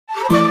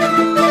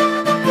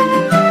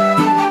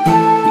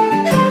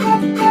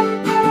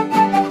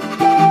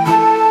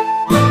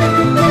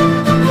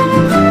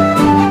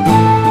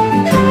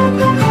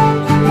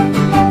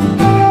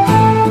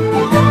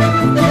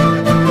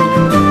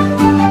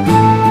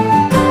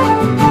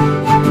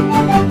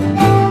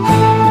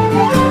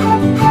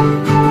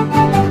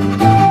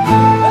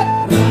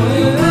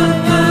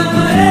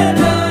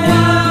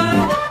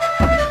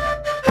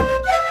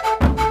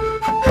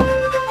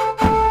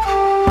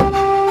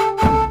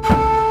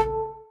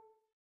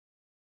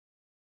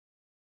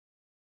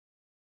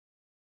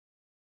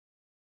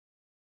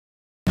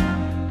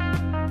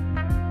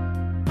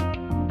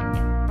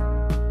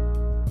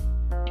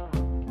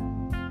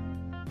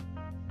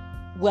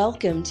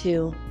Welcome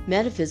to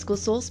Metaphysical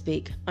Soul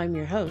Speak. I'm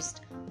your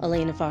host,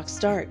 Elena Fox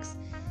Starks.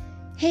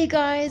 Hey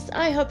guys,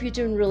 I hope you're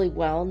doing really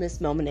well in this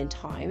moment in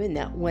time, and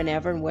that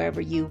whenever and wherever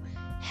you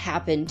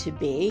happen to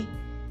be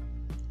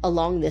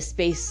along the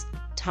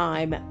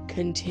space-time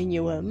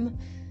continuum,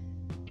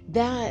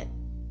 that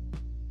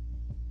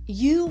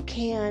you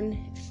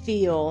can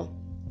feel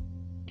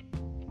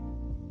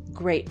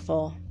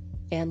grateful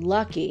and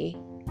lucky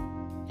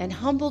and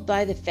humbled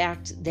by the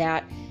fact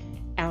that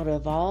out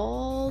of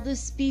all the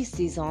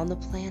species on the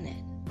planet,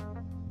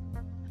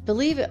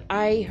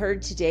 I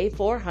heard today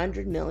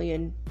 400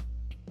 million,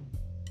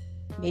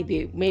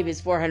 maybe it's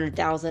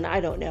 400,000,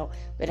 I don't know,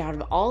 but out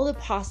of all the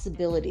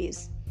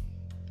possibilities,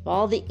 of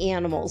all the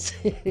animals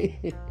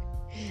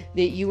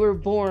that you were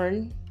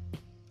born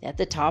at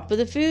the top of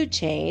the food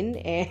chain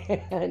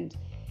and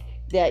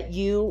that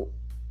you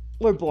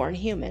were born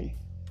human.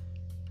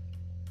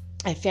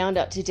 I found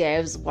out today,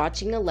 I was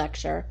watching a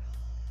lecture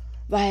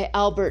by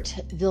Albert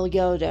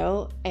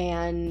Villoldo,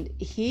 and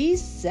he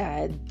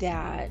said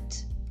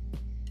that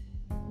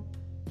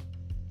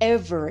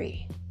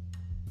every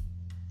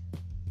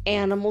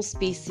animal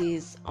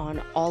species on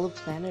all of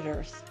planet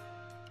Earth,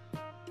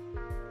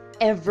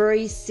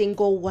 every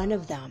single one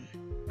of them.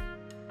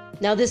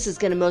 Now this is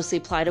going to mostly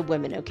apply to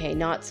women, okay?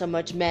 Not so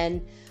much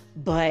men,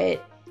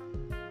 but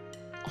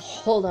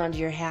hold on to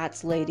your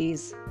hats,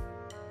 ladies.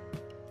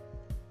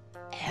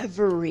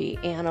 Every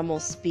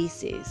animal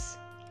species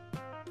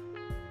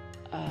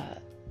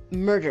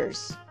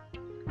murders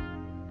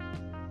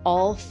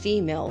all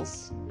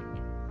females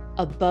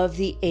above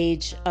the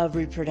age of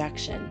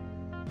reproduction.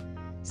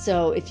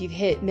 So if you've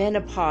hit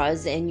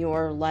menopause and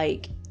you're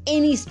like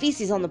any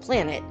species on the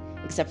planet,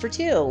 except for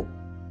two,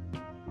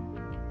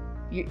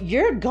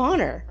 you're a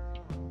goner.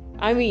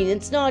 I mean,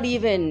 it's not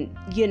even,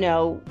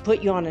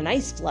 put you on an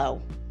ice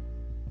floe.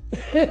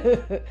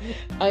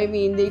 I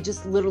mean, they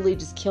just literally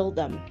just killed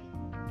them.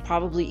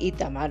 Probably eat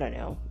them, I don't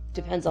know.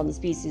 Depends on the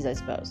species, I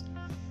suppose.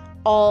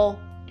 All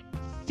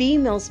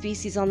female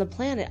species on the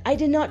planet. I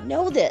did not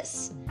know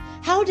this.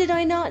 How did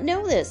I not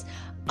know this?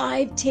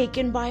 I've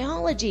taken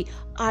biology.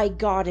 I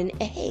got an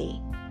A.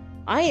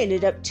 I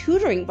ended up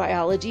tutoring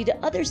biology to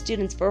other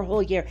students for a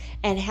whole year.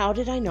 And how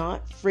did I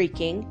not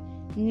freaking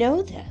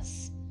know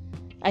this?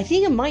 I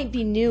think it might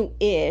be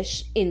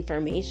new-ish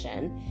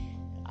information,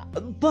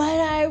 but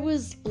I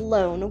was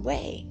blown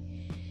away.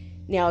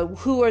 Now,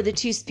 who are the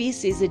two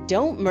species that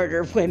don't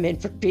murder women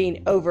for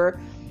being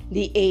over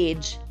the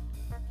age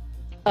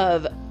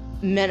of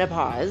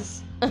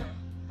menopause?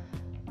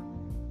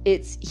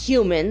 It's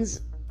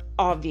humans,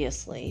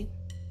 obviously,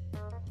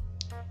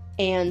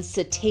 and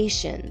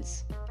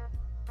cetaceans.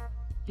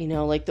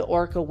 Like the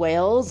orca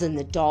whales and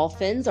the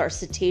dolphins, our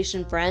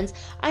cetacean friends.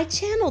 I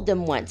channeled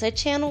them once. I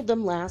channeled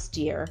them last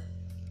year.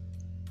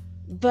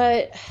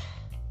 But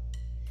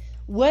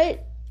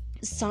what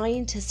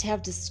scientists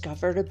have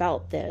discovered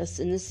about this,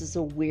 and this is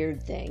a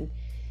weird thing,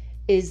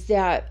 is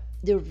that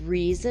the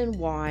reason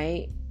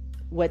why,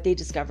 what they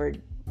discovered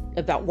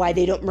about why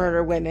they don't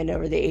murder women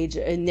over the age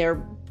in their,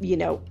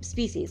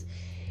 species.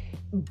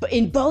 But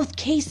in both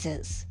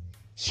cases,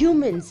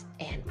 humans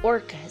and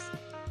orcas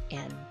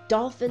and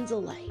dolphins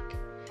alike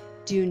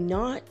do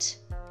not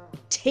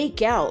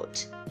take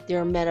out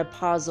their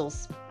menopausal,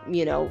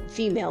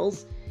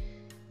 females,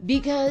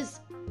 because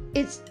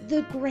it's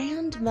the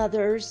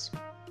grandmothers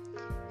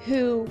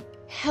who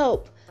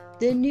help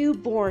the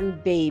newborn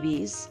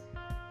babies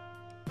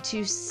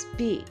to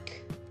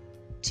speak,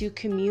 to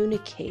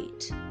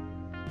communicate,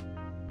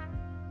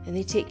 and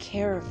they take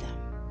care of them.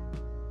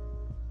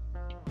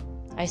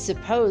 I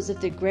suppose if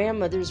the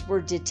grandmothers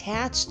were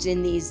detached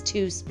in these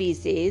two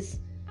species,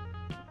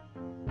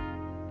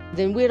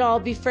 then we'd all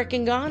be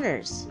frickin'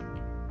 goners.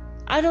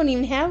 I don't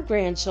even have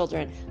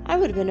grandchildren. I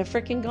would have been a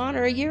frickin'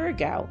 goner a year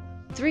ago.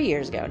 3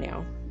 years ago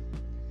now.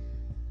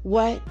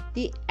 What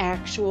the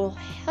actual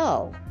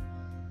hell?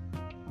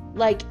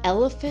 Like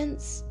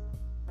elephants?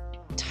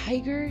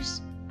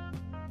 Tigers?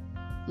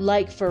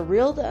 Like for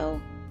real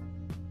though?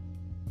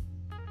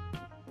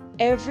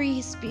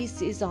 Every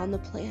species on the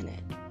planet.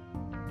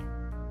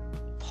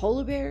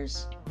 Polar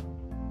bears?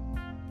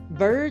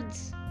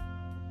 Birds?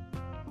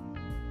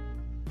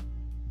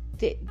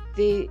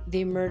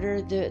 They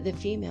murder the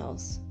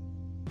females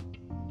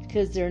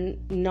because they're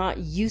not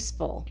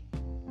useful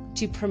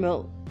to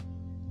promote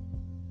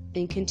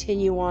and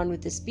continue on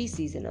with the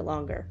species any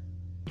longer.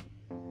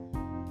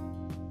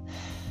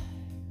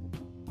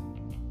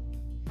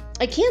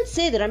 I can't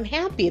say that I'm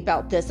happy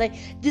about this.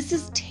 This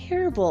is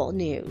terrible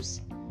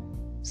news.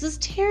 This is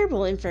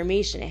terrible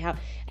information.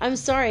 I'm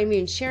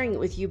sorry, sharing it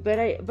with you, but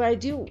I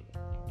do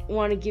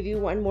want to give you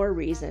one more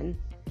reason.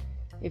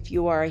 If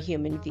you are a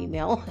human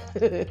female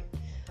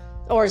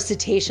or a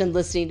cetacean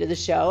listening to the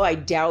show, I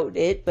doubt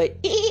it, but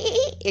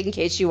in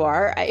case you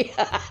are,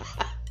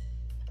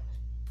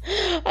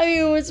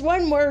 it's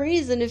one more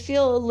reason to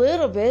feel a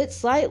little bit,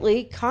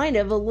 slightly, kind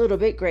of a little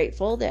bit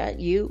grateful that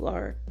you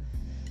were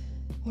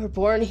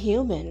born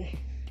human.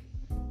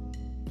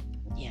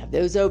 You have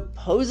those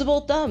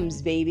opposable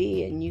thumbs,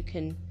 baby, and you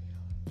can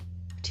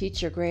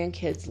teach your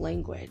grandkids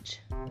language.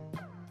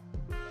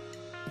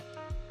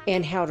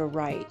 And how to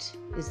write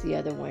is the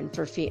other one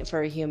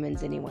for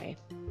humans anyway.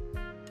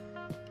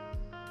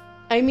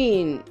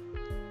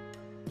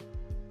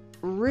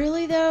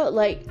 Really though,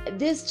 like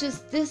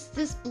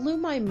this blew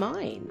my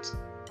mind.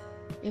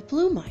 It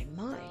blew my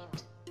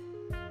mind.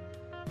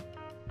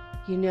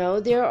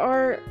 There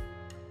are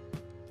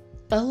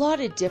a lot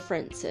of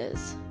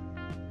differences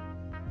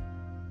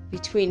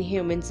between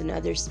humans and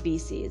other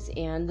species,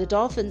 and the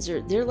dolphins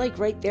they're like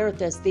right there with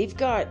us. They've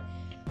got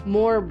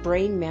more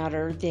brain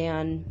matter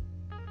than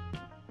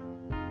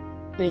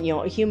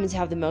humans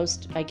have the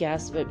most, I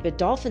guess, but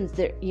dolphins,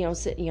 they're,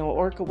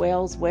 orca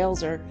whales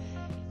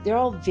they're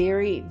all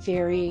very,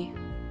 very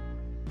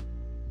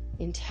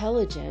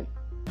intelligent.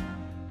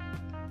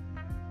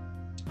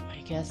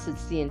 I guess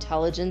it's the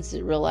intelligence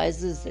that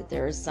realizes that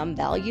there is some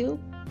value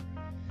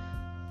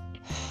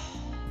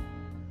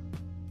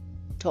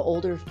to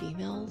older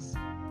females.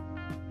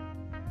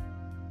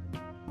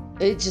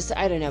 I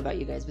don't know about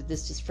you guys, but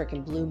this just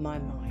freaking blew my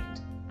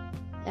mind.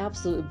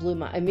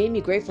 Absolutely it made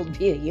me grateful to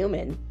be a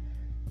human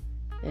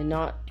and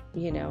not,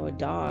 a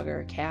dog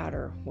or a cat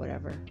or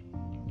whatever.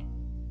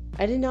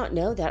 I did not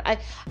know that.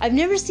 I've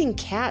never seen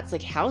cats,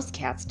 like house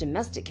cats,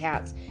 domestic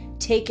cats,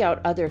 take out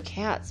other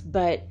cats,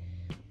 but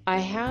I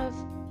have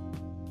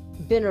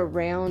been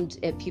around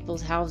at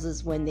people's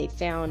houses when they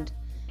found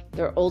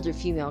their older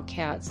female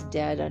cats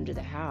dead under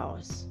the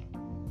house.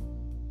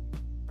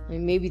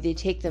 Maybe they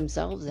take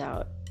themselves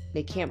out.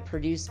 They can't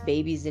produce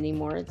babies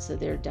anymore, so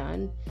they're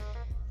done.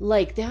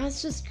 Like,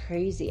 that's just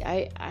crazy.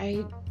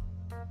 I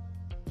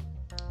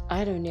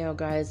don't know,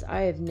 guys.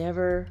 I have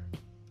never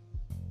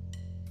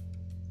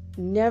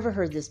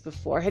heard this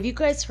before. Have you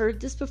guys heard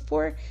this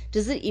before?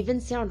 Does it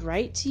even sound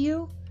right to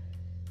you?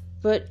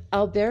 But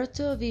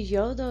Alberto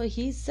Villoldo,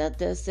 he said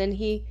this, and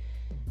he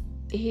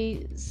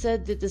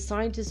said that the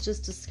scientists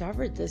just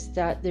discovered this,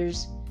 that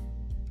there's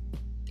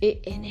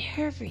it in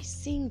every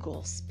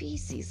single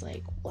species.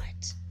 Like,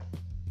 what?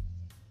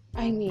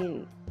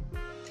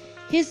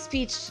 His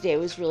speech today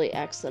was really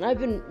excellent. I've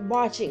been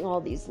watching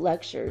all these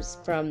lectures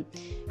from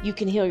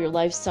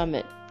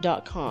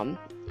youcanhealyourlifesummit.com,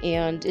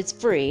 and it's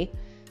free.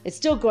 It's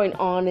still going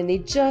on, and they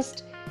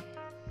just,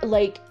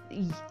 like,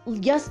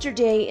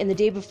 yesterday and the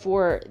day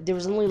before, there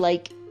was only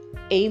like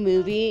a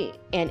movie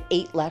and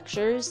 8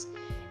 lectures,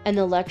 and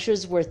the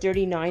lectures were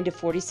 39 to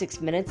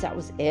 46 minutes. That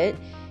was it.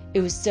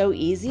 It was so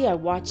easy. I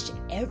watched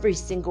every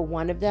single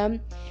one of them,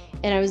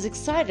 and I was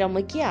excited. I'm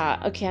like, yeah,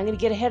 okay, I'm going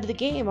to get ahead of the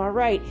game. All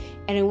right.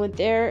 And I went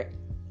there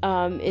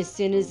as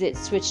soon as it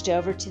switched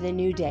over to the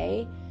new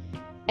day,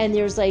 and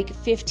there's like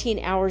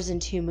 15 hours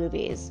and 2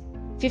 movies.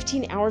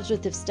 15 hours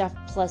worth of stuff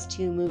plus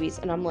 2 movies.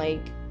 And I'm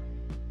like,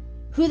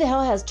 who the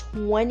hell has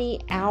 20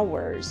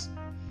 hours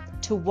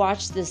to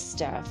watch this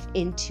stuff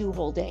in 2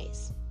 whole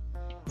days?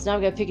 So now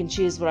I've got to pick and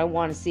choose what I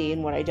want to see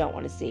and what I don't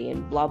want to see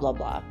and blah, blah,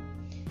 blah.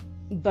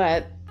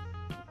 But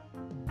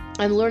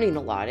I'm learning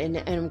a lot, and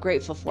I'm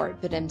grateful for it.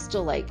 But I'm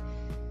still like,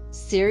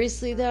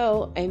 seriously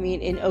though?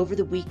 And over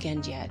the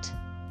weekend yet,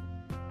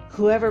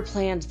 whoever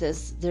planned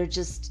this,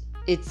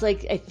 it's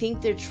like, I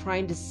think they're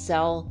trying to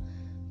sell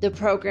the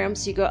program.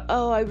 So you go,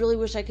 oh, I really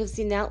wish I could have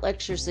seen that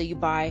lecture. So you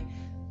buy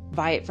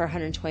it for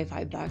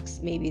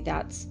 $125. Maybe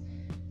that's,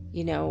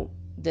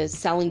 the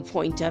selling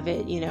point of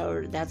it,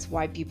 or that's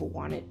why people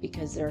want it,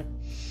 because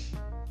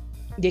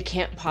they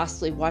can't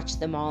possibly watch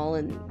them all,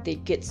 and they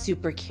get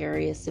super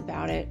curious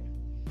about it.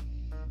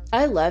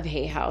 I love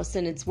Hay House,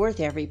 and it's worth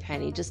every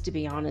penny, just to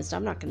be honest.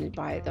 I'm not going to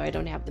buy it, though. I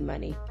don't have the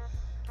money.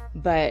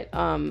 But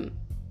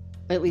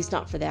at least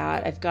not for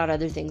that. I've got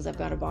other things I've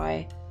got to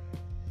buy.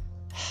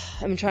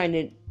 I'm trying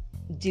to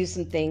do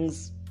some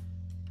things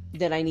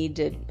that I need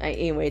to...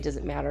 Anyway, it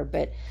doesn't matter.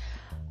 But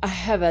I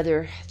have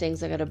other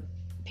things I got to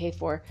pay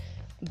for.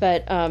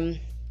 But,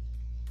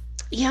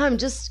 yeah,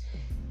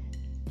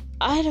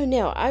 I don't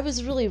know. I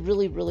was really,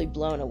 really, really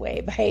blown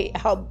away by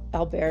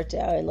Alberto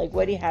and like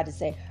what he had to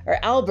say. Or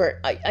Albert.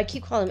 I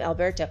keep calling him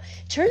Alberto.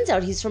 Turns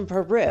out he's from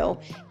Peru,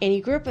 and he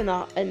grew up in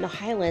the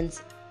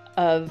highlands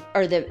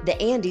the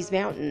Andes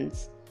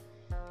Mountains,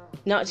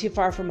 not too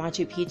far from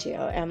Machu Picchu.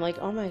 And I'm like,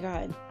 oh my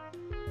God.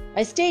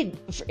 I stayed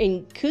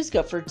in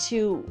Cusco for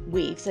 2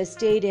 weeks. I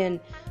stayed in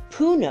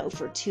Puno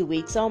for 2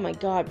 weeks. Oh my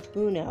God,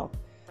 Puno.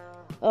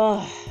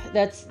 Oh,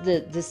 that's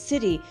the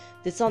city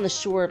that's on the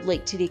shore of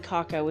Lake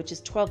Titicaca, which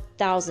is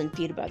 12,000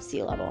 feet above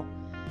sea level.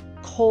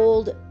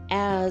 Cold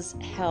as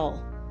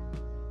hell.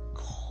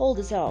 Cold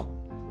as hell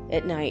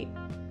at night.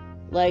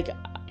 Like,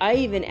 I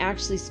even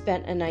actually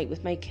spent a night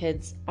with my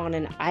kids on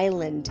an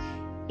island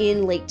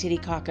in Lake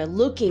Titicaca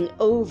looking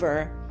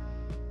over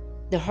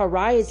the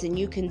horizon.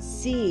 You can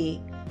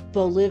see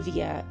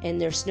Bolivia and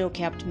their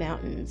snow-capped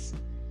mountains.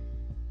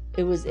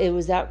 It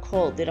was that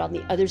cold that on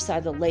the other side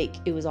of the lake,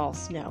 it was all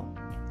snow.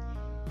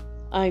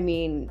 I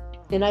mean,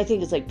 and I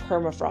think it's like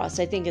permafrost.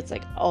 I think it's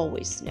like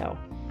always snow.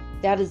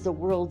 That is the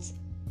world's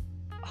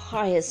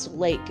highest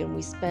lake, and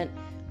we spent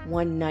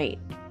 1 night,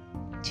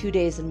 2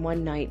 days and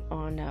 1 night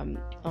on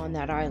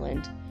that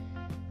island.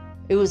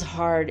 It was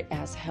hard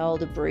as hell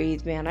to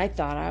breathe, man. I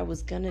thought I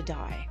was gonna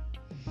die,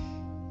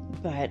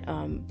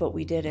 but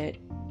we did it.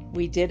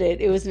 We did it.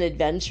 It was an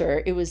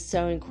adventure. It was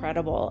so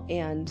incredible,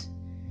 and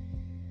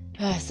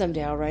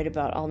someday I'll write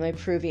about all my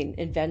Peruvian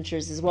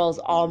adventures as well as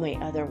all my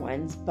other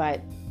ones,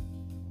 but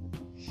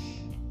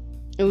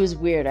it was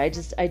weird. I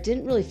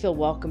didn't really feel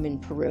welcome in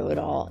Peru at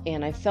all,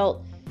 and I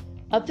felt,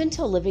 up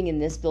until living in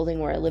this building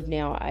where I live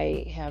now,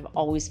 I have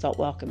always felt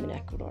welcome in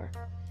Ecuador.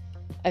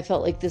 I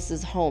felt like this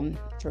is home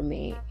for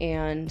me,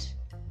 and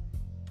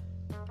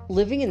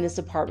living in this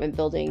apartment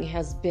building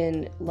has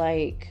been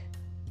like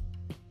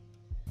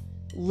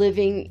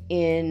living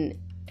in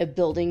a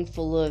building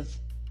full of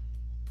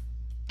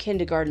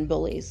kindergarten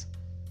bullies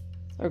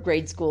or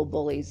grade school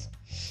bullies.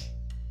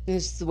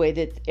 This is the way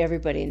that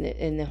everybody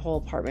in the whole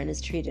apartment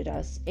has treated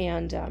us.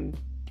 And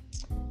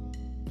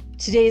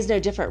today is no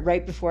different.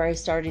 Right before I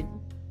started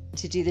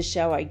to do the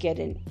show, I get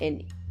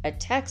a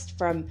text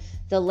from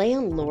the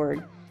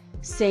landlord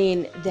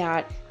saying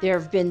that there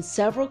have been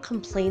several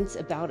complaints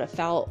about a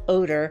foul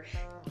odor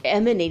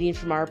emanating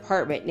from our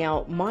apartment.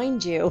 Now,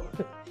 mind you,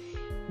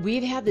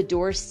 we've had the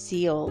door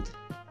sealed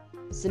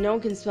so no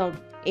one can smell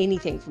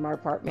anything from our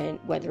apartment,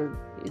 whether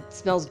it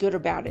smells good or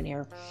bad in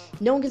here.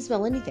 No one can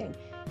smell anything.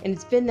 And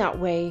it's been that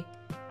way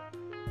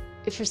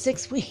for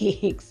 6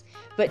 weeks.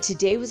 But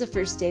today was the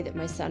first day that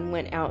my son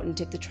went out and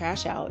took the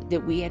trash out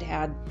that we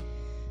had,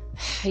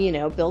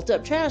 built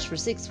up trash for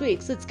 6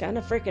 weeks. It's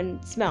gonna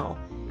freaking smell,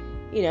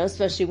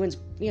 especially when,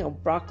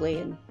 broccoli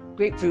and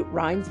grapefruit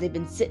rinds, they've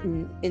been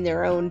sitting in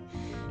their own,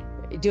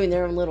 doing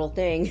their own little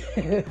thing.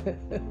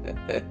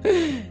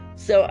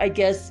 So I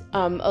guess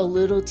a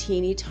little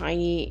teeny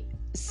tiny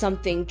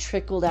something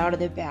trickled out of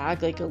the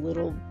bag, like a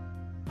little,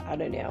 I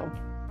don't know.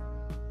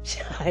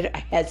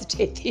 I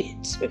hesitate to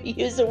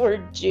use the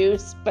word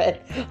juice,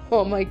 but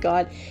oh my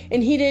God.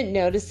 And he didn't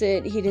notice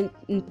it. He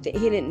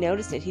didn't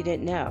notice it. He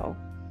didn't know.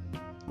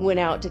 Went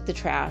out, took the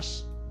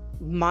trash,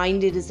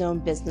 minded his own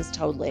business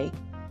totally,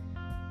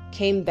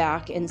 came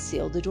back and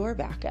sealed the door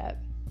back up.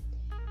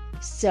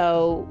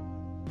 So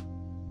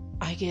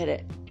I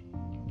get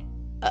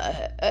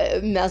a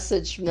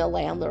message from the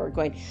landlord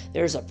going,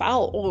 "There's a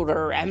foul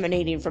odor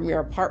emanating from your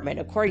apartment,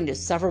 according to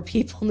several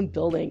people in the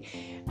building."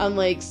 I'm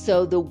like,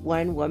 so the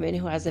one woman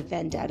who has a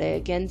vendetta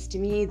against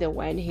me, the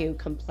one who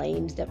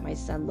complained that my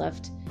son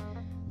left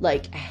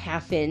like a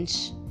 1/2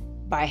 inch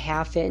by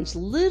 1/2 inch,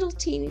 little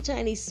teeny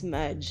tiny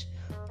smudge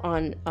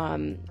on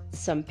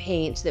some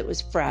paint that was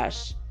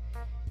fresh.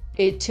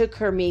 It took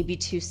her maybe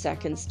 2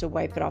 seconds to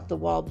wipe it off the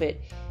wall, but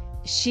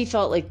she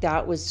felt like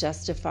that was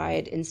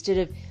justified instead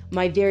of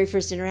my very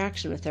first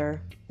interaction with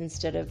her,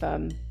 instead of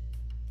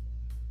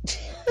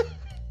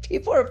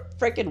people are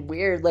freaking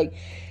weird. Like,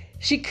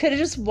 she could have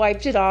just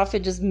wiped it off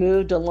and just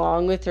moved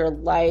along with her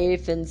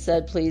life and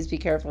said, "Please be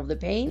careful of the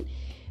paint."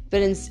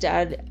 But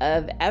instead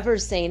of ever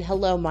saying,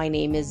 "Hello, my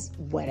name is,"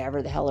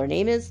 whatever the hell her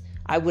name is,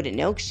 I wouldn't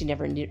know because she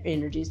never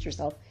introduced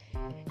herself.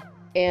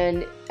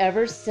 And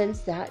ever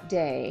since that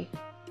day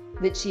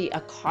that she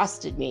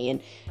accosted me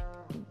and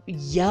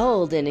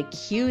yelled and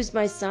accused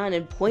my son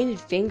and pointed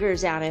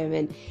fingers at him,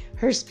 and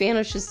her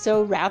Spanish was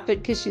so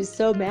rapid because she was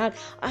so mad,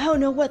 I don't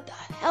know what the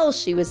hell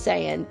she was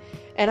saying.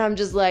 And I'm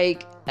just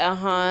like,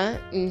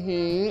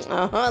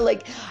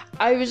 like,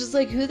 I was just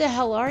like, who the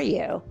hell are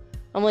you?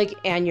 I'm like,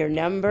 and your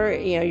number,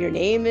 your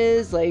name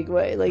is like,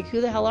 what, like, who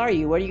the hell are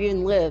you? Where do you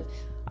even live?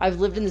 I've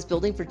lived in this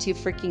building for 2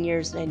 freaking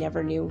years and I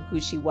never knew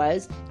who she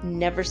was,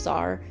 never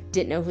saw her,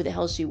 didn't know who the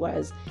hell she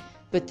was.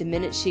 But the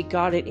minute she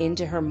got it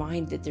into her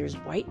mind that there's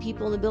white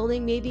people in the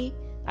building, maybe,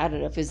 I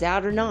don't know if it's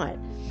out or not,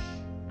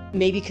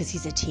 maybe because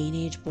he's a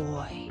teenage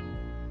boy.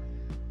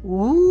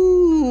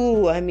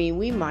 Ooh, I mean,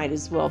 we might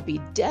as well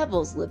be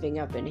devils living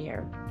up in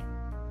here.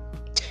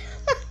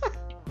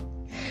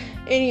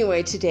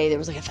 Anyway, today there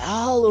was like a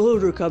foul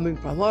odor coming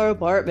from our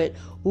apartment.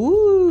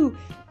 Ooh.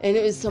 And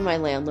it was, so my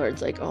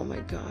landlord's like, "Oh my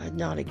God,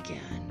 not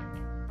again."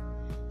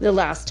 The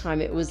last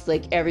time it was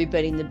like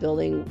everybody in the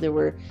building, they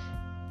were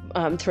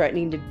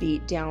threatening to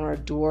beat down our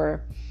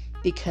door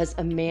because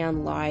a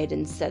man lied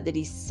and said that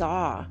he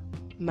saw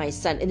my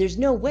son. And there's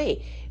no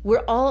way.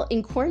 We're all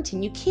in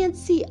quarantine. You can't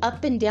see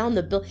up and down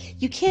the building.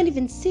 You can't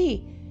even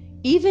see.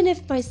 Even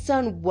if my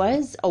son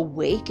was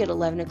awake at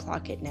 11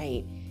 o'clock at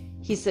night,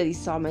 he said he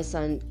saw my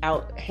son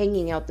out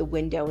hanging out the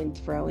window and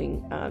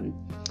throwing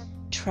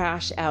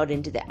trash out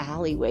into the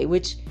alleyway,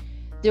 which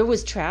there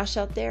was trash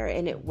out there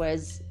and it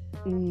was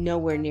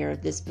nowhere near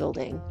this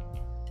building.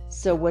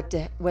 So what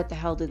the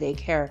hell do they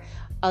care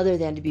other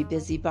than to be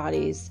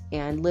busybodies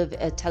and live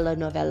a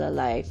telenovela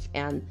life?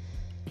 And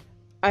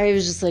I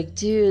was just like,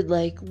 dude,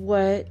 like,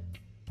 what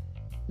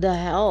the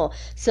hell?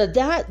 So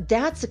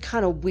that's the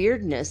kind of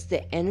weirdness,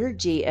 the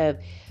energy of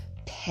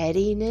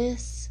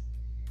pettiness.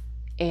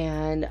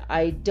 And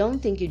I don't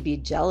think it'd be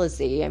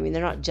jealousy. I mean,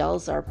 they're not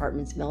jealous our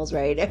apartment smells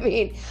right. I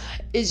mean,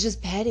 it's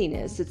just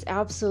pettiness. It's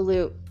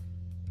absolute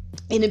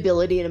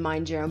inability to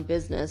mind your own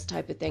business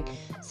type of thing.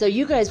 So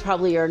you guys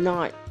probably are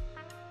not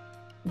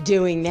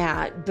doing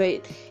that,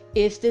 but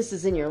if this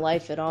is in your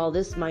life at all,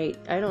 this might,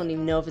 I don't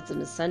even know if it's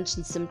an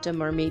ascension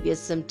symptom or maybe a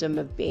symptom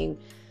of being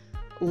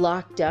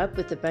locked up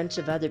with a bunch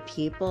of other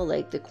people,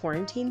 like the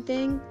quarantine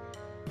thing.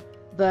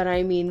 But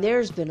I mean,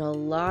 there's been a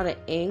lot of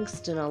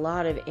angst and a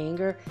lot of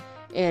anger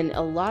and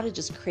a lot of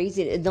just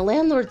crazy. And the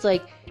landlord's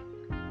like,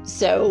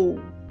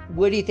 so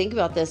what do you think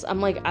about this? I'm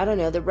like, I don't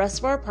know. The rest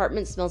of our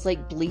apartment smells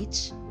like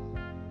bleach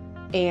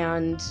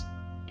and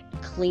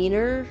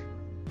cleaner.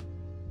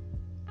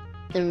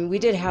 I mean, we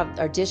did have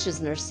our dishes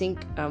in our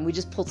sink. We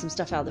just pulled some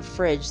stuff out of the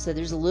fridge, so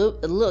there's a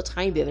little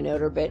tiny bit of an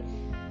odor, but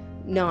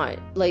not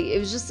like it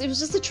was just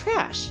the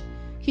trash.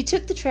 He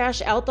took the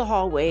trash out the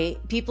hallway.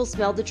 People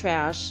smelled the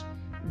trash,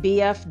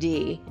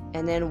 BFD,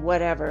 and then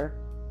whatever.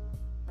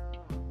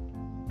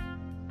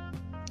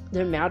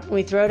 They're mad when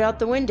we throw it out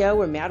the window.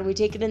 We're mad when we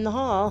take it in the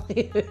hall.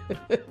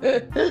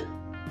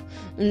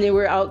 And they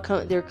were out,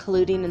 they're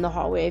colluding in the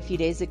hallway a few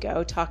days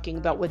ago, talking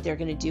about what they're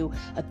going to do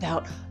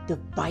about the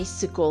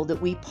bicycle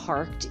that we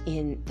parked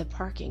in the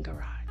parking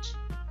garage.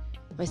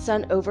 My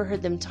son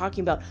overheard them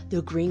talking about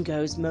the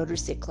Gringos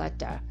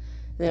motocicleta.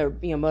 They're,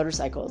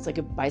 motorcycle. It's like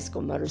a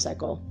bicycle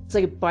motorcycle. It's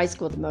like a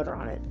bicycle with a motor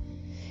on it.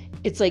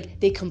 It's like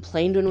they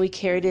complained when we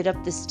carried it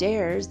up the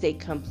stairs. They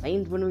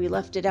complained when we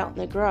left it out in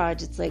the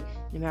garage. It's like,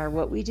 no matter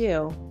what we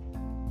do,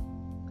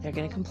 they're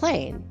going to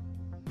complain.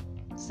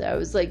 So I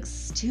was like,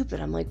 stupid.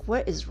 I'm like,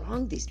 what is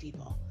wrong with these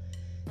people?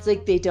 It's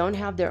like they don't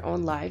have their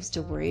own lives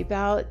to worry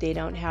about.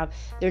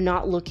 They're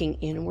not looking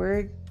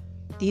inward.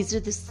 These are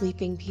the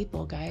sleeping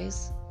people,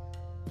 guys.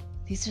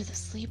 These are the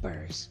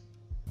sleepers.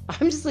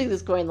 I'm just like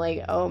this going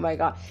like, oh my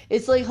God.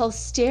 It's like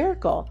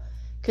hysterical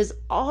because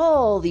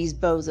all these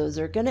bozos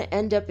are going to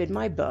end up in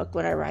my book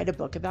when I write a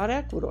book about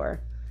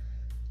Ecuador.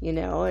 And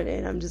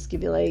I'm just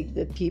going to be like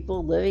the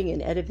people living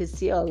in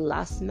Edificio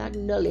Las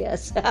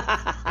Magnolias.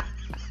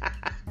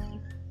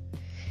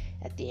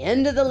 At the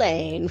end of the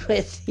lane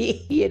with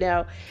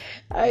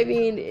I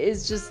mean,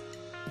 it's just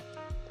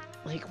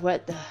like,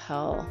 what the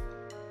hell?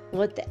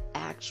 What the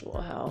actual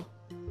hell?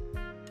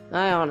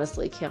 I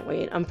honestly can't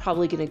wait. I'm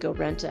probably going to go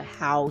rent a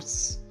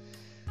house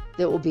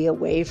that will be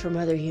away from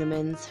other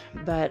humans.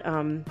 But,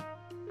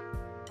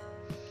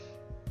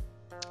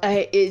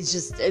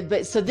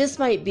 so this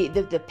might be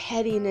the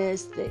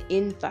pettiness, the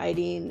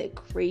infighting, the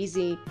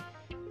crazy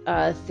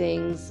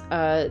things.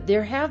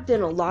 There have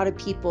been a lot of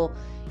people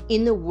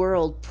in the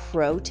world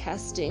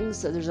protesting.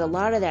 So there's a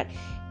lot of that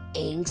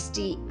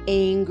angsty,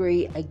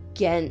 angry,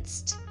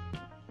 against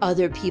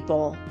other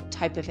people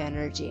type of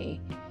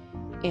energy.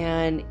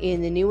 And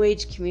in the New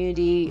Age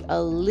community,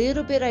 a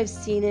little bit I've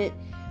seen it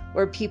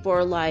where people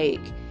are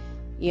like,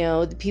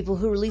 the people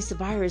who release the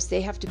virus,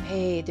 they have to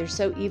pay. They're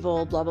so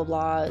evil, blah, blah,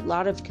 blah. A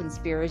lot of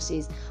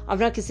conspiracies. I'm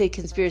not going to say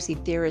conspiracy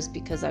theorists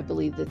because I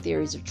believe the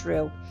theories are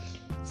true.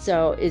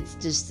 So it's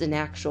just an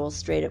actual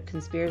straight up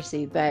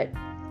conspiracy. But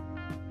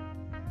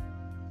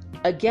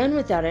again,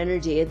 with that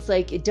energy, it's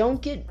like,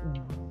 don't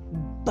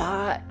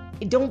buy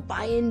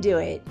into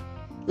it.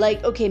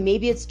 Like, okay,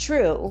 maybe it's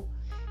true.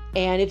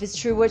 And if it's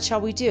true, what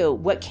shall we do?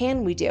 What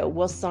can we do?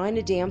 Well, sign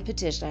a damn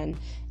petition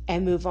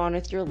and move on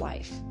with your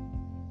life.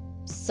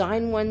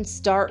 Sign one,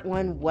 start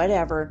one,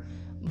 whatever.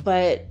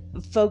 But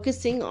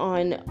focusing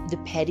on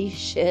the petty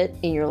shit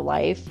in your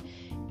life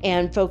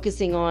and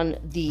focusing on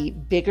the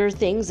bigger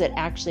things that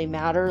actually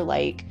matter,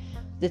 like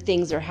the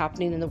things that are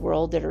happening in the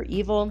world that are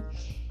evil,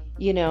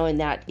 and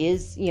that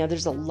is,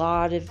 there's a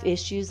lot of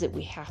issues that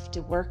we have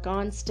to work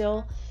on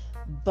still,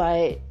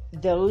 but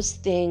those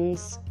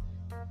things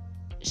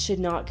should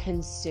not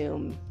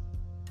consume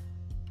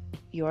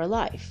your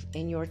life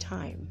and your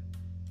time.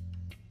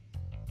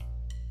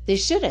 They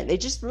shouldn't. They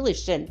just really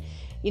shouldn't.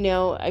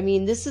 I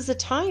mean, this is a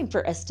time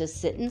for us to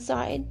sit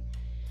inside,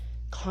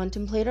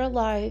 contemplate our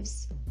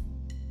lives,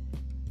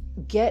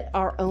 get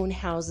our own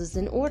houses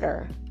in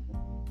order.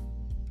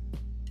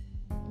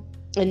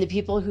 And the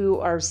people who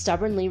are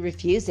stubbornly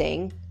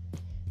refusing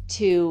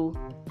to,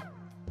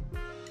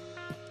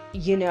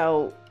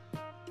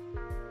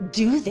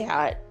 do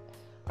that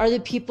are the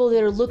people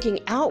that are looking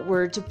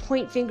outward to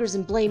point fingers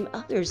and blame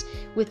others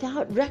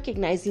without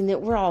recognizing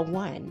that we're all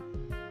one.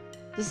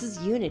 This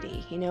is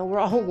unity. We're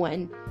all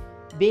one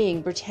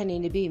being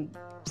pretending to be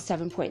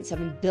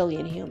 7.7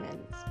 billion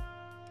humans.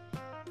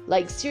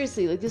 Like,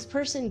 seriously, like, this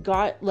person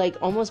got, like,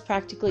 almost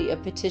practically a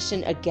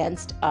petition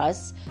against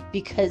us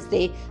because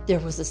there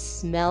was a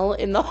smell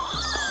in the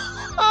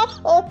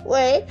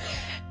hallway,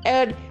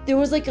 and there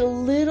was, like, a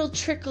little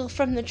trickle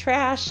from the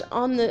trash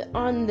on the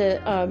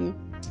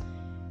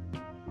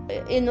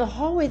in the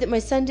hallway that my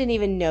son didn't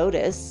even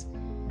notice.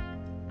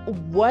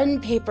 One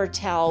paper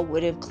towel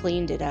would have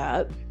cleaned it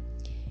up.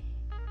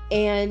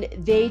 And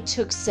they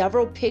took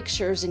several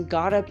pictures and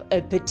got up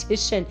a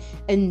petition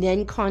and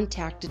then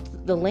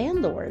contacted the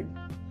landlord.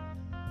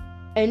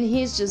 And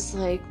he's just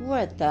like,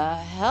 what the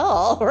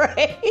hell,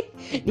 right?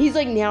 And he's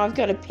like, now I've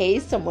got to pay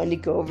someone to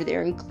go over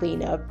there and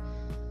clean up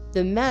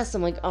the mess.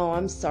 I'm like, oh,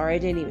 I'm sorry. I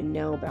didn't even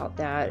know about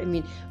that. I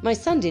mean, my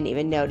son didn't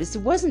even notice.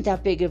 It wasn't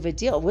that big of a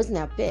deal. It wasn't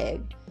that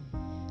big.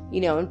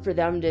 And for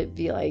them to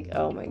be like,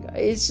 oh my God,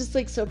 it's just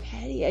like so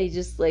petty. I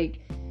just like,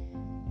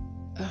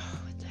 oh,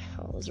 what the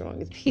hell is wrong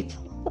with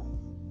people?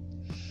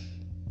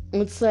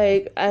 It's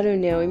like, I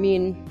don't know. I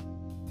mean,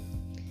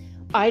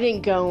 I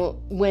didn't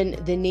go when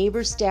the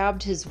neighbor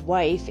stabbed his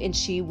wife and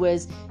she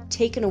was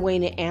taken away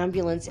in an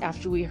ambulance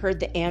after we heard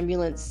the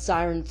ambulance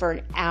siren for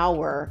an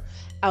hour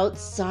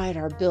outside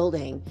our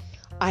building.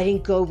 I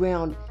didn't go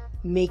around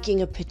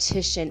making a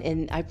petition,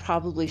 and I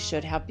probably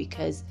should have,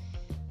 because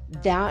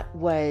that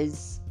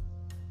was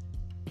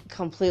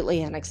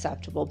completely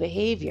unacceptable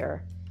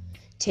behavior.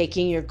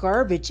 Taking your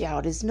garbage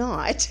out is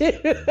not.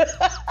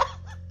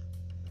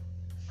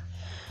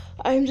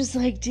 I'm just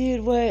like,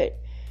 dude, what?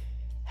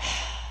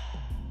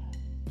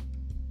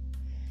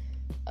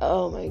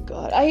 Oh my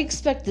God. I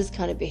expect this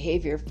kind of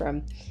behavior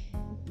from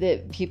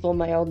the people in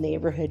my old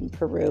neighborhood in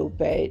Peru,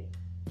 but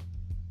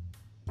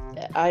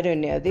I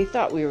don't know. They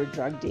thought we were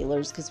drug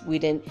dealers because we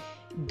didn't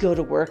go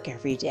to work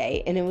every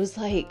day. And it was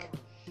like,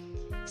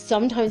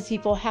 sometimes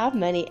people have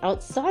money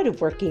outside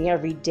of working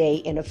every day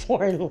in a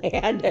foreign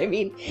land. I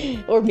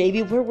mean, or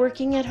maybe we're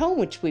working at home,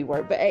 which we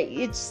were, but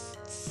it's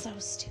so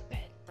stupid.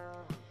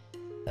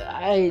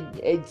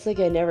 It's like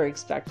I never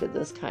expected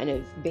this kind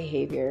of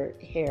behavior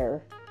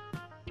here.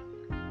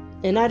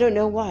 And I don't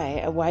know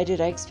why. Why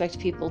did I expect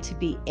people to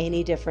be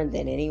any different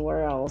than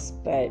anywhere else?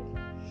 But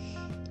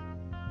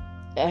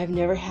I've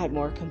never had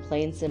more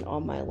complaints in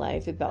all my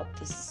life about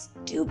the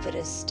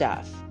stupidest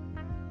stuff.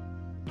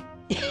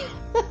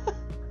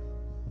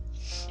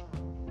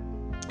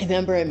 I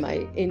remember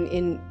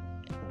in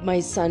my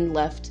son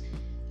left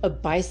a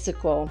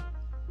bicycle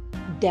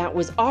that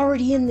was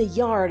already in the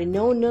yard, and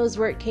no one knows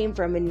where it came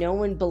from, and no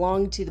one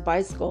belonged to the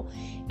bicycle.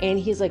 And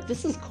he's like,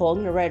 this is cool, I'm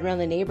gonna ride around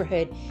the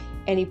neighborhood.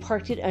 And he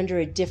parked it under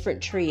a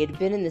different tree. It had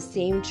been in the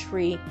same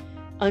tree,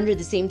 under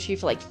the same tree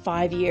for like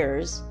 5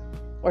 years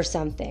or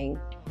something.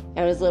 And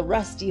it was a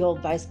rusty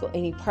old bicycle,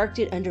 and he parked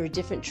it under a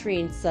different tree,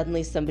 and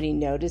suddenly somebody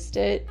noticed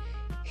it.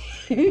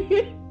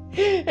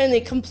 And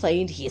they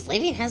complained, he's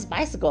leaving his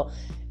bicycle.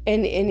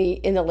 And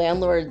the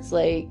landlord's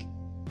like,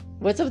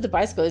 what's up with the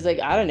bicycle? He's like,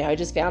 I don't know. I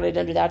just found it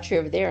under that tree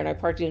over there, and I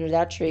parked it under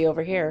that tree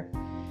over here.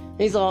 And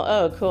he's all,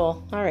 oh,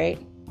 cool. All right.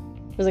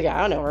 I was like,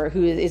 I don't know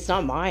who. It's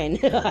not mine.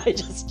 I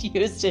just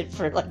used it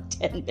for like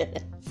 10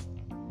 minutes.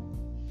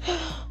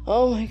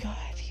 Oh my God,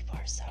 people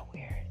are so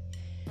weird.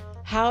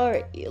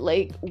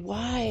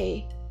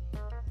 Why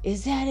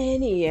is that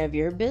any of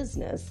your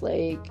business?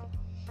 Like,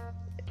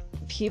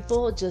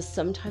 people just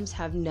sometimes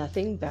have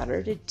nothing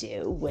better to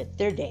do with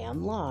their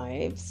damn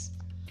lives.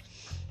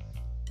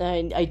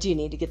 I do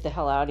need to get the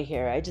hell out of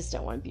here. I just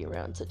don't want to be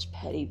around such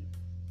petty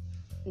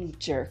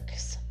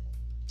jerks.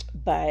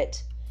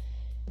 But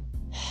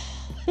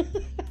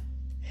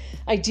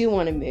I do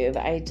want to move.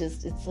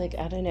 It's like,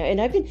 I don't know. And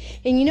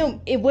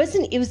it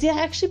was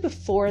actually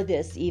before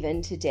this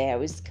even today. I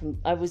was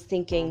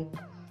thinking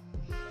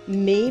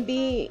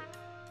maybe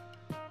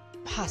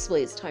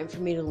possibly it's time for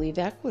me to leave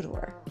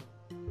Ecuador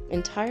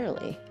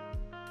entirely.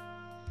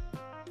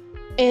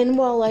 And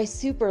while I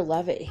super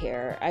love it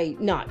here,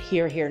 not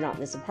in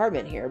this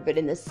apartment here, but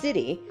in the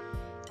city,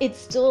 it's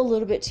still a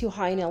little bit too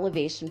high in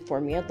elevation for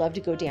me. I'd love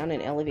to go down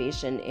in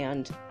elevation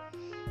and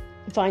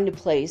find a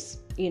place,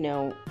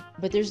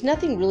 but there's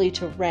nothing really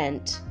to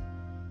rent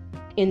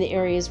in the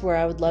areas where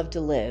I would love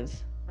to live.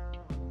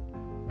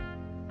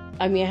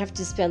 I mean, I have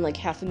to spend like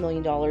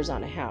 $500,000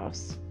 on a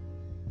house.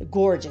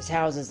 Gorgeous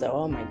houses though,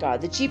 oh my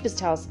God. The cheapest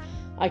house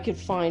I could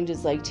find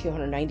is like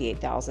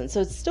 $298,000.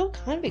 So it's still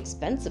kind of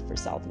expensive for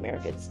South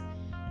America.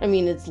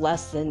 It's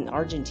less than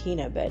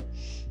Argentina, but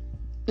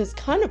it's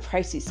kind of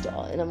pricey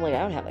still. And I'm like, I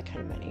don't have that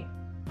kind of money.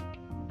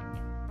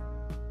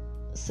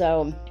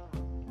 So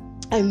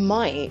I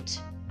might,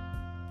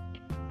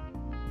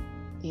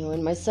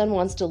 and my son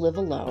wants to live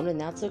alone, and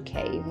that's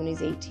okay. When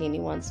he's 18, he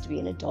wants to be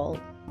an adult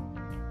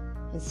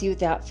and see what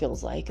that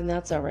feels like, and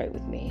that's all right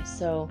with me.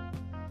 So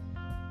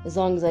as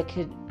long as I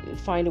could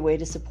find a way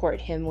to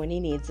support him when he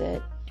needs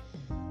it,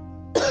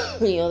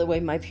 the way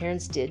my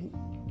parents did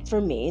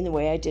for me, and the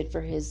way I did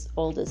for his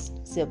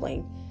oldest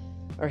sibling,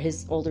 or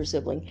his older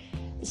sibling.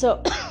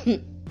 So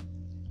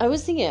I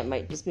was thinking I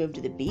might just move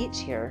to the beach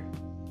here.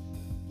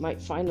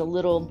 Might find a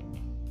little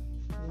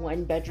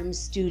 1-bedroom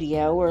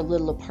studio or a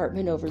little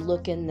apartment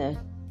overlooking the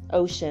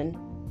ocean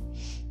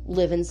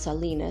live in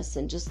Salinas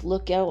and just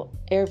look out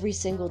every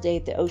single day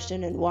at the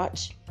ocean and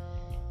watch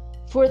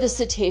for the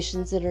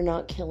cetaceans that are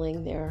not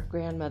killing their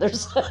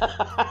grandmothers.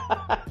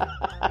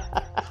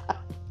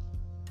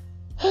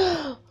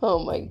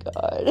 Oh my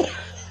God.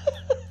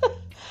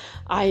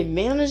 I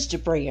managed to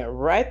bring it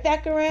right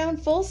back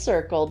around full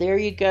circle. There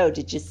you go.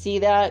 Did you see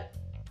that?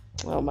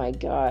 Oh my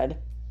God.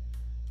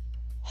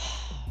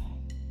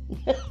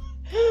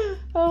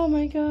 Oh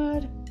my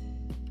God.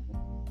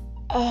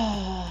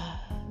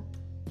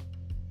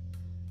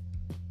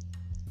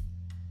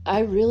 I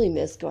really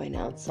miss going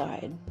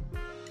outside.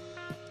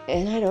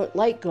 And I don't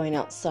like going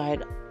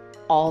outside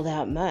all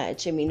that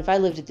much. I mean, if I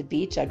lived at the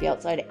beach, I'd be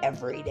outside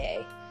every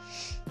day.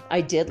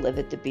 I did live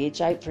at the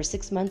beach for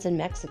 6 months in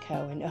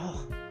Mexico, and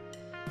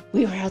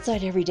we were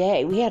outside every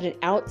day. We had a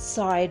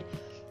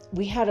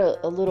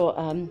little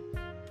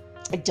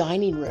a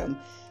dining room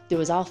that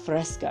was al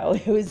fresco.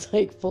 It was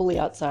like fully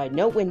outside,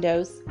 no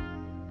windows.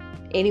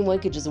 Anyone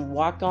could just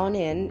walk on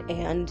in,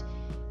 and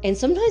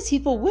sometimes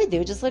people would. They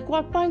would just like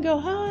walk by and go,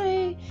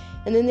 hi.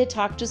 And then they'd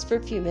talk just for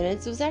a few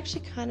minutes. It was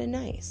actually kind of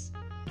nice.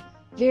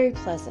 Very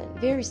pleasant,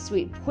 very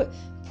sweet.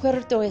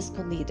 Puerto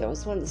Escondido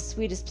was one of the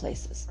sweetest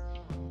places.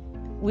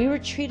 We were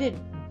treated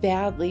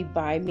badly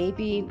by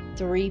maybe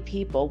 3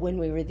 people when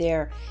we were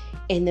there.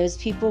 And those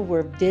people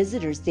were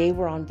visitors. They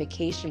were on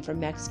vacation from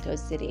Mexico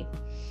City.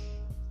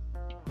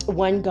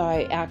 One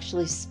guy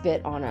actually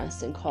spit on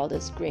us and called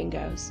us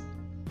gringos.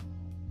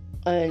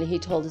 And he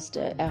told us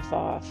to F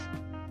off.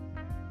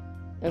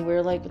 And we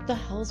were like, what the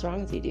hell is wrong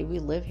with you, dude? We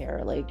live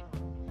here. Like,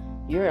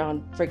 you're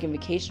on freaking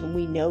vacation.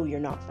 We know you're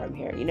not from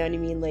here. You know what I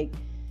mean? Like,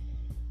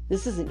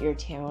 this isn't your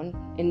town.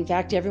 In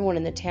fact, everyone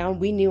in the town,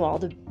 we knew all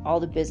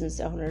the business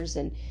owners,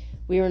 and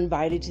we were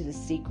invited to the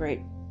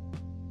secret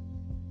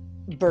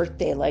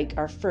birthday, like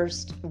our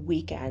first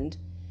weekend.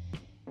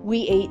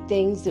 We ate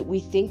things that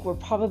we think were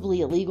probably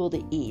illegal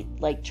to eat,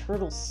 like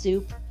turtle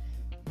soup.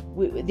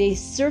 They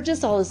served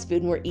us all this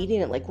food, and we're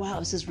eating it like, wow,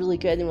 this is really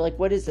good. And we're like,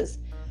 what is this?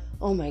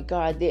 Oh my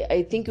God.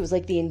 I think it was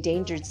like the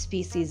endangered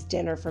species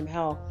dinner from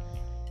hell.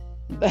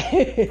 But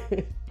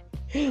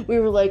we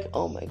were like,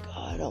 oh my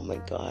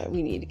God,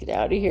 we need to get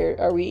out of here.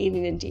 Are we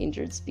eating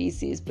endangered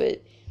species?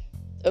 But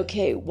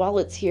okay, while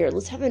it's here,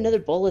 let's have another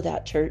bowl of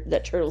that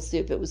turtle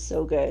soup. It was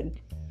so good.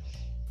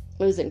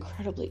 It was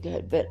incredibly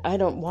good, but I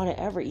don't want to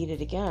ever eat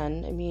it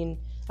again. I mean,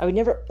 I would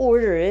never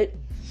order it,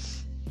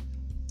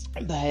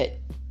 but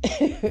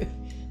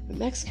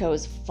Mexico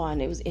was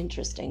fun. It was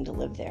interesting to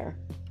live there.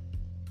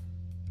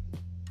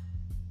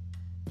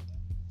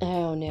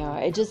 Oh no,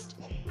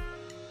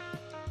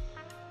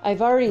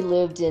 I've already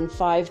lived in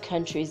 5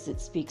 countries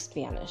that speak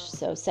Spanish,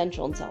 so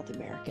Central and South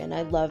America, and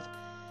I love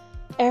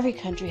every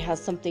country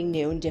has something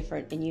new and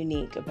different and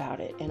unique about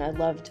it, and I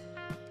loved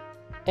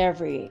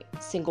every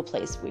single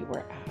place we were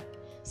at.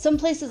 Some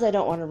places I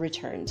don't want to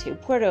return to.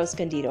 Puerto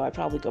Escondido I'd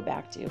probably go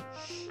back to,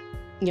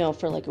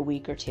 for like a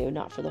week or 2,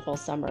 not for the whole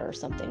summer or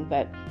something,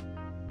 but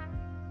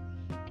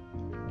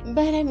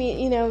I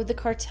mean, the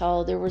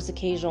cartel, there was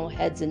occasional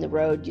heads in the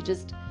road. You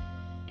just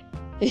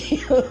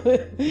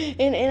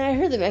and I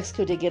heard that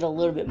Mexico did get a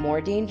little bit more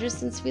dangerous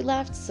since we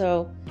left,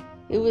 so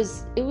it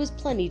was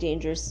plenty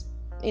dangerous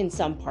in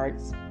some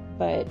parts,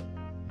 but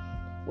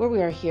where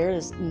we are here,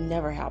 this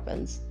never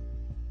happens,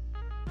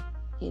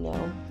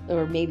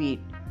 or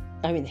maybe,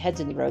 I mean, the heads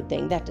in the road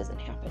thing, that doesn't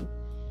happen.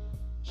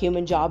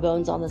 Human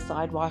jawbones on the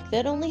sidewalk,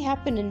 that only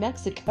happened in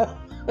Mexico.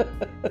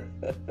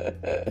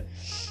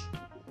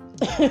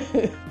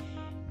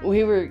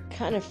 We were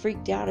kind of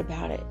freaked out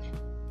about it.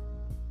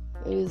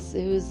 It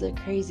was a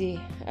crazy,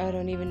 I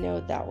don't even know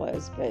what that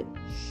was, but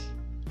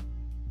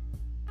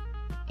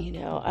I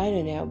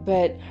don't know,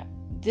 but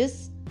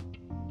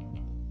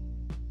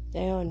I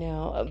don't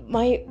know.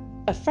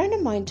 A friend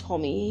of mine told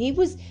me he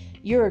was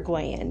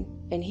Uruguayan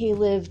and he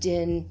lived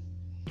in,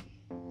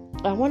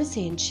 I want to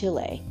say in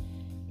Chile,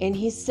 and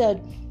he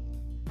said,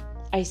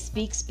 I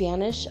speak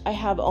Spanish. I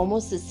have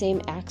almost the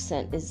same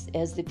accent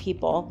as the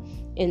people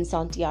in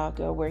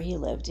Santiago where he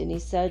lived, and he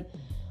said,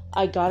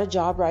 I got a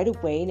job right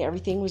away and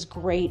everything was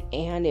great,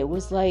 and it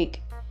was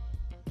like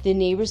the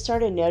neighbors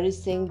started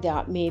noticing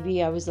that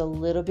maybe I was a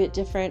little bit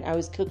different. I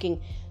was cooking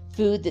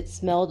food that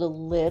smelled a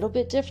little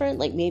bit different,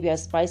 like maybe I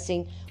was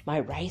spicing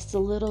my rice a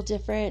little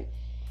different.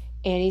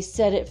 And he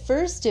said at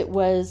first it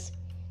was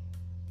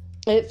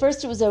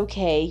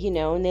okay,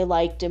 and they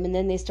liked him, and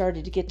then they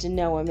started to get to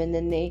know him, and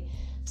then they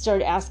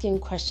started asking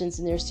questions,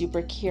 and they're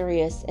super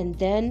curious. And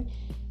then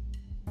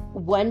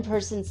one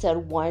person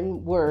said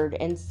one word,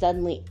 and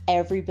suddenly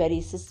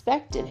everybody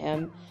suspected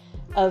him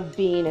of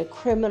being a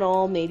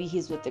criminal. Maybe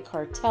he's with the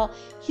cartel.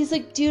 He's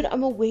like, dude,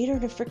 I'm a waiter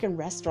in a freaking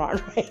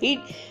restaurant,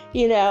 right?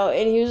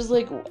 And he was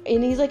like,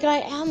 and he's like, I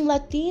am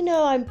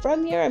Latino. I'm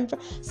from here. I'm from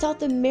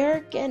South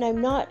American.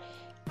 I'm not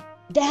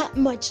that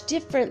much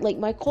different. Like,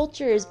 my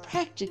culture is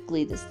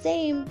practically the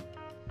same,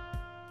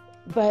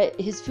 but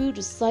his food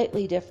was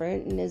slightly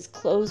different, and his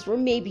clothes were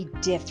maybe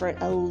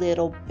different a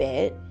little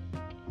bit.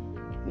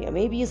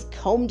 Maybe he's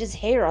combed his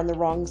hair on the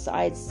wrong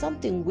side,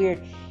 something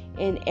weird.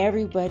 And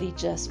everybody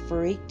just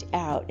freaked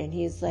out. And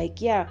he's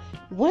like, yeah,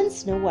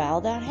 once in a while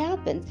that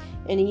happens.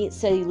 And he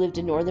said he lived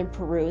in northern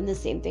Peru, and the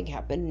same thing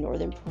happened in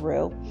northern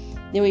Peru.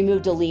 Then we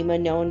moved to Lima.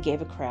 No one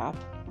gave a crap.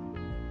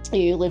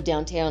 You live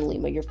downtown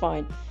Lima, you're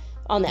fine.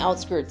 On the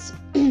outskirts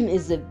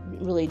is the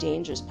really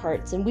dangerous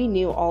parts. And we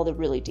knew all the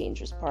really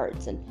dangerous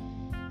parts.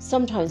 And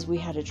sometimes we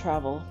had to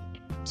travel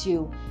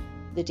to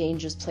the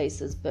dangerous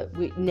places, but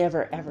we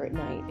never ever at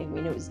night. I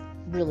mean, it was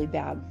really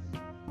bad.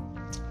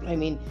 I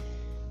mean,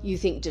 you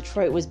think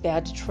Detroit was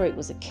bad. Detroit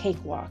was a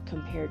cakewalk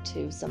compared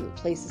to some of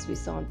the places we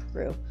saw in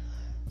Peru.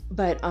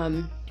 But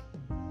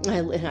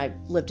I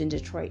lived in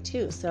Detroit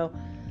too, so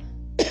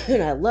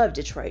and I love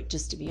Detroit,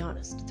 just to be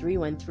honest.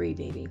 313,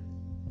 baby.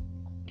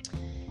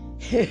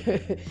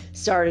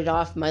 Started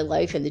off my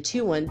life in the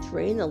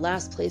 213, and the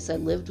last place I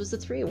lived was the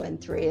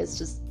 313. It's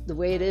just the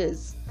way it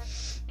is.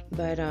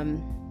 But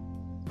I'm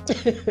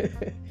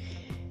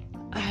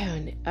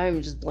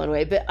just blown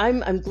away. But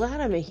I'm glad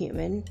I'm a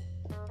human,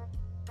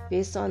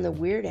 based on the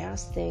weird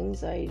ass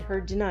things I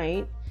heard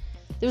tonight.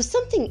 There was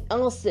something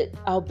else that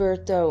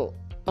Albert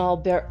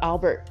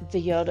Villoldo,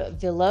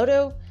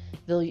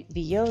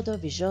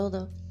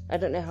 I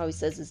don't know how he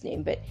says his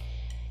name, but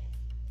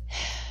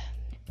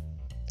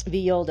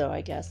Villoldo,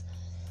 I guess.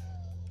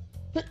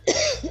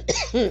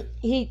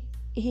 He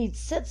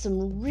said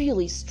some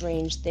really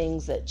strange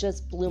things that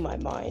just blew my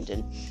mind,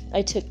 and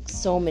I took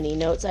so many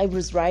notes. I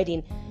was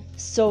writing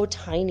so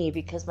tiny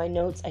because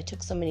I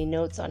took so many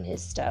notes on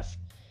his stuff.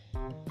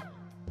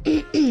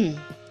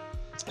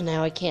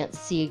 Now I can't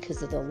see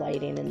because of the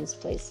lighting, and this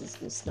place is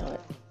just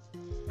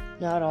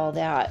not all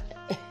that.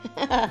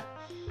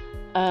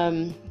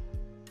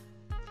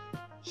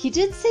 He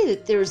did say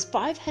that there's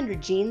 500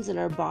 genes in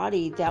our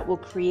body that will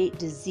create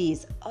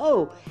disease.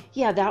 Oh,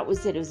 yeah, that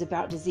was it. It was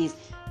about disease.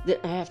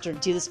 I have to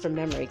do this from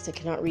memory because I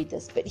cannot read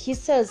this. But he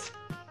says,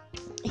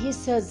 he was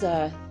saying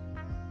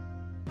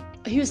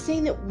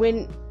that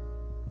when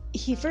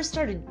he first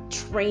started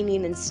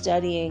training and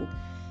studying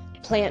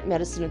plant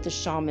medicine with the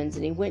shamans,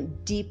 and he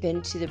went deep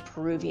into the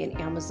Peruvian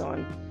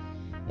Amazon,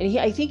 and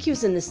I think he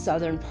was in the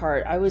southern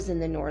part. I was in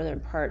the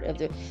northern part of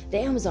the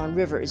Amazon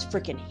River is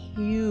freaking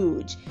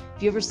huge.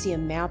 If you ever see a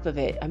map of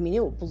it, I mean, it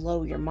will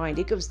blow your mind.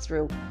 It goes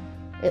through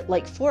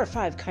like 4 or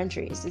 5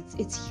 countries.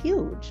 It's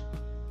huge.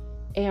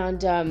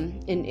 And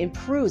in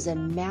Peru is a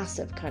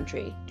massive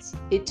country.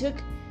 It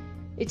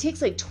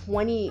takes like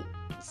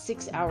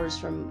 26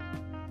 hours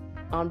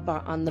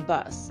on the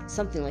bus,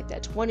 something like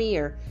that. 20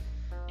 or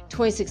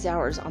 26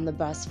 hours on the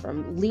bus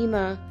from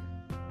Lima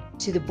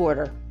to the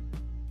border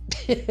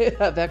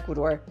of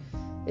Ecuador.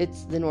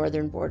 It's the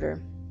northern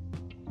border.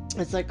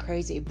 It's like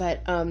crazy.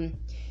 But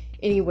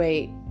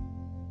anyway,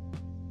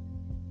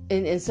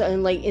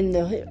 and like in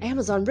the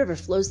Amazon River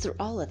flows through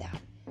all of that,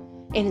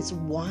 and it's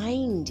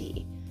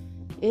windy.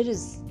 It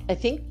is, I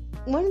think,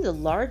 one of the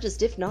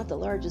largest, if not the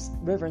largest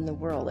river in the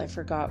world. I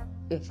forgot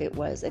if it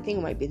was. I think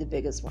it might be the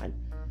biggest one.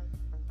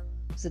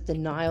 Is it the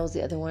Nile's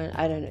the other one?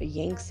 I don't know.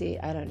 Yangtze?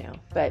 I don't know.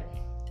 But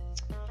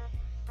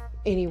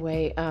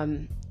anyway,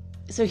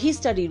 so he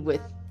studied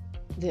with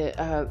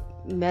the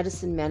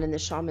medicine men and the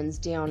shamans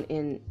down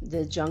in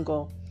the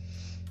jungle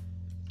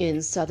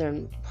in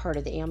southern part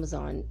of the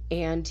Amazon.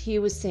 And he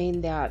was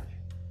saying that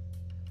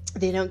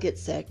they don't get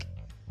sick.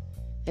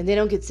 And they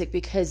don't get sick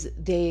because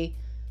they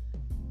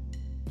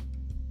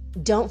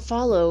don't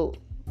follow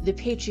the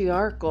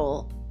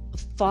patriarchal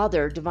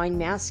father, divine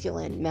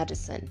masculine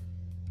medicine.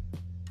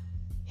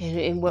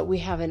 And what we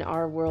have in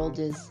our world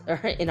is, or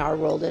in our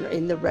world, and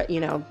in the, you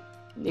know,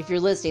 if you're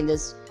listening,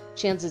 this,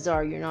 chances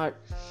are you're not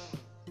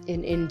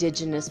an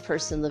indigenous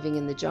person living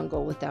in the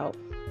jungle without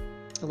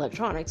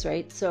electronics,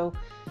 right? So,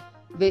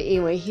 but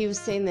anyway, he was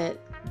saying that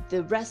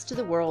the rest of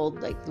the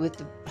world, like with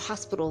the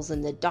hospitals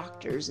and the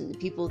doctors and the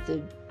people with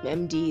the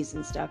MDs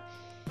and stuff,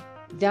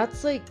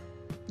 that's like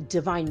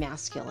divine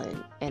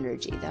masculine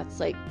energy. That's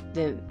like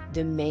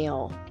the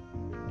male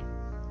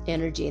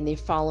energy, and they're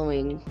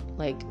following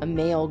like a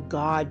male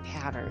god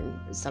pattern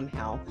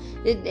somehow.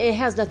 It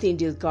has nothing to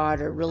do with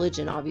God or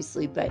religion,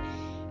 obviously, but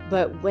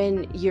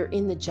when you're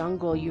in the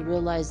jungle, you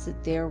realize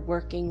that they're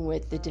working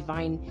with the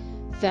divine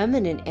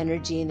feminine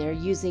energy, and they're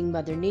using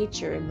Mother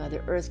Nature and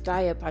Mother Earth,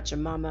 Gaia,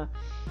 Pachamama,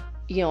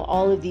 you know,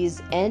 all of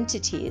these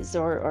entities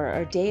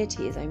or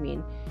deities, I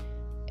mean,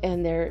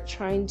 and they're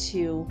trying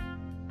to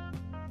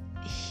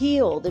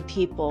heal the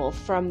people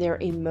from their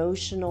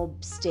emotional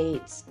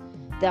states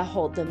that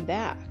hold them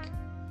back.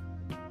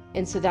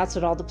 And so that's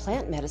what all the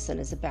plant medicine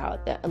is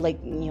about, that,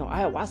 like, you know,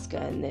 ayahuasca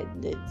and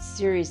the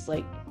serious,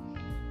 like,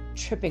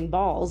 tripping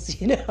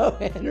balls, you know,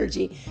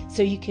 energy.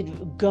 So you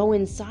could go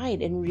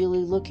inside and really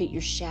look at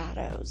your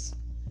shadows.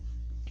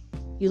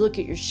 You look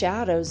at your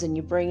shadows and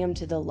you bring them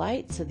to the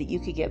light so that you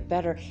could get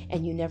better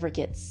and you never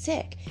get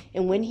sick.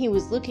 And when he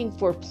was looking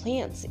for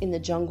plants in the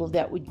jungle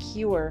that would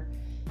cure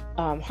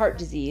heart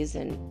disease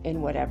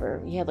and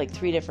whatever, he had like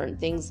 3 different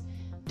things: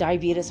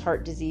 diabetes,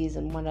 heart disease,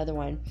 and one other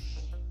one.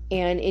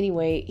 And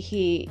anyway,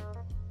 he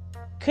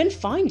couldn't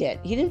find it.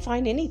 He didn't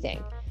find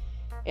anything.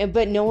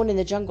 But no one in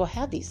the jungle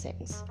had these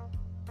things.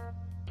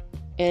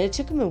 And it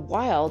took them a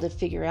while to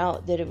figure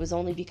out that it was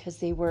only because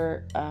they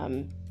were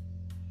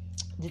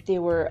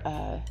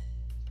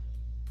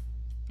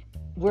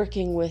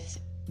working with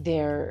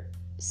their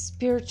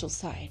spiritual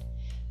side.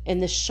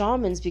 And the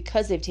shamans,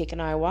 because they've taken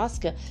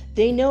ayahuasca,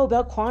 they know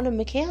about quantum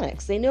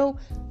mechanics. They know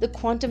the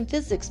quantum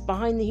physics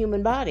behind the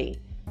human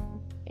body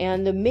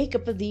and the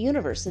makeup of the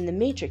universe and the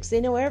matrix. They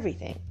know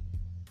everything.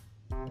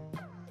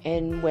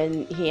 And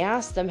when he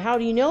asked them, how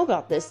do you know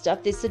about this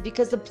stuff? They said,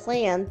 because the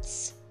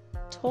plants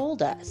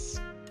told us.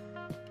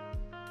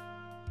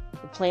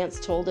 The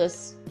plants told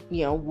us,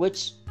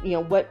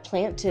 what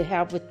plant to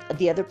have with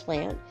the other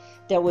plant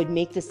that would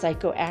make the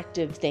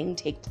psychoactive thing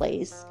take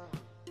place.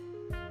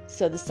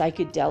 So the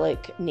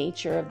psychedelic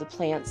nature of the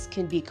plants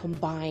can be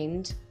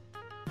combined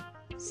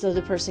so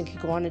the person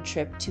could go on a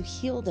trip to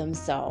heal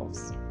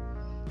themselves.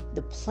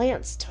 The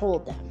plants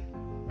told them.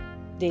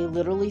 They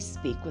literally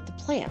speak with the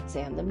plants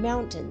and the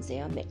mountains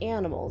and the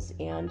animals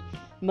and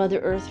Mother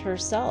Earth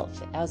herself,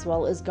 as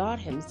well as God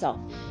himself.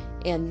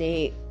 And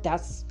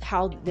that's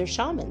how they're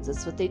shamans.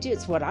 That's what they do.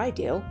 It's what I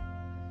do.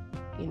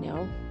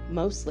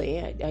 Mostly.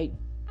 I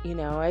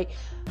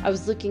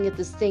was looking at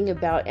this thing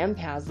about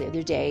empaths the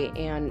other day,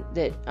 and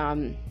that,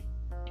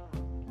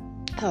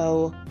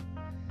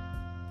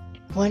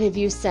 one of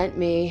you sent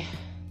me,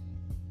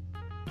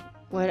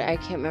 I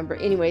can't remember.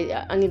 Anyway,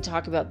 I'm going to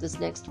talk about this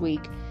next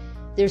week.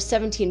 There's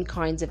 17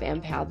 kinds of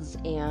empaths,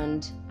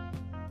 and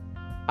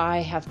I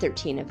have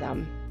 13 of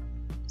them.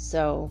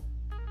 So,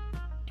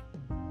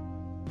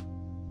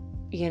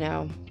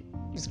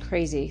 it's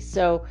crazy.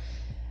 So,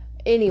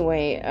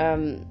 anyway,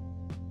 and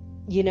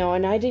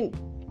I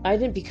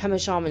didn't become a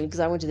shaman because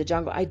I went to the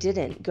jungle. I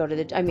did go to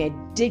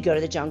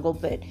the jungle,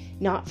 but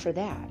not for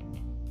that.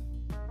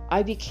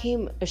 I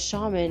became a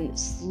shaman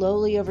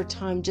slowly over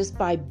time just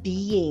by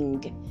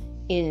being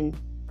in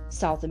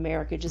South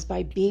America, just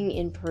by being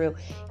in Peru,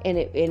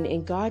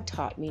 and God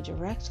taught me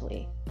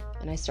directly,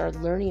 and I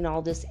started learning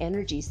all this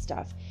energy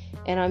stuff,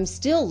 and I'm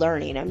still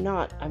learning. I'm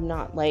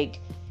not like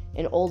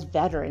an old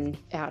veteran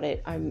at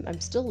it. I'm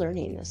still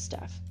learning this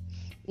stuff.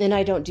 And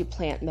I don't do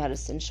plant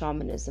medicine,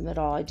 shamanism at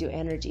all. I do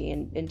energy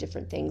and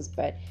different things,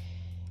 but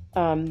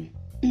I'm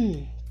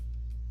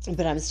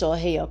still a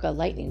Heyoka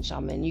lightning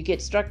shaman. You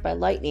get struck by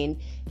lightning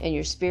and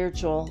you're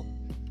spiritual,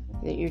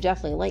 you're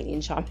definitely a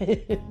lightning shaman.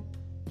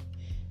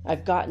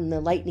 I've gotten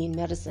the lightning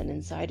medicine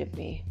inside of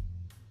me.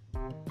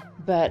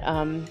 But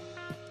I'm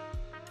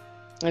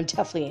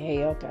definitely a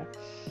Heyoka.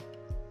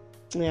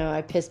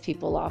 I piss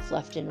people off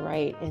left and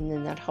right, and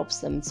then that helps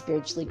them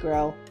spiritually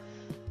grow.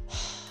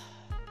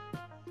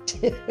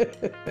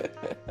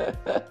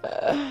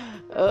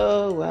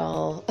 Oh,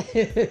 well.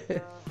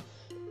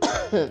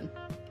 I'm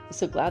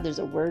so glad there's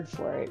a word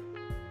for it.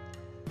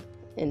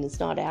 And it's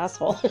not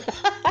asshole.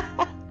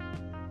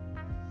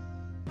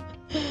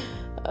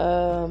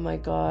 Oh, my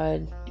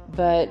God.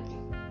 But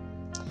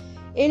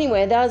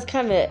anyway, that was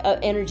kind of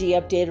an energy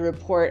updated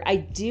report. I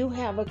do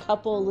have a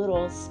couple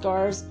little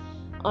scars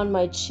on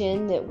my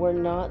chin that were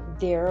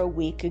not there a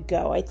week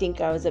ago. I think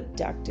I was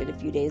abducted a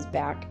few days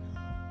back.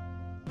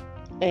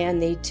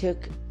 And I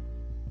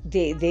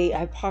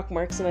have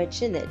pockmarks on my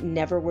chin that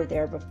never were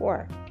there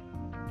before.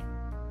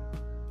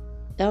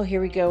 Oh,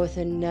 here we go with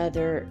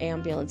another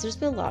ambulance. There's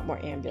been a lot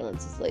more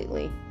ambulances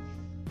lately.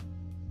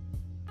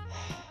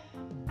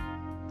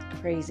 It's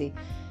crazy.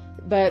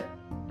 But,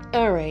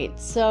 alright,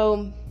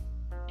 so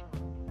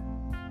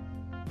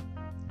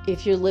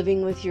if you're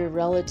living with your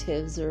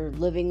relatives or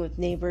living with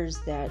neighbors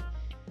that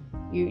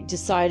you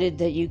decided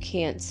that you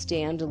can't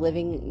stand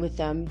living with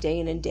them day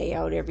in and day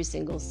out every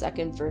single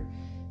second for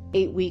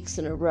 8 weeks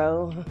in a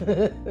row,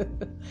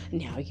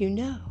 now you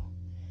know.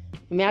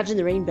 Imagine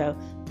the rainbow.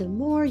 The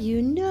more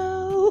you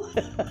know.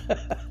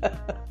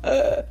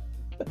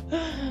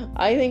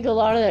 I think a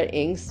lot of that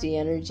angsty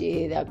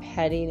energy, that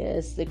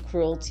pettiness, the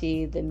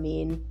cruelty, the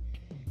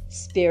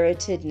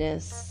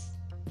mean-spiritedness,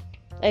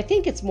 I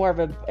think it's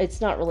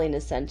it's not really an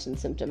ascension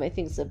symptom. I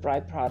think it's a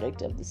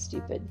byproduct of the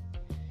stupid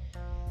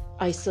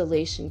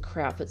isolation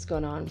crap that's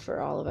going on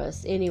for all of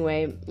us.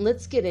 Anyway,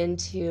 let's get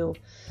into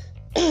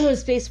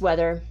space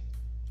weather.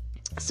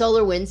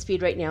 Solar wind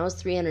speed right now is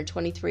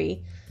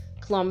 323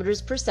 kilometers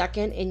per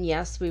second, and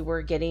yes, we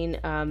will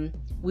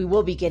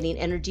be getting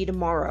energy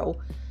tomorrow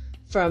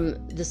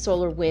from the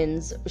solar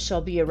winds.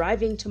 Shall be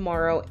arriving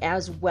tomorrow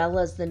as well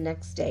as the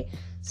next day.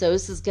 So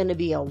this is going to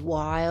be a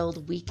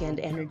wild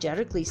weekend,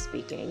 energetically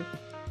speaking.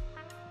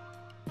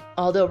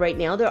 Although right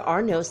now there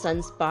are no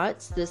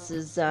sunspots. This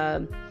is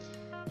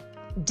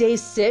day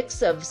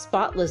 6 of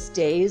spotless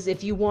days.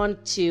 If you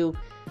want to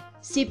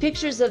see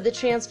pictures of the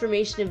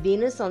transformation of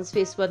Venus on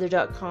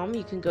spaceweather.com,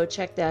 you can go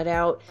check that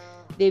out.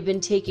 They've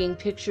been taking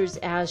pictures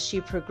as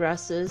she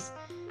progresses.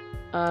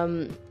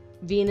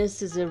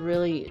 Venus is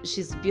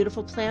she's a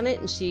beautiful planet,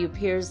 and she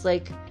appears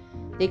like,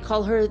 they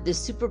call her the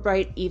super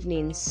bright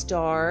evening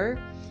star.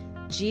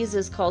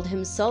 Jesus called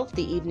himself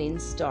the evening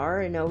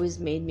star, and always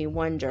made me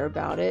wonder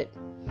about it.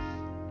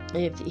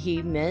 If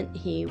he meant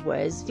he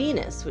was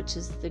Venus, which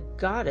is the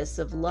goddess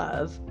of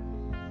love.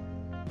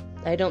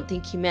 I don't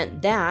think he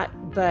meant that,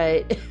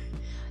 but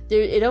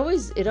it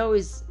always,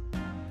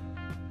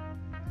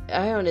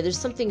 I don't know, there's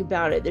something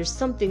about it. There's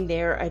something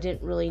there. I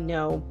didn't really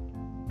know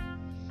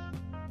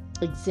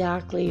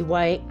exactly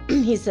why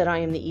he said, I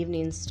am the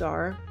evening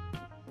star.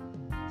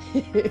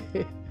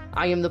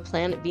 I am the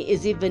planet B.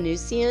 Is he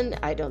Venusian?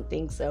 I don't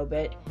think so,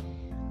 but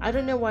I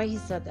don't know why he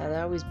said that.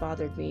 That always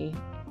bothered me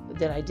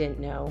that I didn't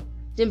know.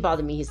 Didn't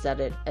bother me he said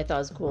it. I thought it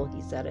was cool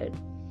he said it.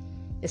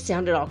 It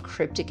sounded all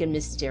cryptic and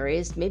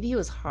mysterious. Maybe he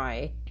was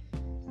high.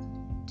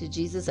 Did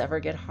Jesus ever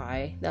get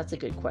high? That's a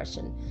good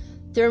question.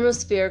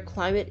 Thermosphere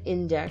climate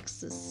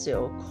index is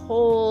still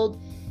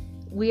cold.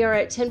 We are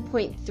at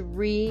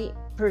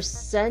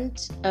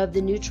 10.3% of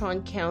the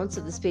neutron counts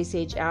of the space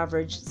age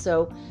average.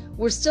 So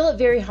we're still at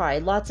very high.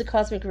 Lots of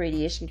cosmic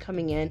radiation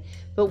coming in,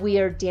 but we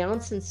are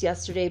down since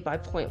yesterday by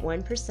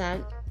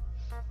 0.1%.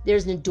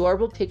 There's an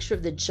adorable picture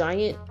of the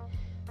giant,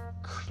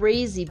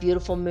 crazy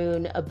beautiful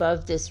moon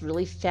above this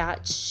really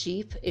fat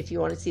sheep. If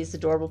you want to see this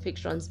adorable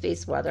picture on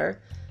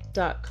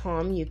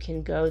spaceweather.com, you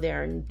can go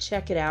there and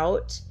check it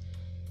out.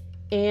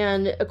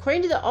 And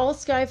according to the All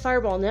Sky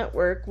Fireball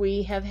Network,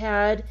 we have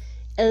had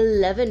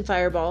 11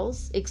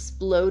 fireballs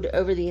explode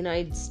over the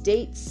United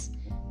States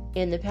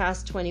in the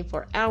past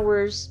 24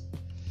 hours.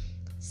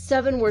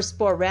 7 were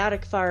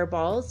sporadic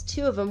fireballs.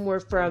 2 of them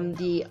were from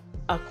the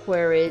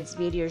Aquarids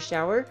meteor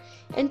shower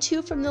and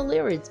 2 from the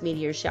Lyrids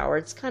meteor shower.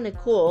 It's kind of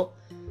cool.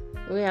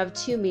 We have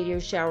 2 meteor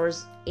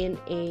showers in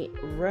a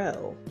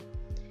row.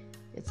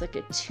 It's like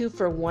a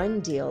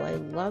 2-for-1 deal. I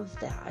love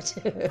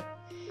that.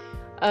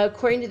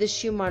 According to the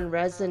Schumann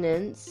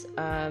resonance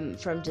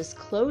from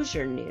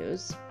Disclosure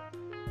News,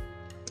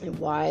 and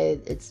why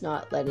it's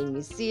not letting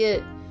me see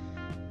it,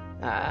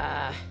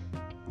 I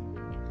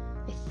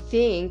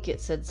think it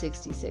said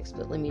 66,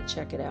 but let me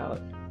check it out.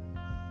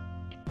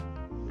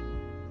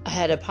 I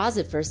had a pause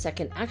it for a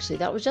second. Actually,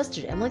 that was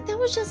yesterday. I'm like, that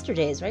was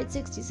yesterday's, right?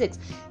 66.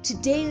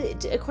 Today,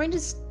 according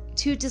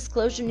to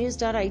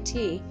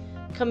disclosurenews.it,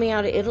 coming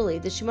out of Italy,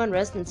 the Schumann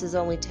resonance is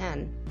only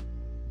 10.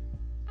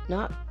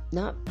 Not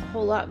a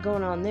whole lot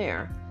going on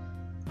there.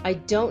 I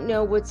don't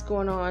know what's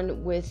going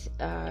on with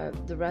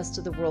the rest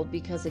of the world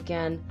because,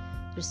 again,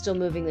 they're still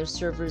moving their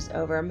servers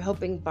over. I'm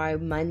hoping by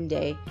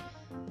Monday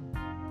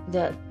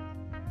that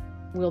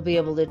we'll be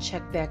able to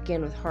check back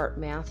in with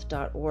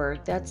heartmath.org.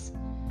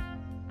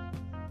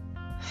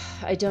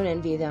 I don't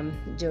envy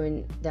them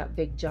doing that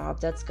big job.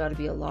 That's got to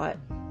be a lot.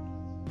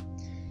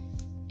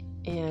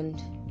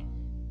 And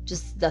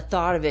just the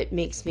thought of it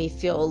makes me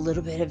feel a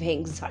little bit of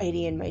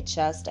anxiety in my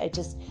chest. I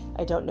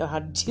don't know how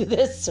to do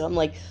this. So I'm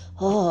like,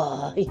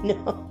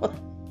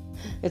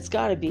 it's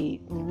got to be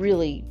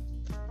really,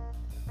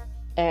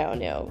 I don't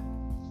know.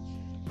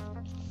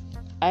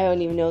 I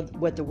don't even know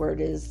what the word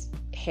is.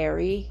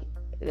 Hairy?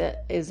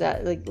 Is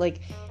that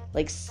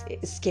like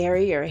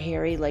scary or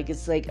hairy? Like,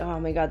 it's like, oh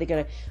my God, they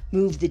got to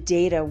move the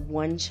data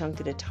one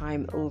chunk at a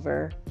time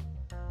over.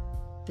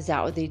 Is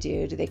that what they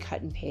do? Do they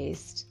cut and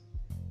paste?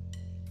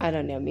 I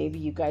don't know. Maybe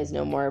you guys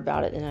know more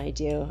about it than I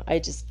do.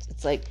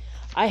 It's like,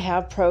 I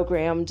have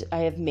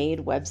made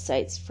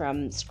websites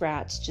from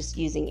scratch just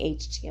using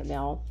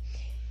HTML.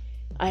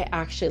 I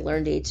actually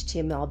learned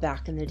HTML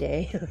back in the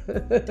day.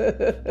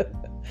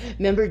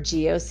 Remember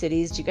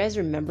GeoCities? Do you guys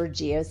remember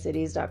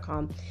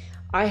GeoCities.com?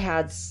 I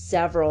had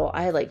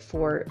like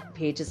 4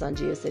 pages on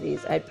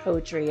GeoCities. I had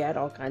poetry, I had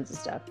all kinds of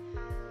stuff.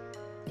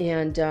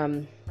 And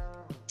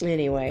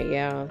anyway,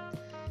 yeah.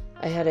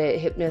 I had a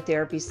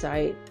hypnotherapy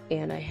site,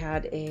 and I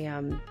had a,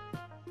 I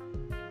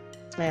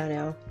don't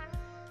know.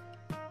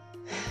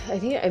 I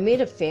think I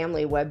made a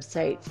family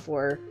website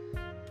for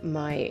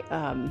my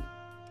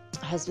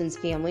husband's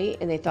family,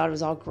 and they thought it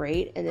was all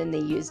great, and then they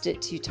used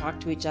it to talk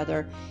to each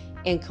other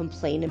and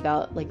complain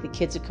about, like, the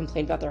kids would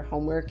complain about their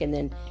homework,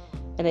 and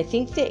I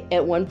think that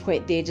at one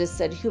point they just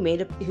said, who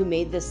made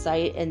this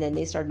site, and then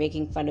they started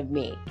making fun of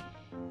me.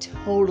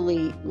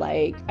 Totally,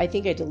 like, I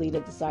think I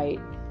deleted the site.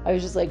 I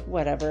was just like,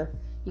 whatever.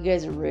 You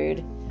guys are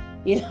rude.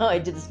 I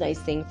did this nice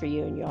thing for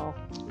you and y'all.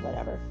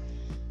 Whatever.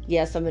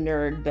 Yes, I'm a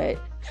nerd, but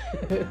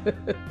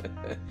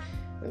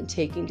I'm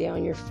taking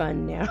down your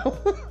fun now.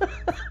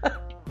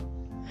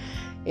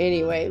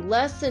 Anyway,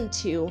 lesson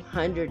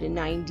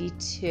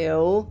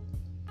 292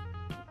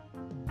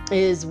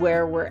 is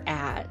where we're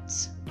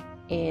at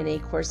in A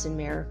Course in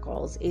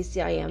Miracles,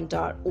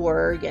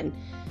 acim.org. And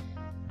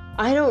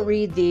I don't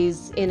read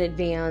these in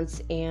advance,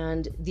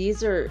 and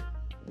these are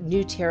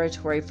new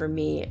territory for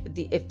me.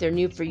 If they're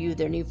new for you,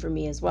 they're new for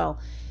me as well.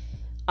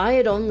 I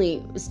had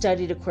only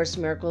studied A Course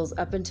in Miracles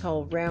up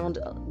until around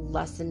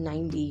lesson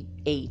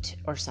 98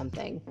 or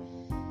something.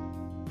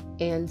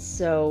 And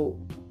so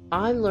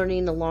I'm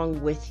learning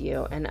along with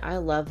you, and I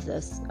love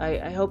this.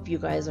 I hope you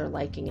guys are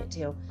liking it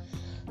too.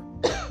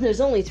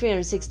 There's only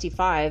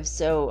 365,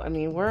 so I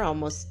mean, we're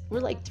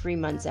like 3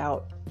 months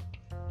out.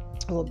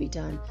 We'll be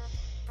done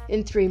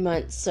in 3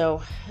 months.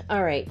 So,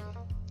 all right.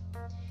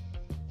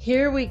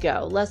 Here we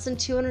go. Lesson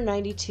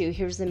 292.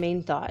 Here's the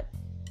main thought.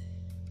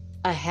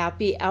 A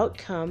happy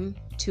outcome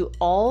to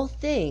all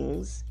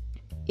things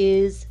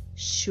is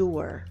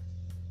sure.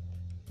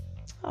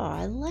 Oh,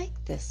 I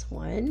like this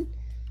one.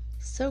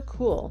 So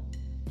cool.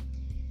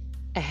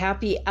 A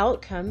happy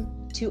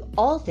outcome to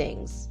all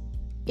things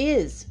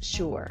is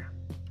sure.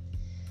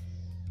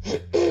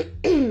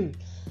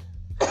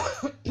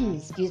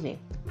 Excuse me.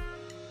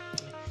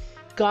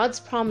 God's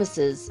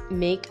promises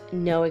make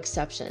no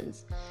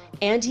exceptions,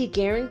 and He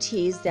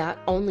guarantees that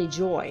only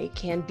joy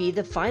can be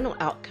the final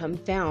outcome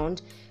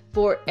found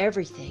for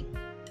everything.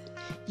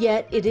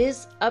 Yet it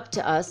is up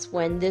to us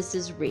when this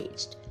is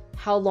reached,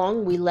 how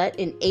long we let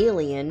an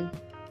alien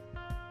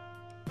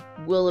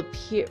will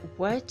appear.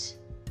 What?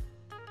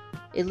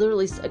 It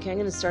literally, okay, I'm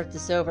going to start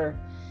this over.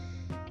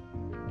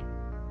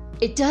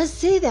 It does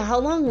say that, how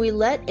long we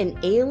let an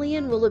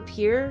alien will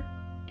appear.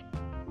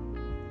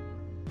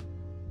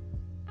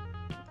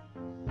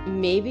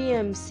 Maybe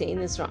I'm saying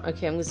this wrong.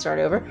 Okay, I'm going to start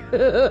over.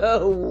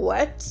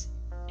 What?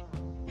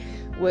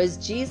 Was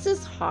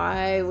Jesus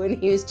high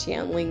when He was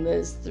channeling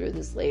this through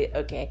this lady?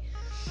 Okay.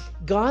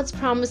 God's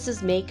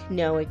promises make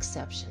no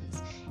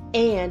exceptions,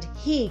 and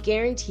He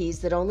guarantees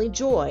that only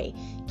joy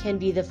can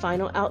be the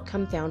final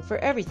outcome found for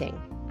everything.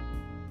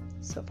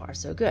 So far,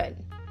 so good.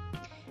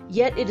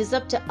 Yet it is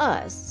up to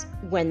us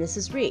when this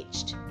is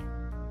reached.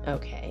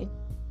 Okay.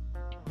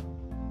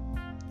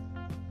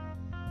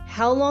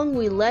 How long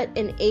we let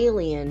an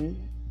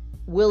alien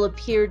will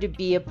appear to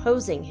be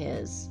opposing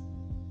His.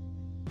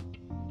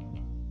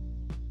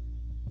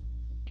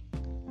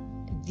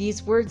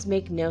 These words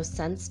make no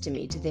sense to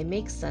me. Do they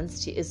make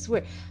sense to you? I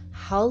swear.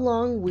 How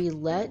long we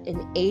let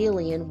an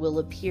alien will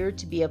appear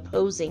to be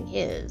opposing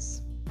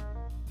His.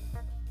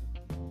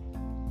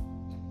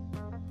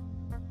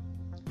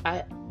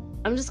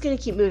 I'm just going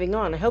to keep moving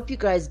on. I hope you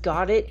guys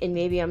got it, and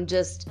maybe I'm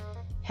just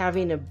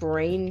having a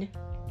brain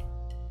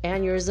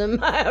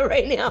aneurysm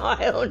right now.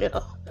 I don't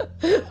know.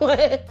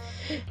 What?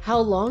 How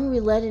long we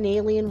let an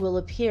alien will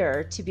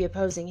appear to be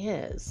opposing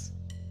His.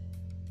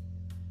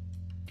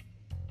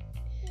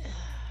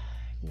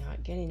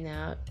 Not getting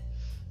that.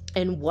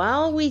 And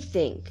while we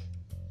think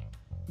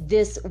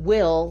this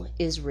will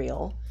is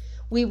real,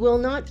 we will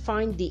not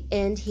find the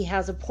end He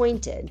has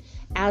appointed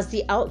as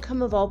the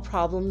outcome of all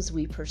problems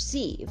we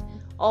perceive,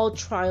 all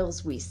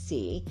trials we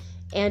see,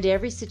 and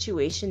every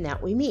situation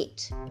that we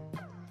meet.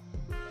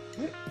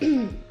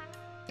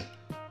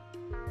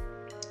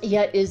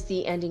 Yet is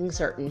the ending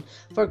certain,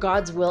 for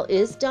God's will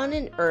is done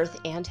in earth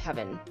and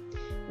heaven.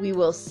 We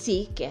will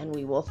seek and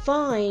we will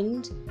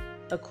find,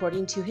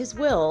 according to His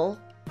will,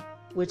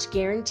 which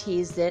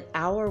guarantees that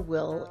our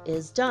will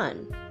is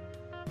done.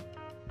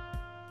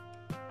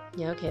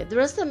 Yeah, okay. The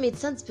rest of that made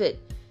sense, but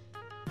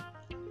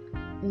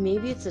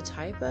maybe it's a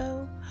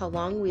typo? How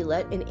long we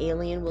let an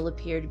alien will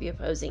appear to be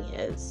opposing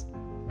His.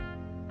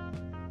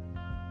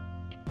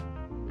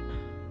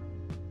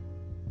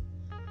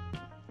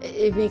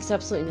 It makes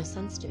absolutely no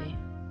sense to me.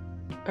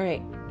 All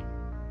right.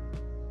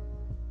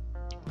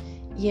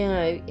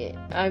 Yeah,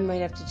 I might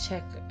have to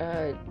check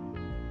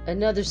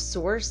another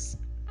source.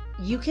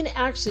 You can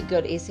actually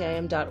go to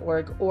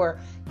acim.org, or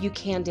you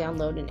can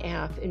download an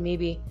app, and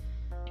maybe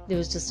there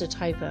was just a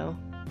typo.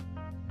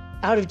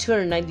 Out of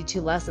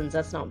 292 lessons,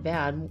 that's not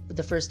bad,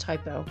 the first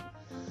typo.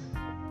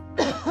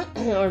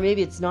 Or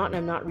maybe it's not and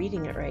I'm not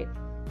reading it right.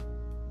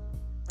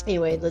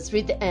 Anyway, let's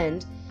read the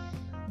end.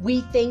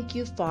 We thank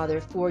you,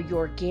 Father, for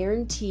your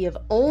guarantee of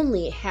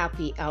only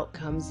happy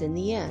outcomes in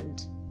the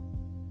end.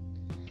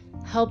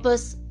 Help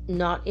us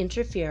not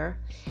interfere,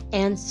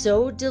 and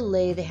so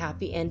delay the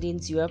happy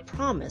endings you have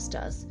promised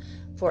us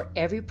for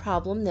every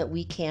problem that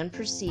we can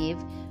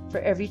perceive, for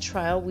every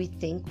trial we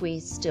think we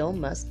still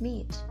must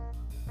meet.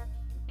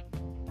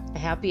 A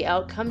happy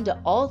outcome to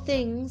all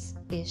things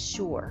is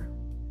sure.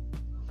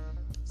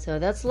 So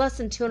that's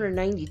lesson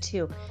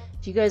 292.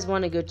 If you guys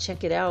want to go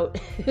check it out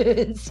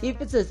and see if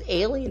it says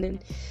alien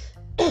and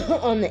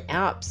on the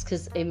apps,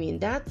 because I mean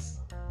that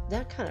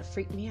kind of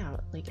freaked me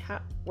out. Like,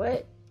 how?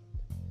 What?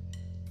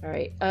 All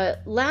right.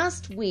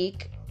 Last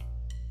week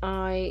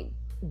I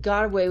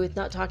got away with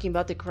not talking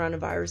about the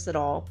coronavirus at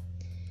all.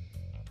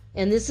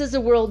 And this is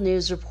a world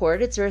news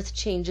report. It's Earth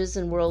Changes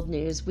in World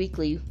News,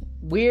 weekly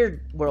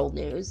weird world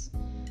news.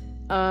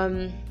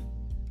 So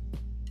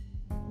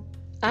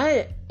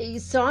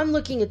I'm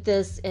looking at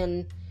this,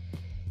 and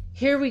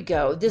here we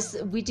go.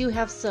 We do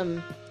have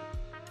some,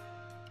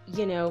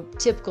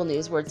 typical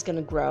news where it's going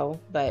to grow,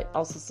 but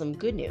also some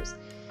good news.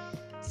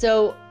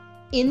 So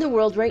in the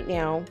world right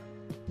now,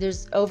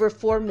 there's over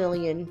 4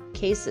 million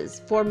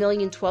cases,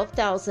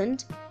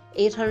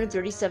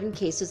 4,012,837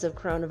 cases of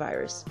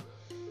coronavirus.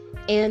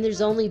 And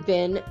there's only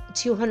been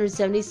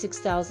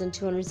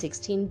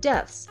 276,216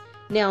 deaths.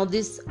 Now,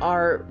 these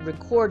are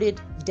recorded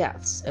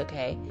deaths,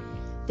 okay?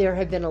 There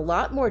have been a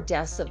lot more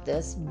deaths of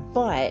this,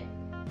 but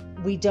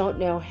we don't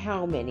know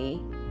how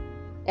many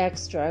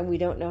extra, and we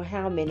don't know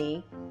how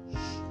many.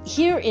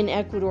 Here in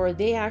Ecuador,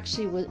 they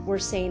actually were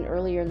saying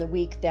earlier in the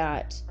week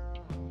that,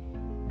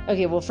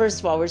 okay, well, first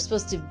of all, we're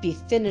supposed to be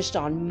finished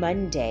on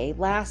Monday.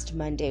 Last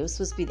Monday, it was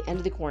supposed to be the end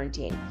of the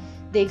quarantine.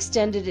 They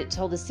extended it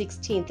till the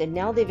 16th, and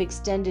now they've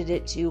extended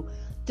it to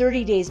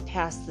 30 days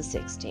past the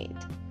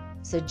 16th.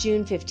 So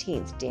June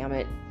 15th, damn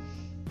it.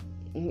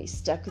 I'm be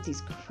stuck with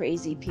these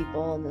crazy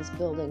people in this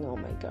building. Oh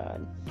my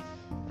God.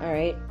 All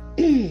right.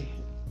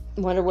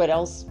 Wonder what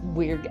else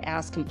weird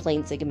ass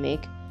complaints I can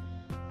make.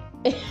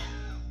 If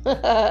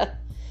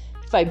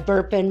I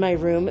burp in my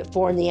room at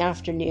 4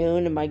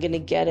 p.m, am I going to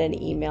get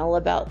an email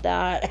about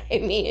that? I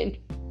mean,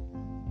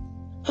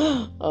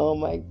 oh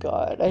my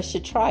God. I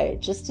should try it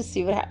just to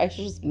see I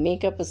should just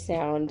make up a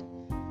sound.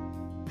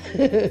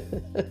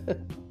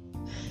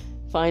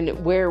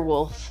 Find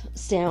werewolf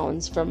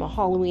sounds from a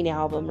Halloween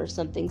album or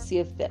something. See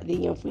if that,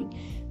 if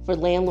our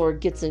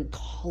landlord gets a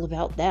call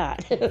about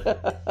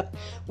that.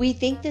 We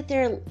think that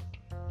there are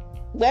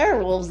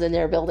werewolves in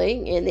their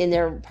building, in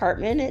their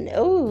apartment, and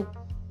oh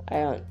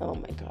my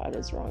God,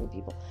 what's wrong with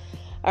people?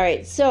 All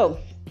right, so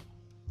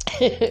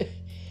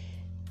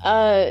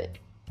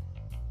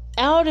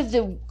out of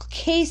the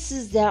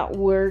cases that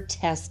were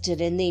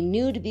tested and they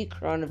knew to be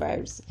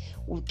coronavirus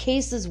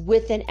cases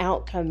with an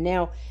outcome.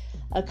 Now,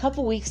 a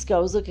couple weeks ago,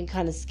 it was looking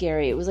kind of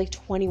scary. It was like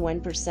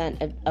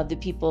 21% of the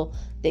people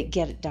that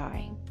get it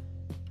die.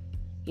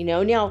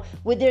 Now,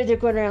 they're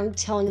going around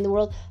telling the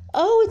world,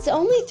 oh, it's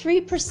only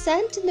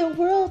 3% in the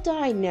world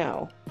die.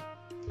 No.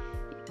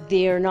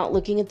 They're not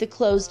looking at the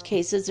closed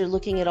cases. They're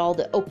looking at all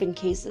the open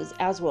cases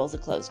as well as the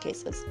closed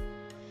cases.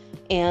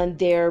 And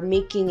they're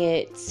making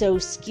it so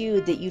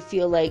skewed that you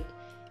feel like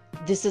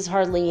this is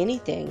hardly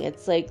anything.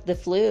 It's like the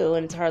flu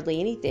and it's hardly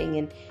anything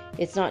and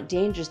it's not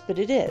dangerous, but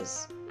it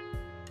is.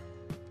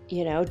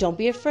 Don't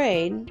be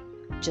afraid.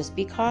 Just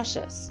be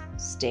cautious.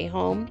 Stay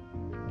home.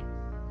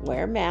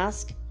 Wear a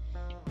mask.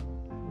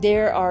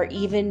 There are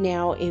even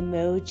now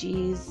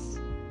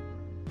emojis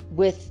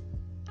with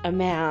a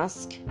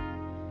mask.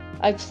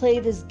 I play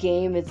this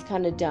game. It's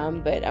kind of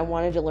dumb, but I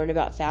wanted to learn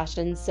about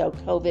fashion. So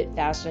COVID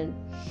fashion.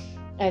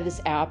 I have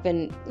this app,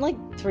 and like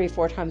 3 or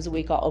 4 times a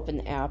week I'll open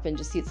the app and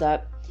just see what's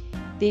up.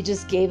 They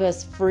just gave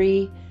us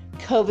free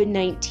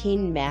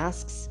COVID-19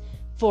 masks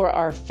for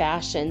our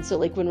fashion. So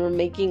like when we're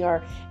making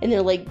and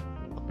they're like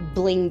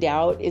blinged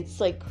out. It's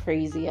like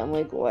crazy. I'm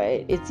like, what?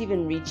 It's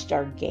even reached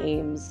our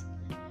games.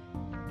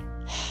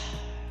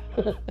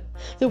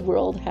 The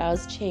world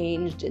has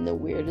changed in the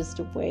weirdest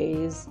of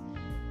ways.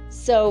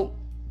 So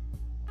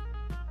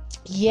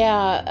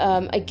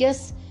yeah, I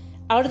guess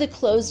out of the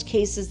closed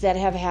cases that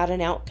have had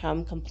an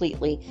outcome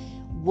completely,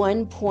 more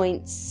than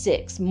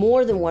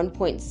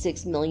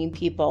 1.6 million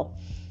people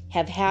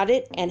have had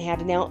it and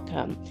had an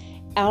outcome.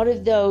 Out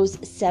of those,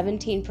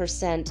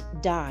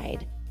 17%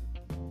 died,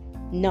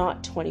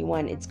 not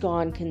 21. It's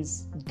gone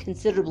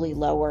considerably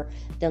lower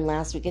than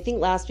last week. I think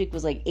last week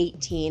was like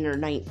 18 or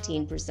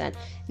 19%.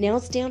 Now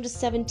it's down to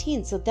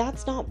 17, so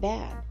that's not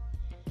bad.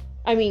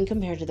 I mean,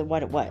 compared to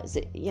what it was,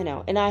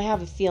 and I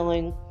have a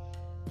feeling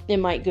it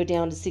might go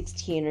down to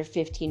 16 or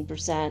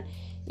 15%.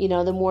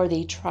 The more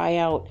they try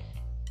out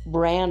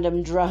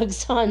random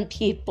drugs on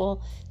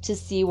people to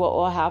see what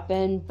will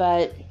happen,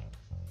 but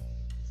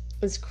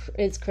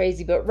it's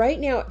crazy. But right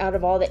now, out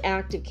of all the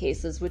active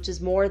cases, which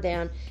is more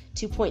than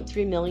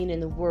 2.3 million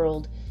in the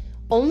world,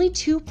 only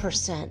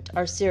 2%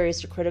 are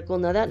serious or critical.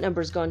 Now that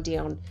number's gone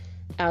down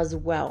as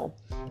well,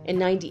 and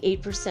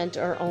 98%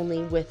 are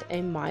only with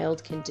a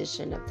mild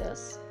condition of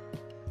this.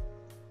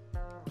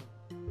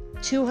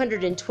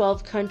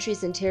 212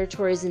 countries and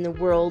territories in the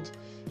world,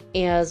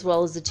 as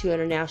well as the 2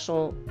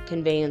 international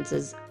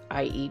conveyances,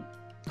 i.e.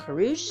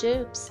 cruise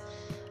ships,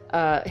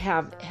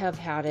 have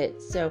had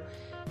it. So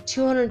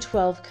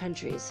 212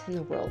 countries in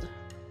the world.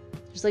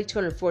 There's like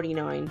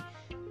 249,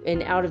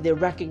 and out of the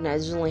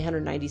recognized, there's only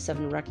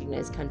 197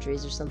 recognized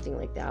countries or something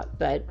like that.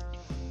 But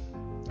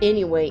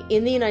anyway,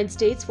 in the United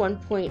States, more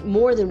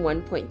than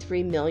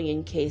 1.3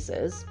 million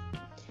cases.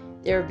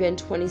 There have been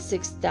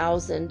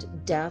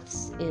 26,000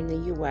 deaths in the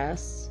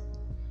U.S.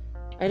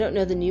 I don't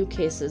know the new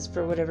cases.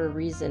 For whatever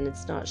reason,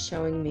 it's not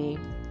showing me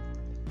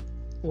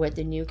what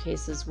the new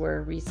cases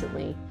were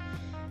recently.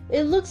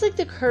 It looks like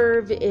the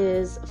curve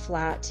is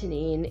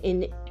flattening.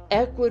 In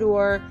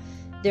Ecuador,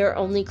 they're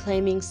only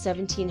claiming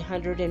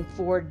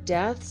 1,704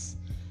 deaths,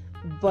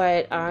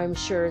 but I'm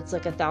sure it's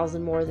like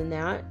 1,000 more than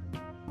that.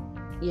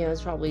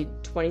 It's probably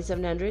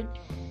 2,700.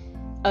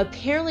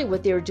 Apparently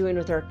what they were doing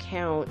with our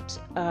count,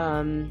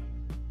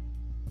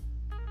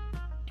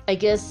 I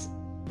guess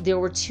there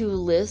were 2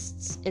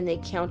 lists and they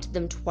counted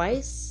them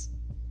twice.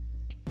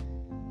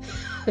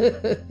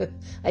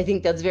 I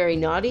think that's very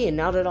naughty and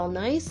not at all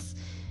nice.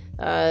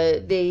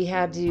 They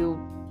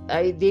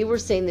were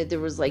saying that there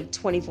was like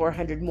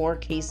 2,400 more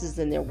cases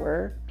than there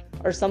were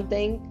or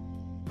something.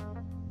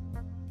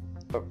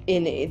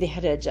 And they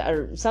had to adjust,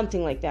 or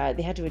something like that.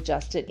 They had to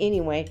adjust it.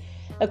 Anyway,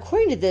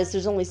 according to this,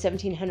 there's only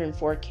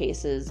 1,704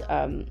 cases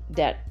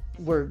that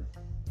were,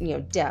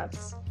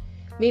 deaths.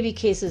 Maybe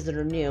cases that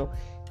are new.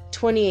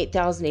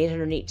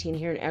 28,818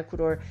 here in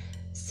Ecuador.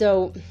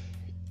 So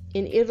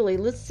in Italy,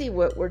 let's see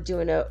what we're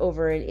doing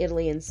over in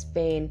Italy and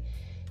Spain.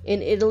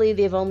 In Italy,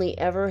 they've only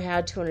ever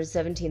had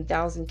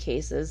 217,000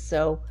 cases.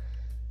 So,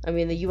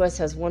 the U.S.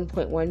 has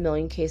 1.1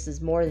 million cases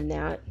more than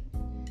that.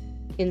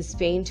 In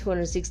Spain,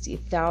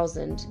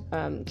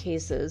 260,000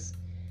 cases.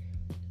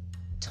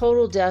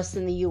 Total deaths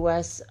in the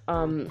U.S.,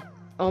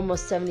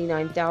 almost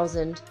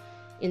 79,000.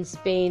 In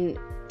Spain,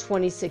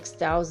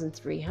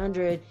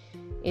 26,300.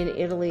 In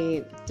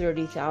Italy,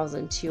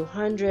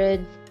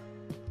 30,200.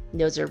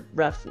 Those are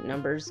rough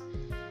numbers.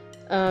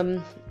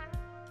 In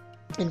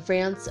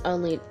France,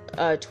 only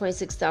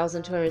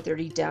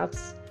 26,230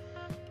 deaths.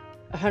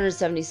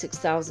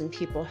 176,000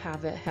 people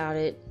have had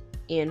it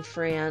in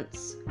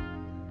France.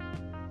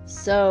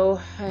 So,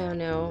 I don't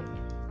know.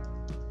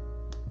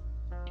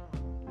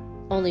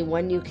 Only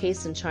one new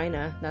case in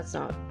China. That's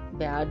not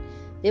bad.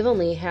 They've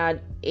only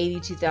had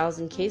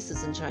 82,000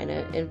 cases in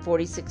China and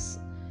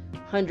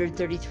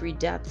 4,633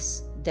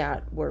 deaths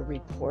that were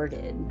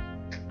reported.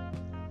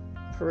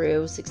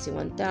 Peru,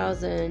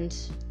 61,000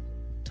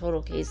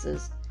 total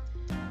cases.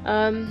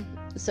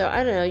 So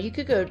I don't know. You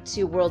could go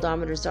to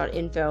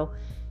worldometers.info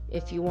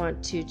if you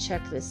want to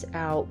check this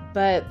out.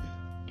 But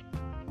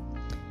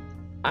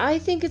I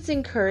think it's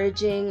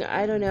encouraging.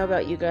 I don't know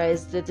about you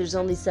guys, that there's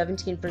only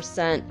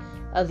 17%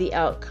 of the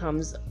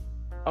outcomes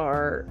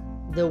are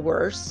the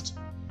worst.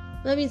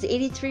 That means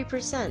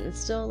 83%. It's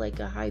still like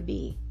a high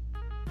B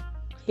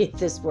if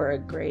this were a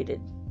graded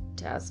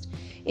test.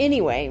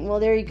 Anyway, well,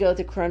 there you go,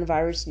 the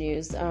coronavirus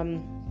news.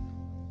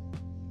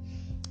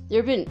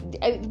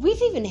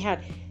 We've even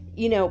had,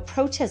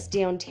 protests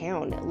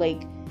downtown.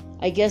 Like,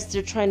 I guess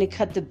they're trying to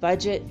cut the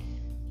budget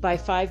by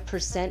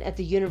 5% at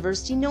the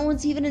university. No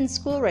one's even in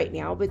school right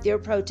now, but they're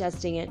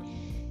protesting it.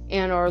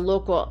 And our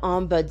local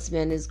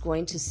ombudsman is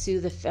going to sue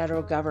the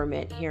federal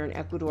government here in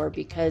Ecuador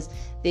because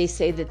they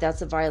say that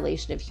that's a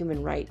violation of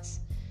human rights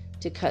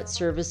to cut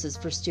services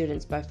for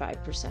students by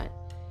 5%.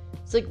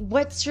 It's like,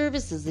 what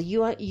services? The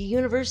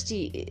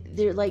university,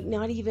 they're like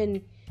not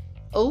even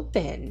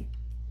open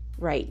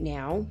right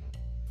now.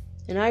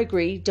 And I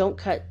agree, don't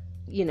cut,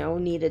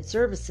 needed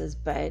services,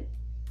 but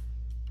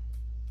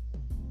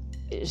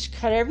just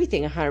cut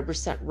everything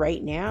 100%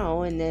 right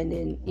now, and then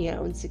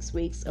in 6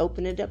 weeks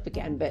open it up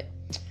again. But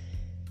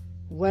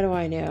what do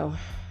I know?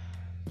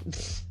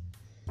 It's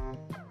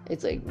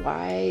like,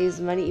 why is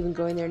money even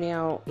going there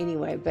now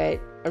anyway?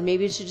 Or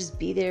maybe it should just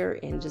be there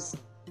and just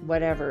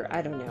whatever.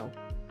 I don't know.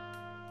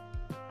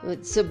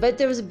 But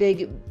there was a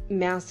big,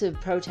 massive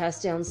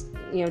protest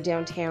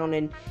downtown,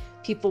 and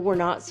people were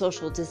not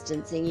social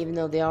distancing, even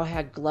though they all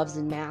had gloves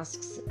and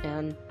masks.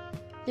 And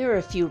there were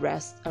a few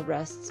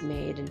arrests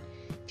made, and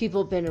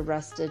people have been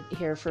arrested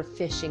here for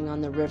fishing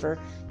on the river.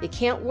 They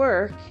can't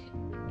work,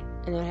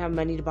 and they don't have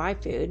money to buy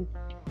food,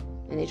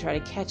 and they try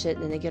to catch it,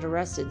 and then they get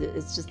arrested.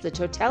 It's just the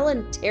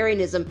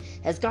totalitarianism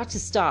has got to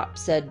stop,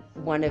 said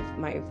one of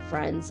my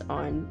friends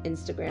on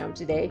Instagram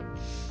today.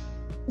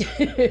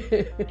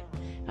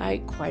 I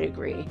quite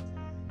agree.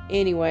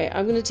 Anyway,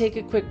 I'm going to take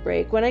a quick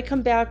break. When I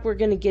come back, we're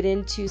going to get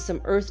into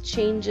some earth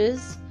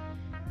changes,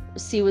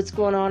 see what's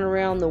going on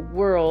around the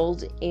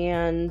world,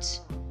 and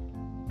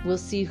we'll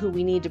see who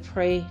we need to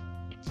pray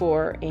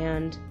for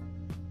and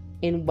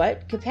in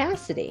what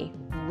capacity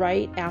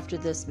right after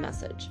this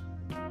message.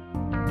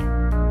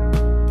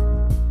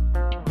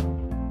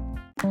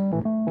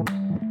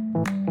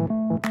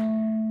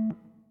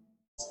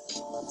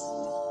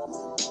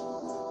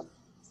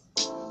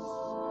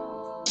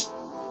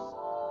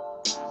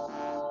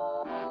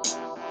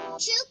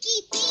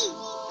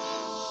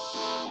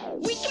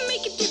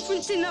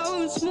 In our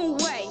own small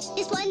way.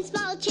 Just one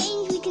small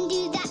change, we can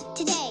do that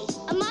today.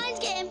 Our mind's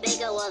getting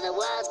bigger while the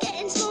world's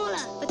getting smaller.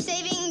 But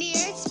saving the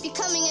earth's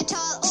becoming a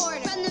tall order.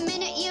 From the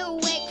minute you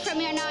awake from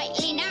your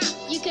nightly nap,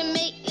 You can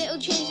make little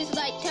changes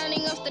like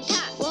turning off the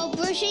tap. while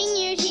brushing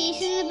your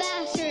teeth in the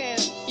bathroom.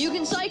 You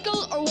can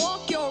cycle or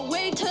walk your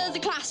way to the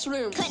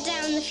classroom. Cut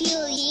down the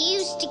fuel you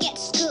used to get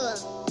to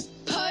school.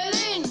 Pile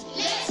in,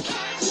 let's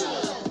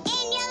cackle.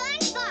 In your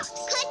lunchbox,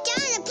 cut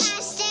down the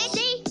plastic.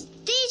 See,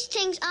 these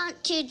things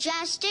aren't too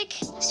drastic.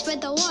 Spread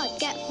the word,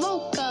 get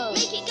vocal.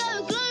 Make it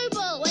go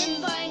global.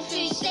 When buying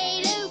food,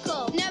 stay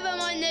local. Never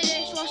mind the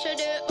dishwasher,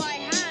 do it by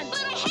hand.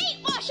 But I hate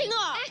washing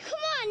up.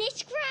 Come on,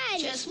 it's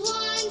grand. Just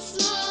one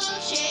small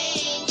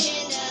change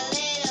in the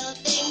little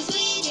things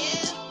we do.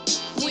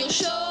 We'll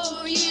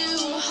show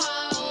you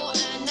how,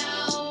 and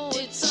now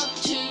it's up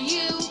to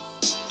you.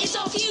 It's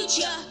our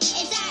future.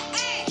 It's our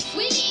earth.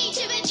 We need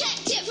to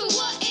protect it for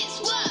what it's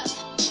worth.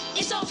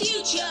 It's our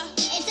future.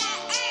 It's our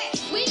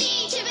earth. We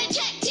need to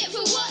protect it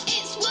for what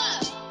it's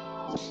worth.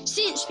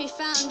 Since we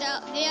found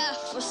out the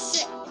earth was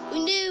sick,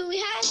 we knew we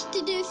had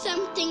to do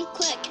something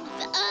quick.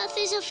 The earth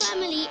is our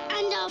family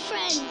and our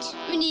friend.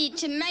 We need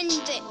to mend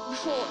it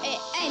before it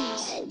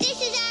ends.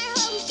 This is our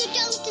home, so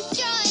don't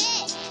destroy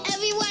it.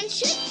 Everyone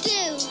should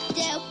do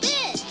their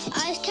bit.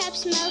 Ice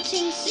caps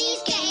melting,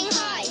 seas getting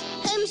high.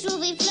 Homes will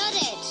be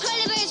flooded,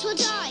 polar bears will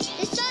die.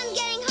 The sun's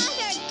getting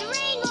hotter, the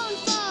rain won't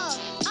fall.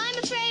 I'm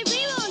afraid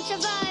we won't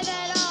survive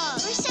at all.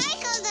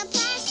 Recycle the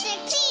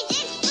plastic, please,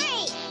 it's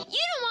free.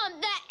 You don't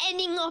want that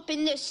ending up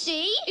in the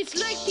sea. It's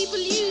like people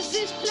use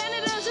this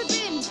planet as a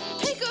bin.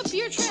 Pick up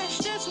your trash,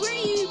 that's where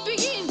you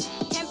begin.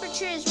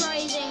 Temperature is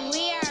rising,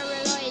 we are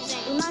realizing.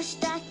 We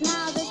must act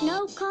now, there's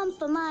no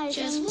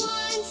compromising. Just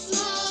one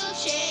small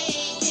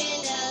change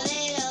in the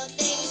little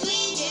things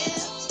we do.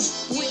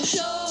 We'll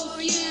show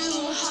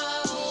you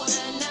how,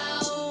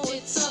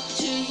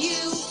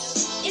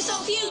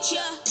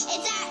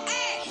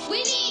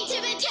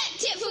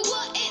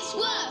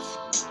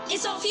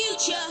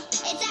 future.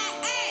 It's our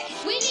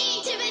Earth. We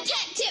need to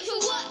protect it for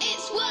what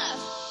it's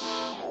worth.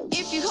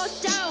 If you cut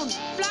down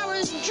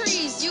flowers and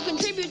trees, you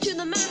contribute to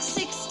the mass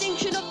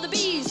extinction of the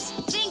bees.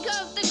 Think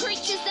of the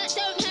creatures that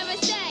don't have a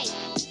say.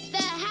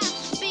 There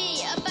has to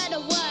be a better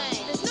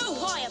way. There's no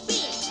higher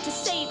being to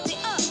save the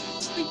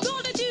earth. We've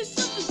got to do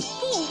something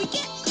before we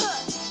get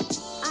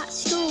hurt. At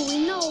school,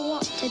 we know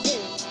what to do.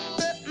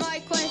 But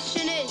my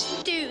question is,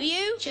 do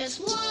you?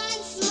 Just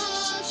one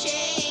small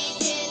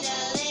change in the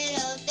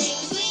little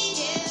things we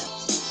do.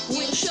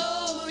 We'll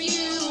show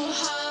you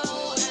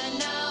how, and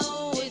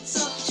now it's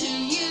up to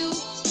you.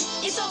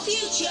 It's our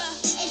future.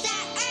 It's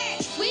our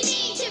Earth. We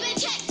need to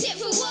protect it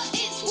for what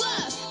it's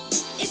worth.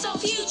 It's our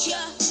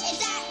future.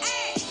 It's our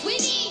Earth. We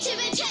need to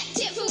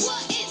protect it for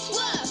what it's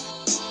worth.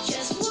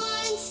 Just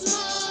one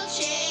small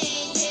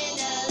change in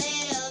the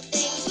little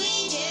things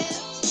we do.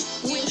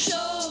 We'll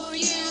show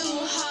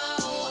you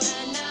how,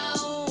 and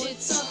now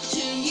it's up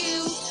to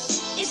you.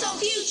 It's our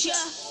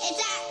future.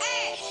 It's our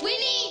Earth. We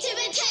need to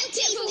protect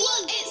it for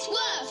what it's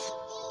worth.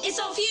 It's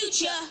our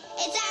future.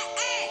 It's our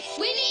Earth.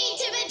 We need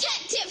to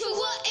protect it for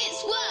what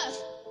it's worth.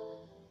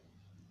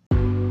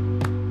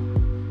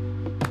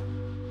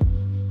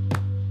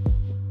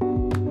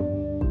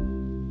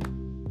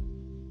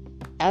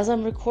 As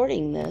I'm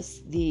recording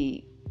this,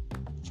 the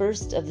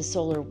first of the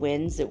solar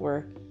winds that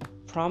were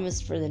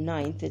promised for the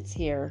 9th, it's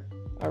here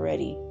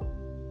already,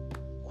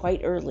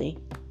 quite earlier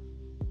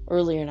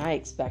than I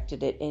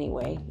expected it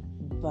anyway.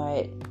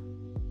 But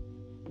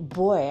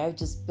boy, I've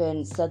just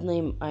been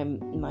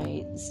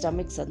my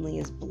stomach suddenly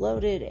is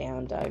bloated,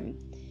 and I'm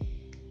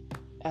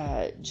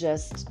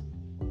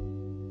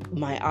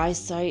my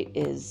eyesight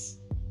is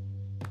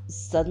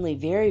suddenly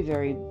very,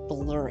 very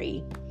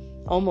blurry,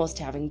 almost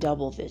having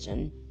double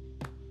vision.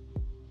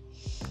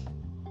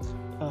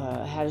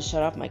 I had to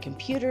shut off my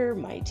computer.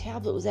 My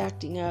tablet was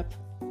acting up.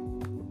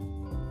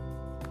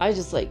 I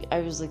was like,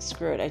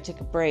 screw it. I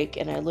took a break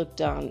and I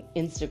looked on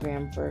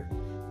Instagram for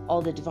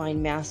all the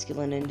divine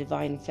masculine and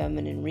divine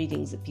feminine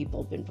readings that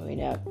people have been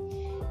putting up.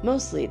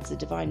 Mostly it's the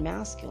divine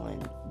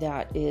masculine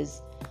that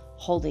is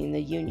holding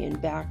the union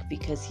back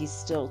because he's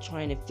still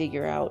trying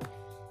to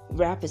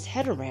wrap his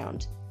head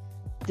around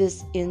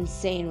this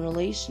insane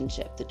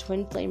relationship, the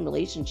twin flame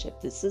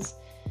relationship. This is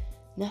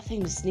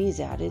nothing to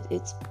sneeze at.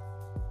 It's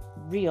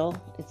real.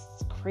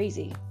 It's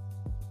crazy.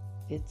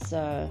 It's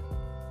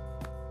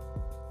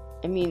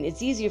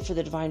it's easier for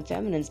the divine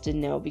feminines to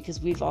know because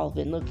we've all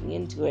been looking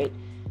into it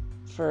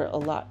for a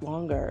lot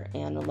longer,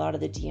 and a lot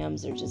of the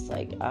DMs are just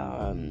like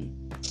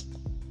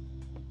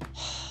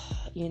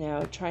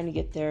trying to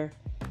get their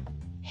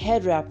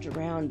head wrapped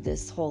around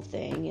this whole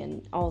thing,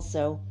 and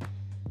also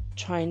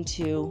trying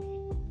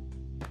to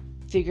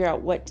figure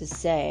out what to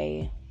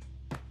say.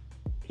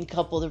 A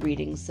couple of the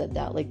readings said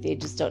that, like, they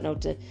just don't know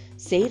what to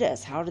say to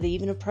us. How do they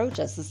even approach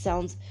us? This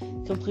sounds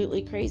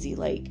completely crazy.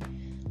 Like,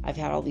 I've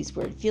had all these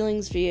weird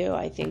feelings for you.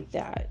 I think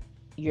that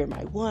you're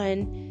my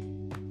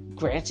one.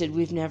 Granted,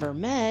 we've never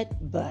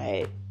met,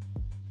 but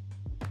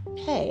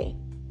hey.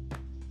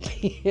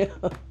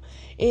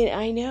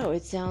 I know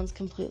it sounds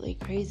completely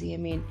crazy. I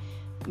mean,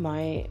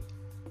 my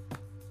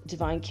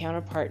divine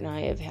counterpart and I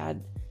have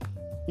had,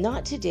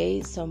 not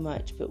today so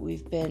much, but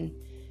we've been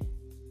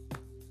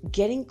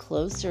getting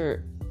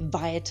closer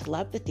via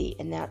telepathy,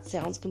 and that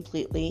sounds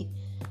completely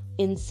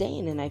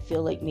insane. And I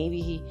feel like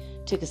maybe he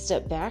took a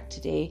step back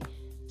today,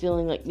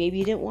 feeling like maybe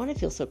he didn't want to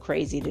feel so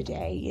crazy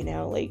today,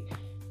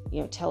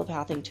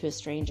 telepathing to a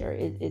stranger.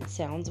 It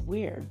sounds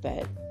weird,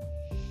 but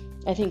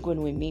I think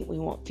when we meet, we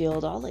won't feel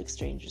at all like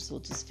strangers. We'll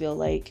just feel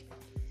like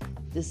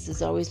this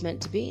is always meant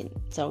to be.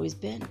 It's always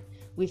been.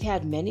 We've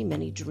had many,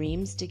 many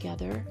dreams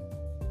together.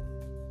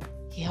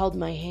 He held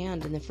my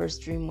hand in the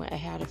first dream I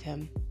had of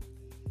him.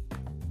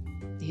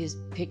 He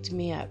just picked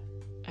me up.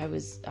 I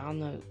was on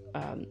the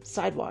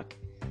sidewalk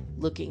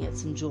looking at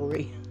some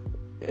jewelry.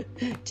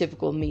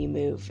 Typical me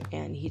move.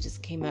 And he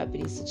just came up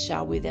and he said,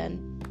 "Shall we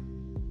then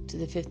to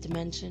the 5th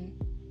dimension?"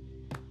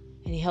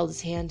 And he held his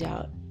hand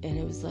out, and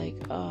it was like,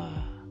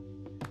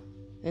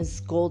 this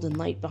golden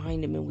light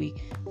behind him, and we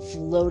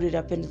floated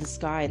up into the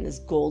sky in this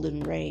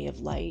golden ray of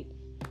light.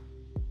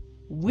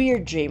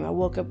 Weird dream. I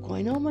woke up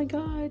going, oh my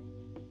God.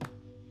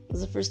 It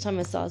was the first time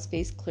I saw his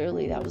face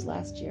clearly. That was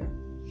last year.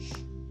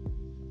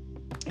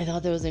 I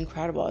thought that was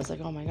incredible. I was like,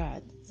 oh my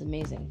God, it's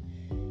amazing.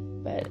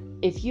 But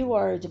if you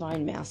are a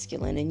divine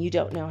masculine and you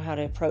don't know how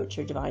to approach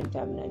your divine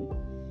feminine,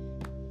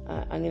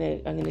 I'm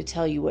gonna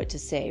tell you what to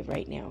say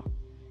right now.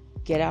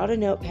 Get out a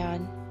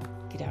notepad,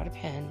 get out a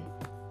pen,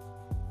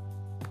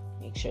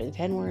 make sure the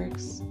pen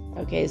works.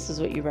 Okay, this is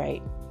what you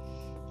write.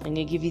 I'm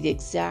gonna give you the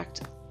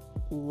exact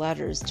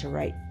letters to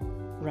write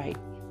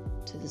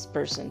to this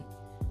person,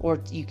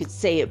 or you could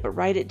say it, but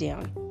write it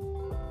down.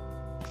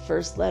 The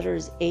first letter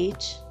is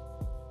H.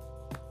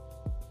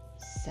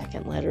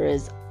 Second letter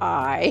is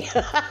I.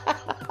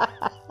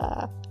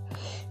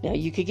 Now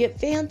you could get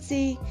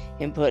fancy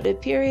and put a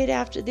period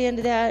after the end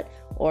of that,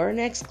 or an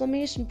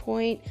exclamation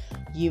point.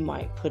 You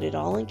might put it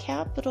all in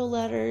capital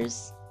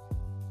letters.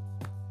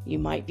 You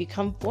might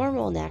become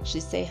formal and actually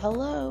say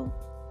hello.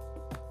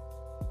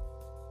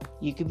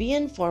 You could be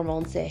informal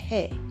and say,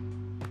 hey,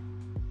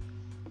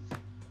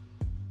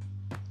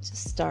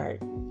 just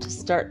start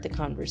the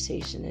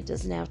conversation. It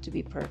doesn't have to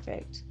be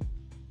perfect.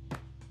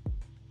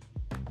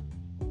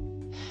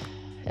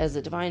 As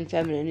a divine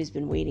feminine who's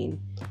been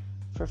waiting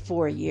for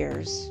 4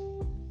 years,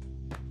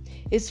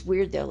 it's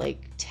weird though,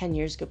 like 10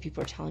 years ago,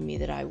 people were telling me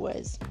that I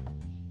was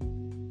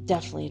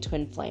definitely a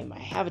twin flame. I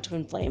have a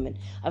twin flame and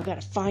I've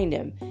got to find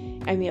him.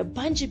 I mean, a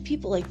bunch of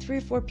people, like 3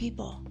 or 4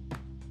 people,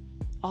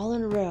 all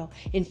in a row.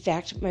 In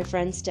fact, my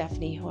friend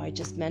Stephanie, who I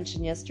just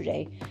mentioned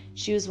yesterday,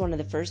 she was one of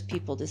the first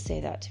people to say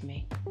that to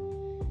me.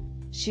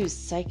 She was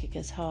psychic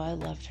as hell. I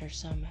loved her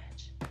so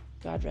much.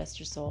 God rest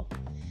her soul.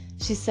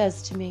 She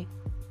says to me,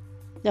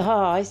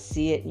 oh, I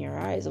see it in your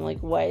eyes. I'm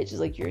like, what? She's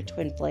like, you're a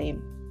twin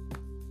flame.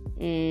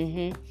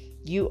 Mm-hmm.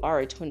 You are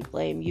a twin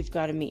flame. You've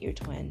got to meet your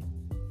twin.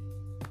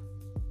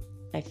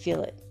 I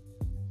feel it.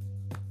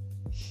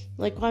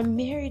 Like, well, I'm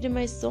married to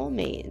my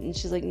soulmate. And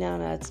she's like, no,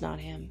 it's not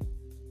him.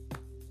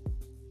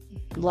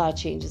 A lot of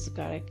changes have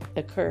got to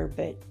occur,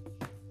 but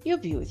you'll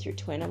be with your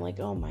twin. I'm like,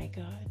 oh my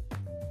God.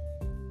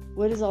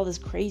 What is all this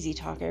crazy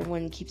talk?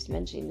 Everyone keeps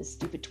mentioning this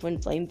stupid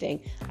twin flame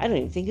thing. I don't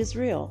even think it's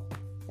real.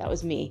 That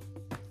was me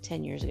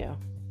 10 years ago.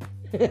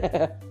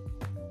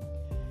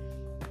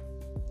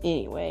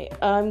 Anyway,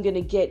 I'm going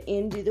to get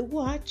into the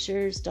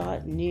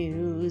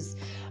Watchers.news.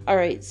 All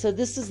right, so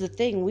this is the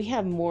thing. We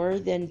have more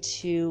than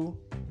 2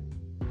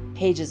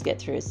 pages to get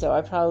through, so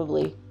I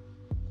probably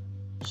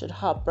should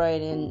hop right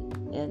in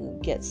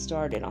and get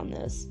started on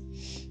this.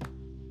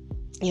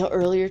 You know,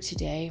 earlier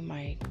today,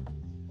 my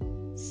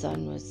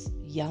son was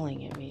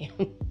yelling at me,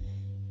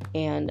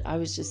 and I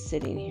was just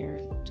sitting here,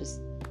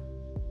 just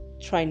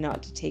trying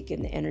not to take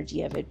in the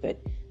energy of it, but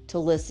to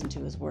listen to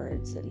his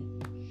words.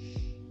 And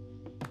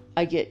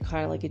I get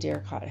kind of like a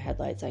deer caught in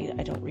headlights. I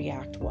don't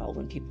react well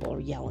when people are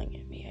yelling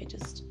at me. I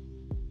just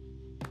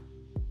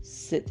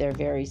sit there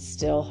very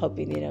still,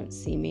 hoping they don't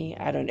see me.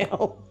 I don't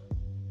know.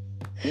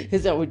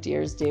 Is that what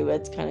deers do?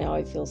 That's kind of how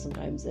I feel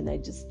sometimes. And I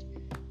just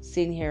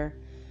sit here,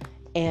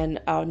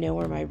 and I'll know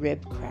where my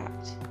rib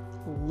cracked.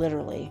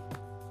 Literally,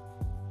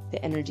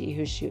 the energy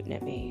who's shooting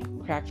at me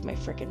cracked my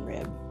frickin'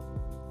 rib.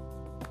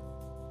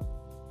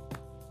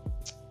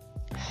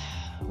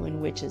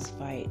 When witches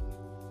fight.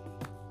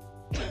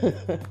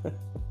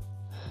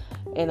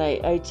 And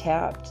I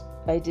tapped.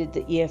 I did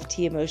the EFT,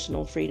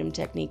 emotional freedom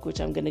technique,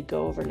 which I'm going to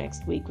go over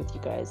next week with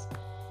you guys.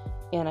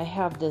 And I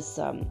have this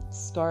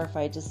scarf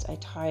I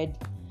tied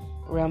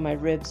around my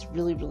ribs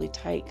really, really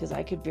tight because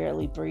I could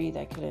barely breathe.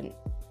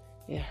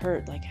 It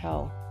hurt like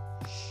hell.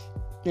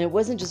 And it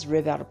wasn't just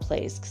rib out of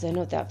place, because I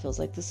know what that feels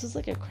like. This is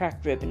like a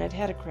cracked rib, and I've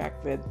had a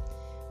cracked rib.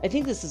 I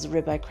think this is a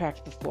rib I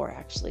cracked before,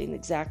 actually, in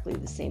exactly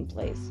the same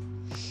place.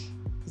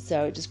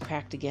 So it just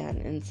cracked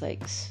again, and it's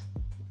like,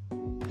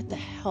 what the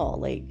hell?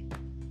 Like,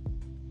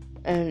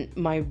 and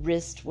my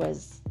wrist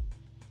was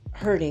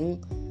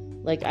hurting.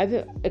 Like,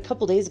 a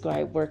couple days ago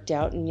I worked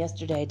out, and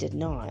yesterday I did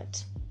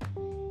not.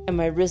 And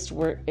my wrist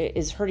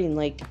is hurting,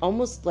 like,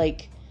 almost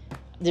like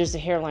there's a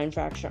hairline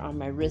fracture on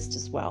my wrist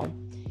as well.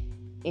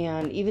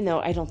 And even though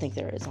I don't think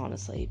there is,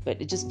 honestly,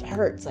 but it just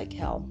hurts like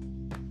hell.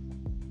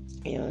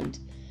 And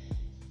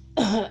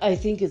I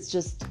think it's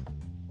just,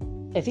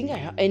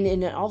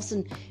 and all of a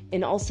sudden,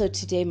 and also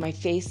today my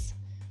face,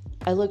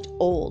 I looked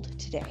old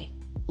today.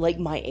 Like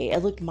my age, I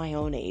looked my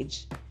own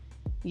age.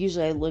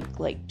 Usually I look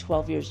like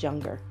 12 years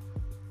younger.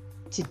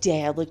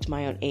 Today I looked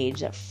my own age.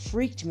 That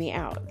freaked me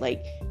out.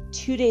 Like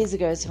 2 days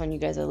ago I was telling you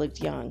guys I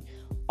looked young.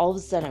 All of a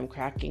sudden I'm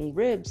cracking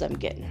ribs, I'm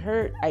getting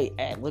hurt,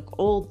 I look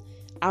old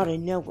out of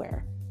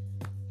nowhere.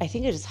 I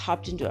think I just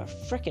hopped into a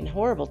freaking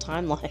horrible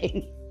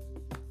timeline.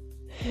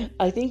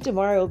 I think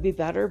tomorrow will be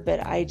better, but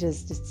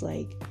it's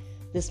like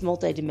this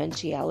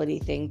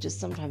multidimensionality thing just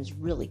sometimes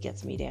really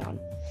gets me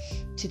down.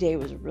 Today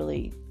was a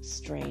really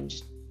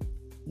strange,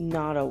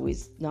 not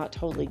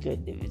totally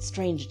good,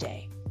 strange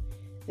day.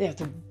 They have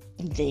the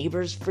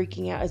neighbors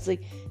freaking out. It's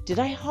like, did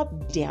I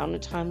hop down a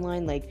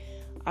timeline? Like,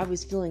 I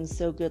was feeling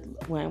so good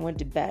when I went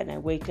to bed, and I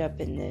wake up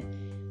and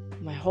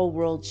my whole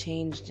world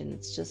changed, and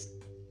it's just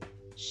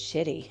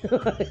shitty.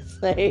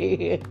 It's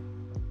like,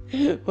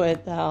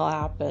 what the hell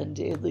happened,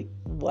 dude? Like,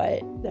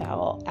 what the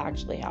hell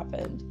actually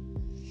happened?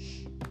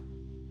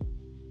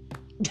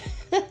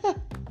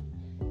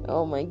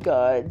 Oh my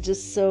God,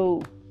 just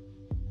so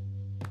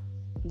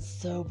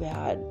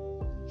bad.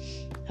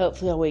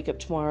 Hopefully I'll wake up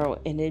tomorrow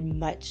in a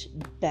much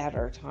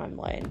better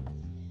timeline,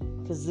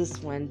 because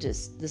this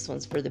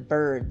one's for the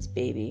birds,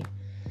 baby.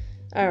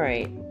 All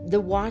right, The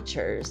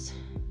Watchers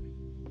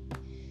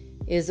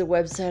is a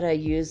website I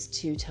use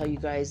to tell you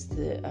guys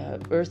the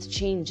Earth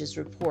Changes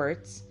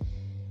reports.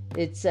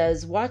 It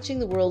says, watching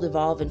the world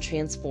evolve and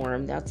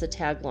transform. That's a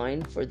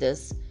tagline for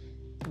this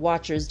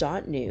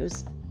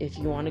Watchers.news, if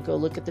you want to go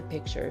look at the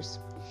pictures.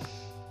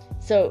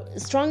 So,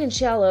 strong and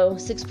shallow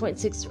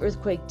 6.6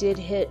 earthquake did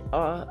hit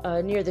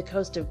near the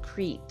coast of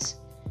Crete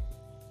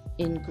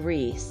in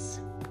Greece.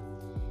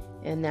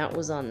 And that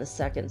was on the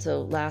 2nd,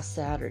 so last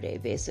Saturday,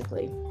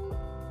 basically.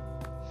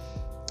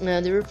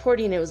 They're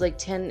reporting it was like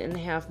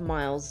 10.5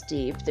 miles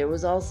deep. There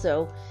was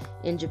also,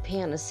 in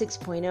Japan, a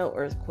 6.0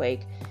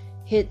 earthquake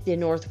hit the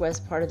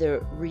northwest part of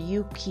the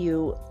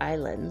Ryukyu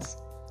Islands.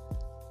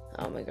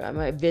 Oh my god,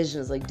 my vision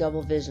is like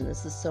double vision.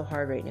 This is so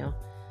hard right now.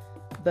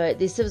 But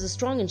they said it was a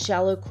strong and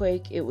shallow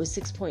quake. It was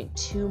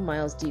 6.2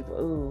 miles deep.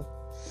 Ooh.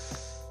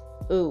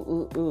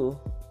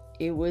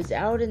 It was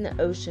out in the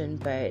ocean,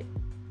 but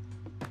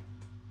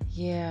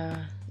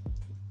yeah.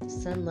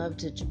 Send love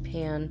to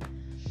Japan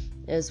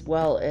as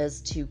well as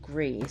to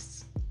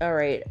Greece.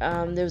 Alright,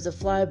 there was a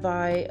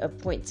flyby of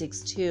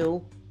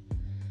 0.62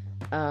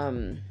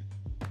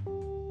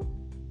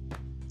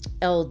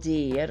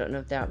 LD. I don't know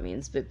what that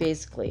means, but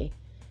basically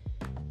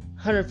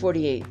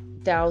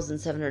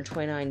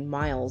 148,729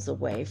 miles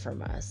away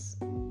from us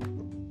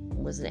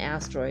was an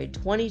asteroid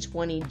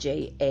 2020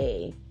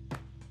 JA.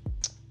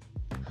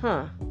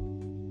 Huh.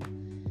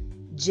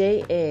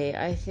 JA,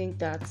 I think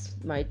that's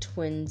my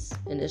twins'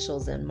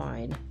 initials and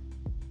mine.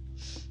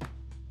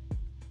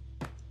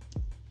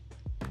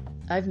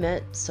 I've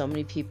met so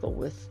many people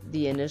with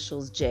the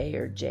initials J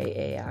or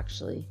JA,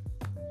 actually.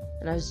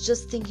 And I was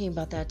just thinking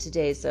about that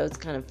today, so it's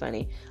kind of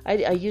funny.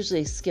 I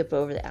usually skip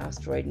over the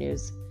asteroid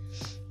news.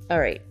 All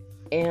right.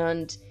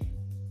 And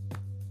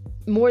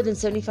more than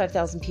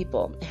 75,000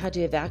 people had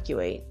to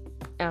evacuate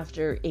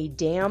after a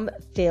dam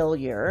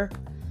failure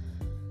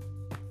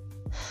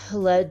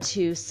led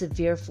to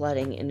severe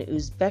flooding in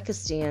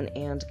Uzbekistan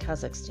and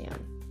Kazakhstan.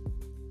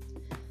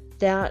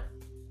 That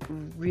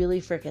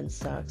really freaking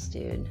sucks,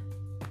 dude.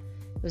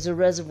 It was a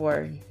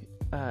reservoir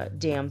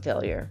dam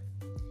failure.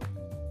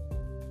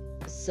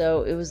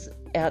 So it was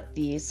at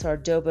the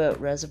Sardoba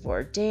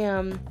Reservoir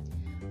Dam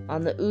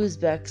on the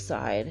Uzbek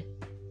side,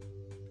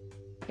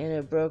 and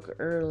it broke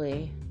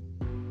early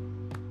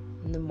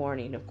in the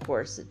morning. Of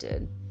course it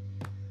did.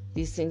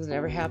 These things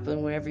never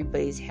happen when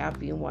everybody's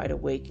happy and wide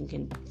awake and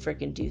can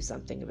frickin' do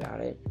something about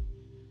it.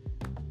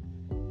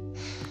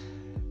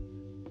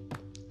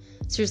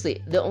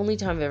 Seriously, the only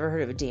time I've ever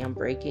heard of a dam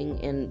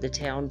breaking and the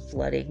town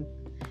flooding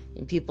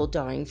and people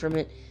dying from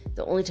it,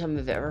 the only time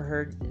I've ever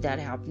heard that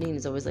happening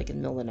is always like in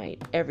the middle of the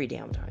night. Every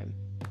damn time.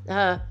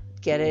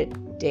 Get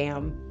it?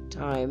 Damn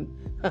time.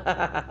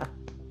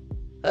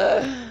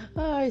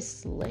 I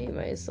slay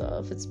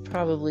myself. It's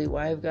probably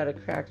why I've got a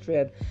cracked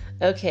rib.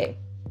 Okay.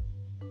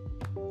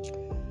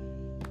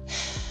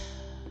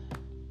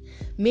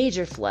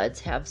 Major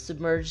floods have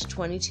submerged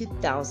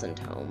 22,000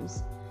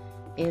 homes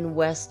in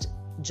West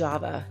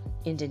Java,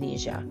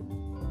 Indonesia.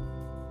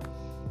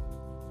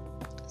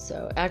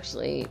 So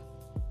actually,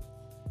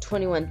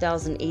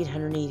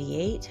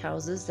 21,888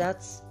 houses.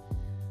 That's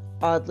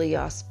oddly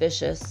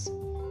auspicious.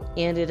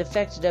 And it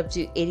affected up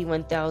to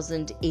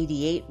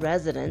 81,088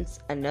 residents.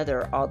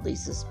 Another oddly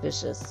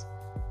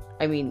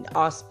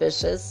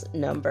auspicious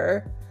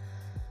number.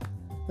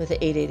 With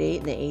the 888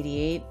 and the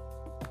 88.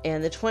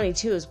 And the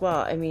 22 as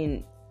well.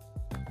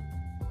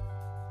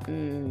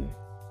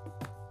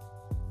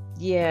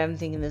 Yeah, I'm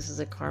thinking this is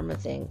a karma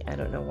thing. I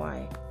don't know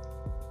why.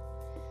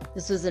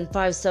 This was in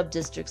 5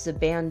 sub-districts of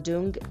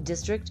Bandung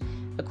district,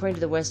 according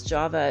to the West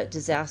Java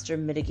Disaster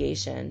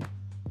Mitigation,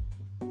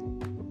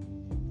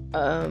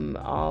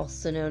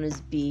 also known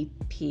as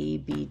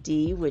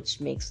BPBD, which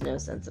makes no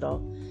sense at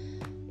all.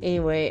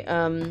 Anyway,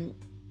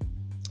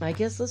 I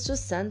guess let's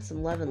just send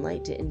some love and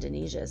light to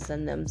Indonesia.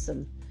 Send them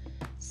some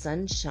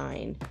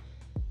sunshine.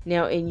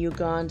 Now in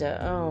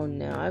Uganda, oh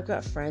no, I've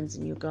got friends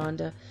in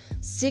Uganda.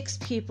 6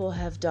 people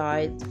have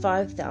died,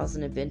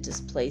 5,000 have been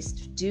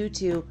displaced due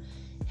to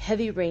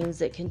heavy rains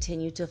that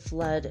continue to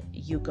flood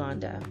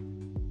Uganda.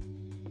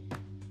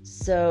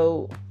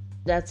 So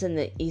that's in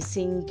the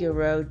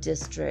Isingiro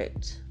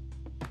district.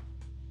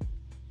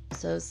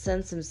 So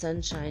send some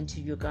sunshine to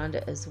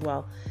Uganda as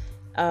well.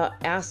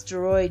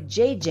 Asteroid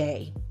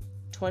JJ,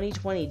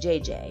 2020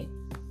 JJ.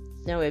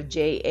 Now we have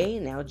JA,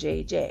 now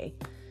JJ.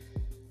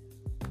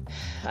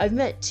 I've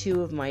met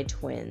 2 of my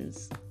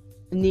twins,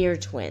 near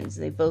twins.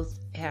 They both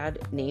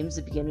had names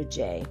that begin with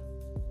J.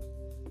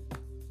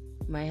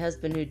 My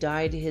husband who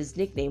died, his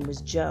nickname was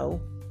Joe.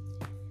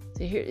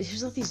 So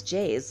here's all these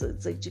J's.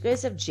 It's like, do you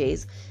guys have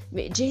J's?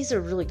 J's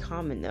are really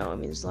common though.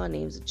 There's a lot of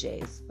names of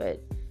J's,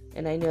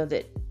 and I know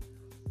that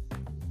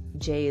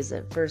J is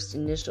the first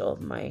initial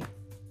of my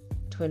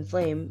twin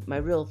flame, my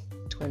real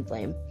twin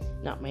flame,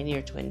 not my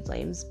near twin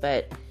flames,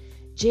 but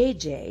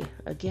JJ,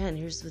 again,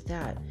 here's with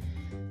that.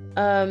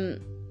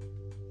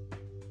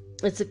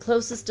 It's the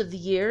closest of the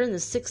year and the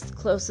 6th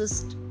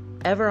closest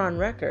ever on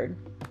record.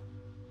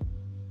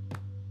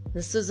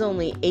 This is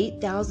only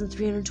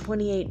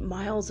 8,328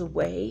 miles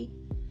away.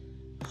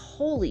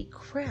 Holy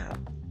crap.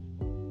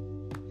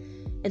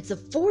 It's the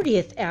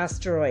 40th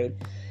asteroid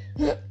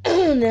that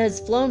has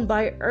flown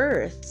by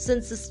Earth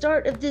since the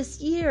start of this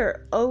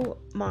year. Oh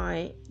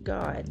my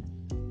God.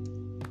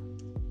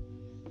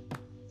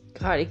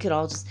 God, it could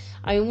all just...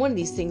 one of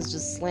these things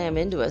just slam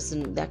into us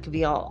and that could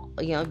be all,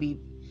 be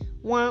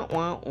wah,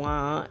 wah,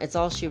 wah. It's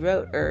all she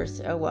wrote,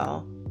 Earth. Oh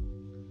well.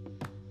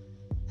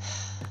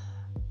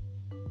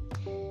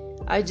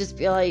 I just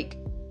feel like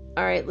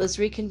All right, let's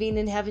reconvene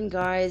in heaven,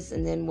 guys,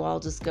 and then we'll all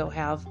just go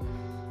have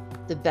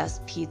the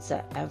best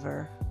pizza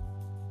ever.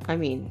 I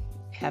mean,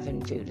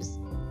 heaven food is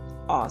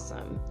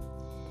awesome.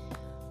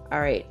 All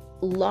right,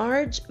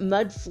 large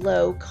mud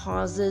flow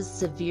causes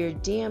severe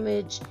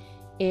damage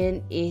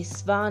in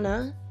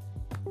Isvana,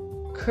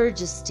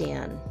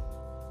 Kyrgyzstan.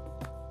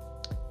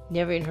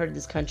 Never even heard of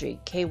this country.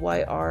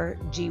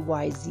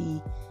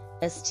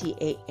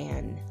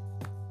 Kyrgyzstan.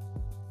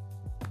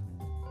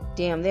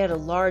 Damn, they had a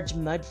large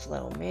mud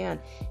flow, man.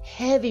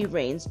 Heavy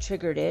rains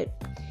triggered it.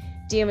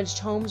 Damaged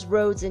homes,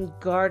 roads, and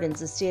gardens.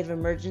 A state of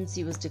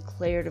emergency was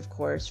declared, of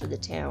course, for the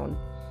town,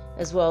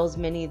 as well as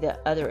many of the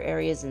other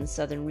areas in the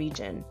southern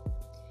region.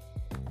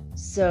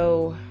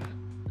 So,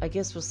 I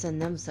guess we'll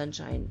send them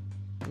sunshine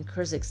in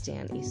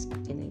Kyrgyzstan,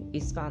 in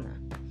Isvana.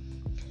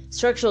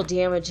 Structural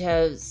damage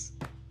has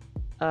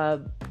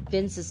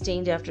been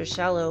sustained after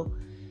shallow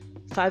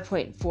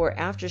 5.4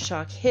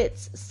 aftershock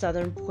hits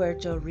southern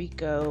Puerto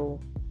Rico.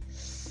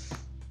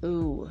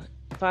 Ooh,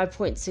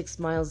 5.6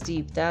 miles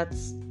deep.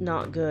 That's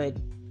not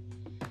good.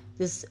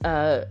 This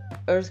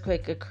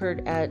earthquake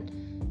occurred at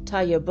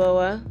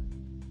Tayaboa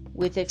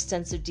with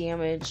extensive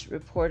damage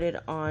reported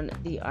on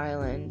the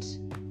island.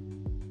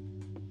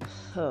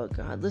 Oh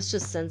God, let's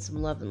just send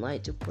some love and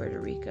light to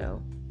Puerto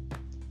Rico.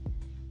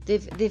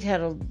 They've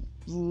had a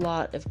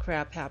lot of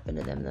crap happen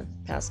to them the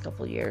past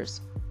couple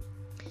years.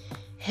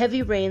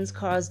 Heavy rains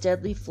caused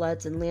deadly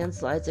floods and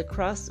landslides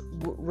across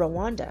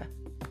Rwanda.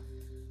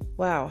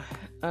 Wow.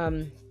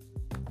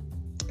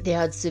 They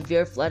had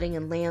severe flooding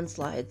and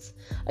landslides.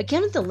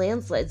 Again, with the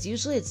landslides,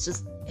 usually it's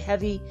just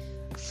heavy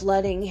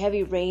flooding,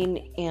 heavy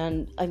rain,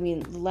 and I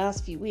mean, the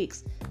last few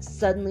weeks,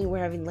 suddenly we're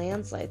having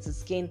landslides.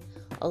 It's getting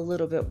a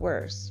little bit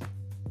worse.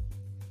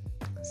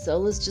 So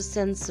let's just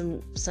send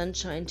some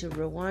sunshine to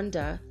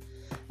Rwanda.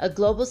 A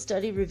global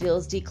study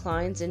reveals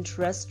declines in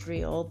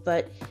terrestrial,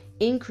 but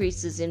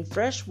increases in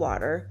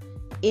freshwater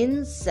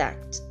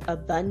insect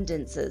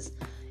abundances.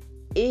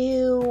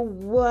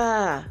 Ew.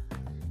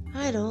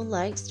 I don't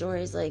like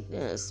stories like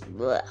this.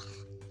 Blech.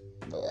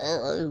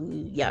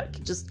 Yuck.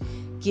 It just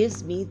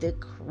gives me the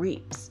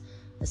creeps.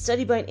 A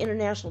study by an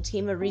international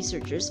team of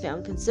researchers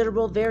found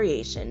considerable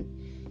variation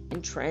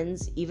in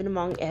trends even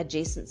among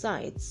adjacent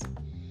sites,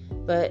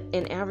 but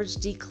an average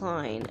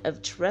decline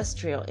of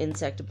terrestrial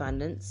insect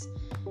abundance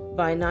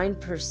by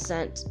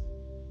 9%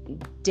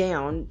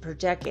 down per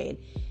decade,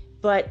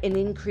 but an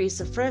increase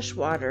of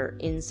freshwater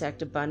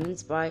insect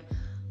abundance by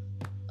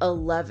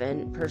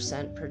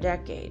 11% per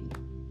decade.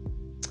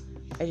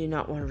 I do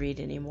not want to read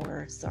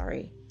anymore,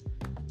 sorry.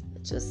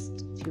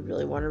 Just, if you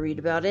really want to read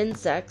about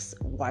insects,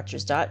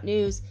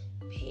 Watchers.news,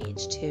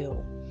 page 2.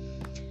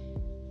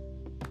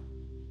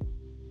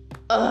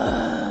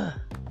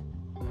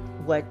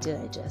 What did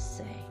I just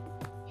say?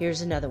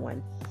 Here's another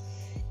one.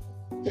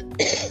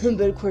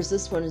 But of course,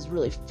 this one is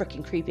really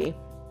freaking creepy.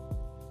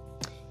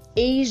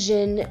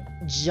 Asian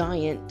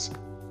giant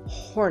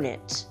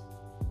hornet,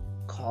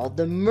 called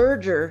the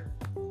murder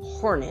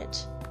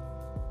hornet,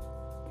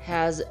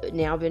 has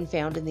now been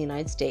found in the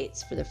United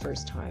States for the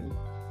first time.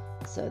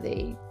 So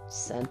they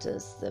sent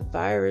us the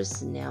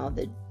virus, and now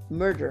the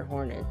murder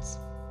hornets.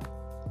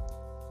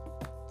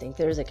 Think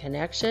there's a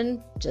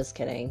connection? Just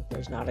kidding.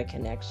 There's not a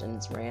connection.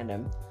 It's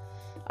random,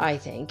 I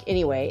think.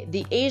 Anyway,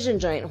 the Asian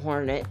giant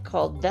hornet,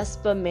 called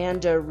Vespa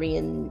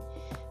mandarinia,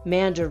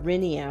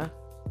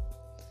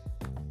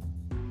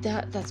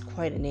 that's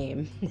quite a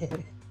name.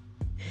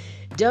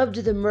 Dubbed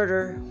the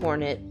murder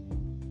hornet,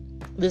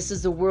 this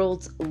is the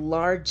world's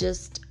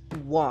largest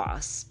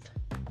wasp,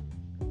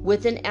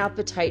 with an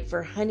appetite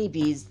for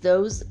honeybees,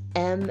 those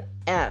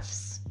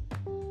MFs.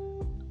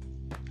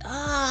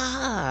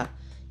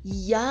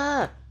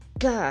 Yuck.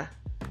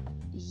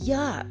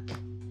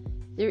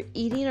 They're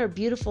eating our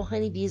beautiful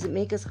honeybees that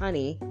make us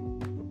honey.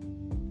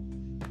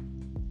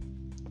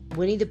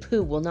 Winnie the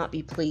Pooh will not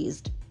be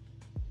pleased.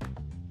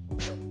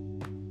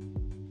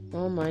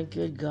 Oh my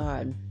good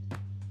God.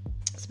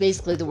 It's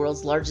basically the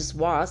world's largest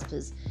wasp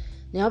has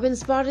now been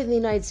spotted in the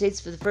United States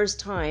for the first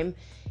time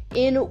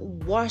in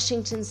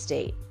Washington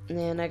State.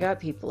 And I got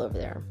people over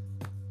there.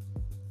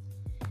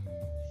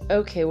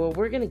 Okay, well,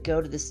 we're going to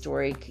go to the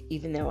story,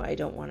 even though I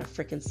don't want to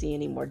frickin' see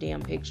any more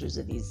damn pictures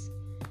of these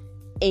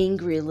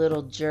angry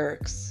little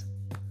jerks.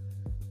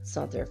 It's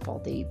not their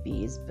fault they eat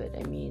bees, but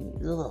I mean,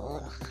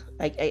 ugh.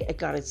 I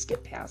gotta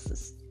skip past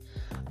this.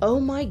 Oh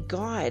my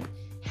God,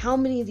 how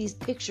many of these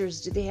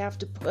pictures do they have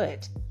to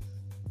put?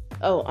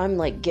 Oh, I'm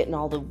like getting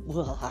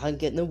I'm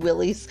getting the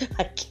willies.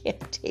 I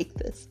can't take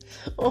this.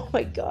 Oh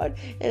my God,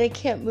 and I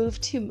can't move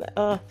too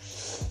much.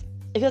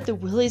 I got the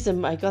willies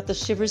and I got the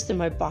shivers in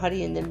my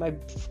body, and then my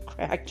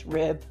cracked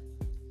rib.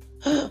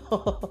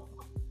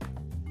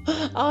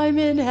 I'm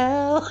in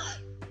hell.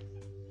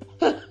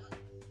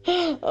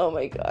 Oh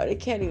my God, I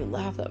can't even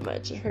laugh that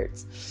much. It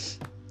hurts.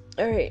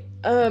 All right.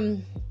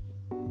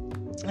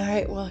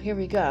 Well, here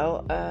we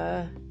go.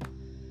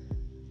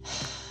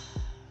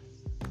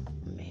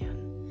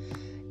 Man.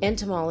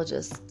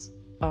 Entomologists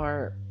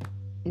are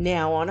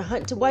now on a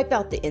hunt to wipe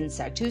out the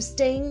insect whose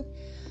sting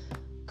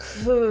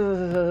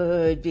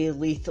could be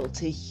lethal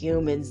to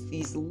humans,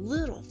 these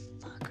little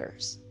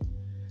fuckers.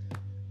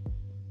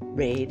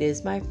 Raid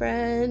is my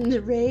friend.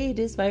 Raid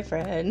is my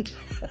friend.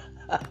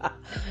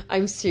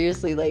 I'm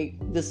seriously like,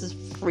 this is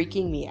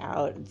freaking me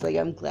out. It's like,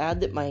 I'm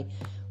glad that my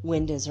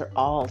windows are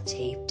all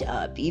taped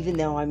up. Even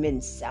though I'm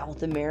in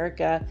South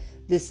America,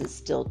 this is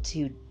still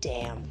too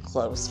damn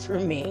close for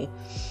me.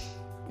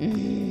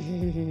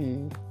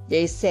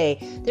 They say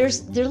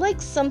they're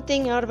like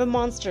something out of a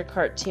monster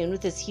cartoon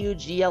with this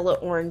huge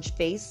yellow-orange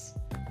face.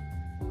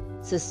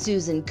 It says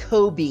Susan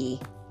Kobe.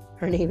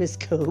 Her name is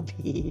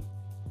Kobe.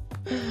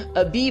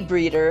 A bee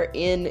breeder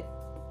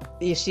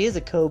she is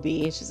a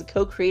Kobe. She's a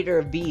co-creator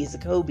of bees, a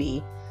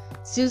Kobe.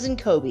 Susan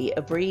Kobe,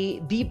 a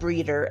bee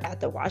breeder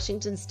at the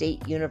Washington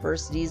State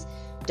University's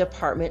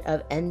Department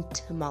of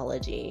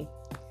Entomology.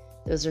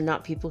 Those are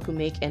not people who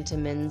make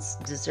Entenmann's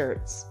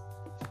desserts.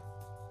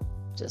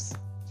 Just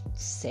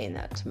saying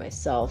that to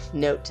myself.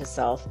 Note to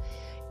self.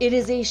 It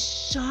is a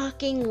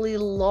shockingly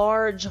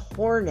large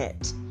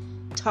hornet,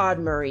 Todd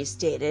Murray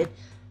stated,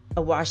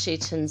 a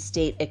Washington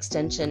State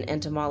Extension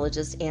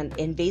entomologist and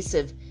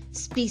invasive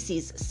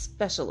species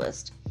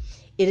specialist.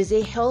 It is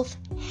a health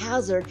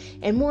hazard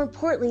and, more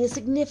importantly, a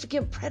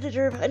significant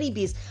predator of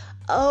honeybees.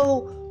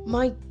 Oh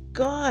my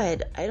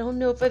God. I don't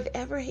know if I've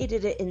ever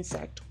hated an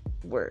insect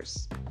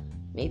worse.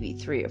 Maybe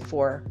 3 or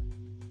 4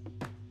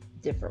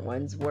 different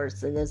ones worse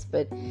than this,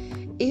 but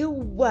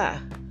ew.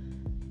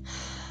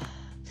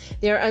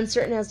 They are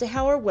uncertain as to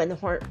how or when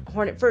the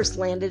hornet first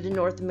landed in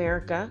North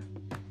America.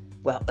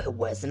 Well, it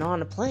wasn't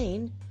on a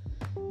plane.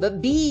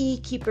 But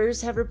beekeepers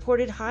have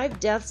reported hive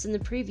deaths in the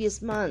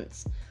previous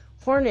months.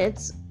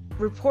 Hornets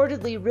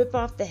reportedly rip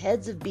off the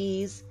heads of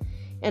bees,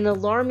 an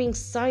alarming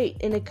sight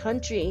in a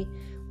country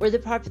where the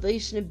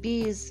population of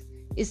bees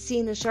is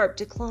seeing a sharp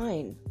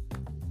decline.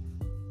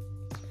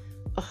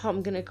 Oh,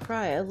 I'm gonna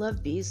cry. I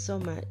love bees so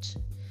much.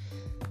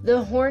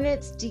 The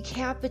hornets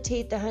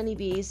decapitate the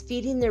honeybees,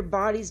 feeding their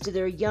bodies to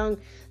their young.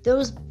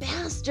 Those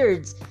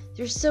bastards!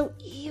 They're so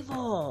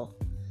evil.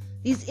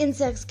 These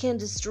insects can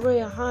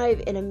destroy a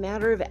hive in a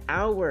matter of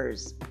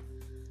hours.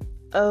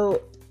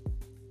 Oh,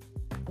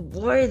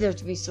 boy, there have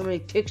to be so many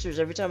pictures.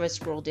 Every time I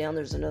scroll down,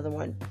 there's another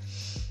one.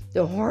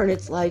 The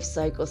hornet's life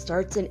cycle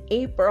starts in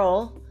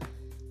April.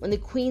 When the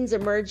queens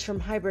emerge from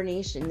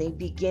hibernation, they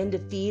begin to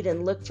feed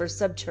and look for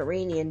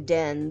subterranean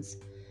dens.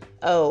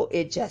 Oh,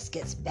 it just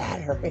gets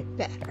better and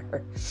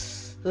better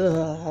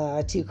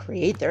to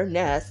create their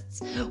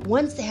nests.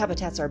 Once the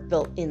habitats are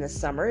built in the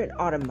summer and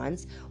autumn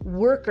months,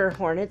 worker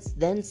hornets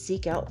then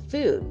seek out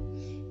food.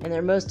 And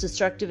they're most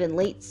destructive in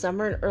late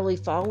summer and early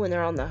fall when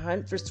they're on the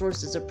hunt for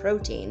sources of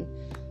protein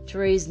to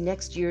raise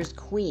next year's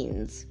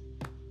queens.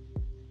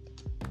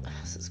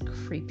 This is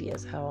creepy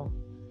as hell.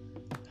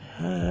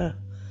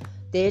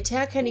 They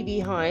attack honeybee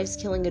hives,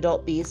 killing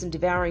adult bees and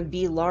devouring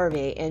bee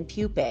larvae and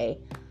pupae.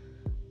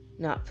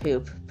 Not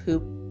poop.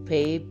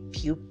 Pupae,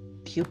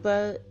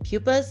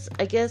 pupas,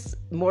 I guess.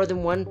 More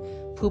than one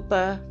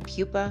pupa.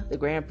 The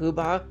grand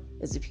poobah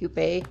is a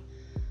pupae.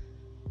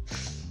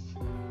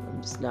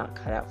 I'm just not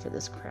cut out for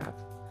this crap.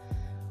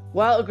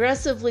 While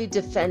aggressively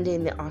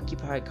defending the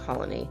occupied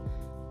colony,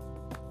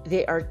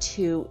 they are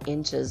 2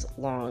 inches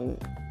long.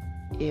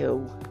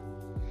 Ew.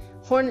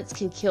 Hornets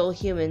can kill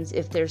humans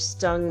if they're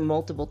stung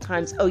multiple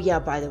times. Oh yeah,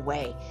 by the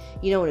way,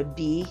 you know when a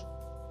bee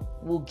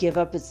will give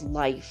up its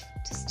life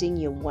to sting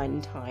you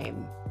one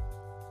time,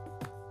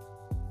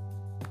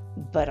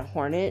 but a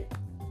hornet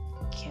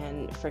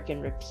can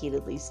frickin'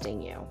 repeatedly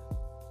sting you.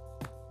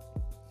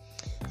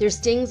 Their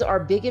stings are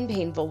big and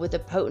painful with a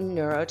potent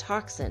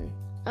neurotoxin.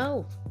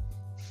 Oh,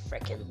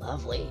 frickin'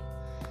 lovely.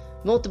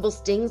 Multiple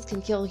stings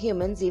can kill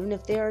humans even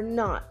if they are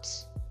not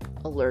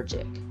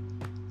allergic.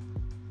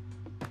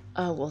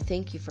 Oh, well,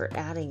 thank you for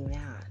adding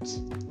that.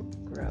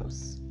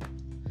 Gross.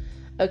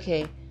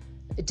 Okay,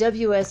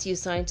 WSU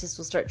scientists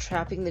will start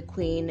trapping the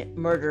queen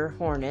murder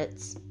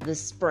hornets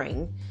this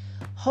spring,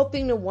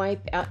 hoping to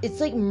wipe out. It's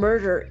like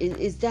murder.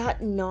 Is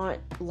that not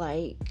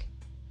like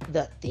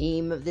the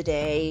theme of the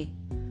day?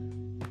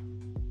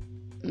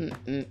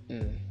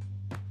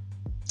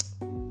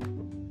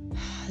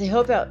 They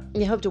hope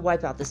to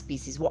wipe out the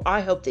species. Well,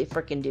 I hope they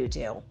frickin' do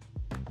too.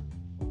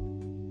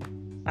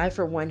 I,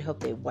 for one, hope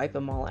they wipe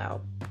them all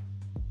out.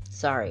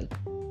 Sorry.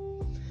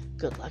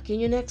 Good luck in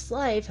your next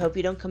life. Hope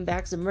you don't come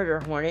back as a murder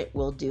hornet.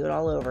 We'll do it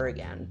all over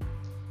again.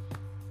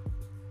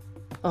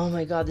 Oh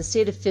my God, the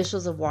state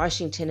officials of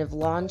Washington have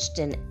launched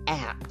an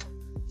app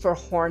for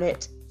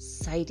hornet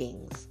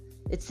sightings.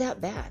 It's that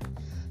bad.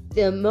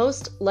 The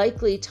most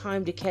likely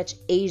time to catch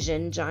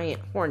Asian giant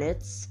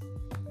hornets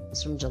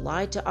is from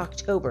July to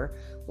October,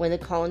 when the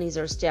colonies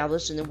are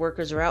established and the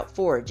workers are out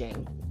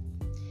foraging.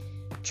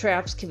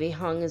 Traps can be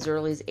hung as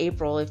early as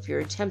April if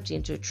you're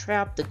attempting to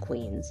trap the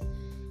queens.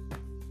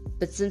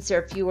 But since there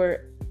are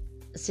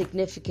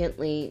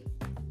significantly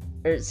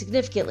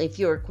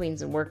fewer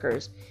queens and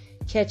workers,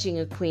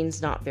 catching a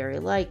queen's not very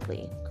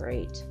likely.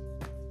 Great.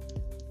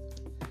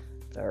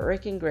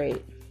 Frickin'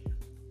 great.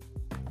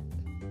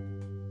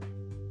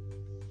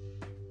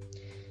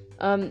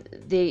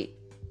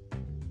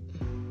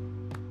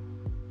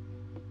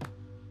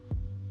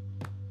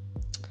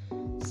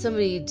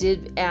 somebody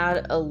did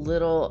add a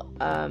little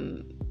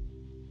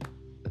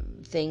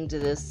thing to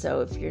this,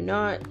 so if you're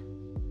not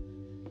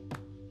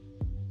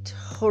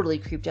totally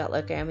creeped out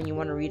like I am and you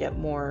want to read up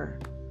more,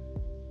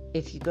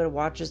 if you go to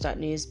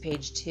watchers.news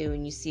page 2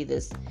 and you see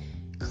this,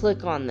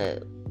 click on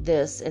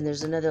this, and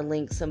there's another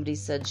link. Somebody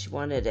said she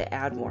wanted to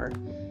add more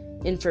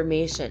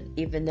information,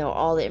 even though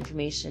all the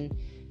information,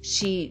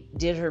 she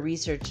did her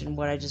research and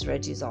what I just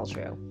read to you is all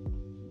true.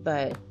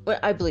 But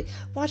what I believe,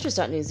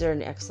 watchers.news, they're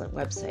an excellent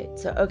website.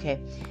 So, okay.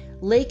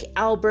 Lake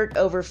Albert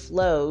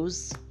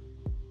overflows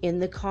in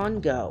the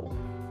Congo,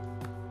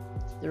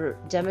 the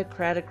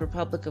Democratic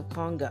Republic of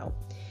Congo.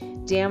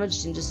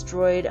 Damaged and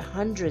destroyed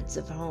hundreds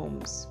of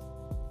homes.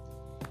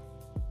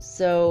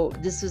 So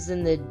this was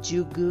in the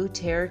Jugu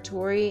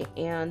territory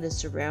and the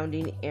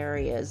surrounding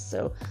areas.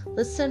 So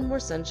let's send more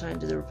sunshine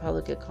to the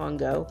Republic of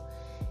Congo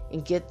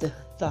and get the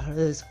thought of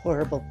this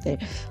horrible thing.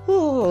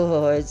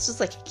 Oh, it's just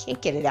like I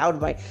can't get it out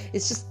of my...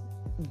 It's just...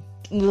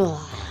 Ugh,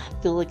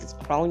 I feel like it's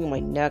crawling in my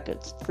neck.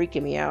 It's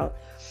freaking me out.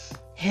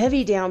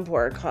 Heavy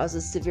downpour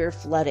causes severe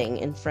flooding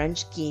in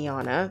French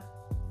Guiana.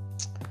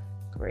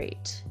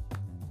 Great.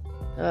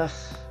 Ugh.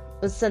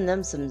 Let's send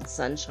them some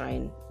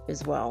sunshine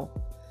as well.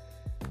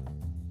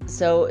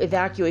 So,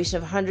 evacuation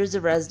of hundreds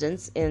of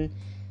residents in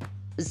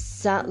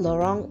Saint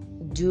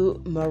Laurent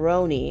du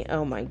Maroni.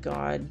 Oh my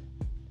God.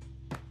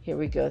 Here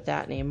we go with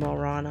that name.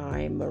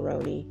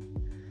 Maroni.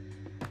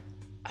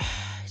 I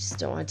just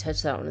don't want to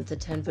touch that one. It's a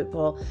 10-foot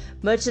pole.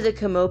 Much of the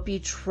Camopi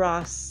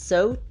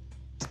Trossot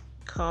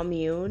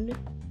commune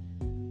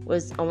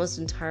was almost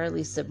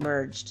entirely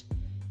submerged.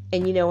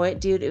 And you know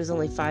what, dude? It was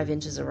only 5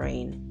 inches of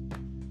rain.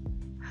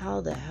 How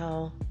the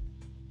hell?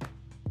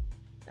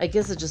 I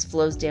guess it just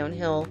flows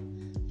downhill.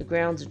 The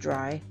ground's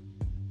dry.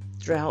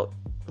 Drought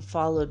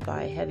followed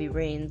by heavy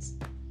rains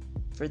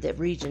for the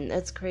region.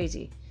 That's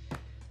crazy.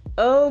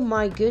 Oh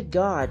my good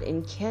God.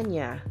 In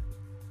Kenya.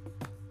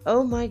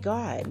 Oh my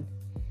God.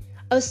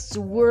 A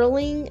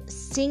swirling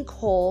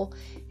sinkhole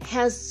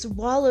has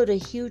swallowed a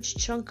huge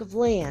chunk of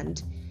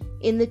land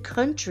in the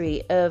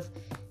county of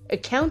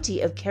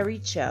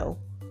Kericho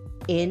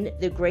in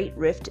the Great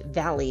Rift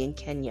Valley in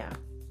Kenya.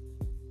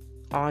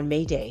 On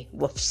May Day.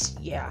 Whoops.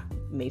 Yeah.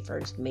 May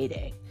 1st. May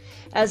Day.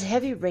 As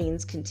heavy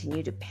rains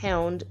continue to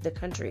pound the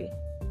country.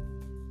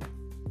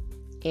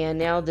 And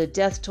now the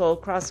death toll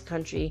across the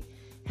country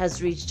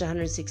has reached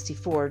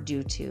 164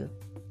 due to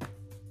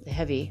the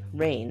heavy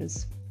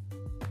rains.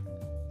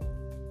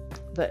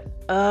 But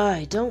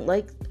I don't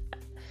like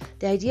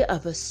the idea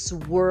of a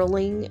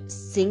swirling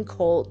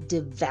sinkhole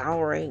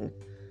devouring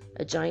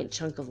a giant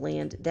chunk of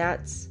land.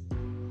 That's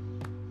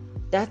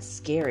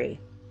scary.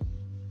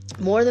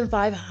 More than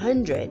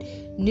 500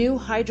 new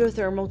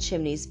hydrothermal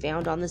chimneys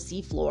found on the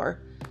seafloor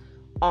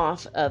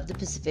off of the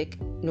Pacific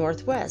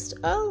Northwest.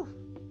 Oh,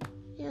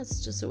 yeah,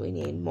 it's just what we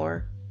need.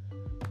 More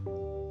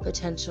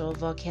potential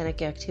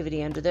volcanic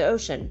activity under the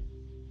ocean.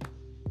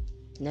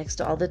 Next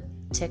to all the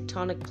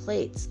tectonic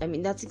plates. I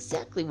mean, that's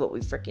exactly what we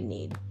frickin'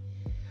 need.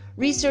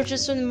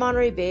 Researchers from the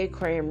Monterey Bay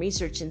Aquarium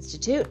Research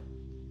Institute,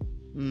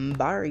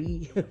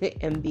 MBARI,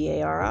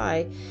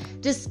 M-B-A-R-I,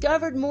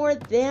 discovered more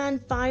than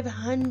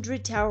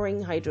 500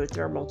 towering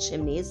hydrothermal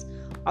chimneys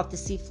off the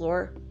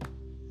seafloor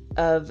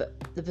of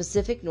the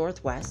Pacific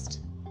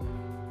Northwest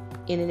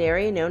in an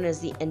area known as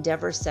the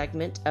Endeavour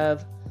segment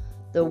of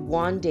the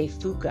Juan de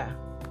Fuca.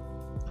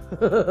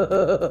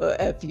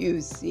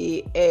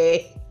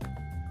 F-U-C-A.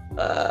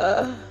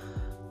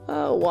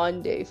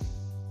 Juan de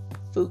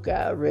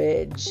Fuca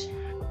Ridge.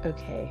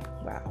 Okay,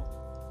 wow.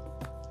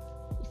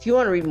 If you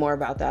want to read more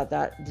about that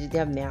they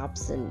have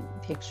maps and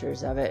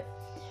pictures of it.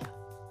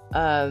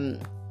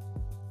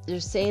 They're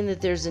saying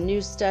that there's a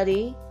new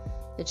study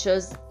that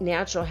shows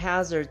natural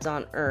hazards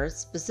on Earth,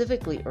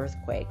 specifically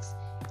earthquakes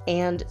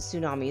and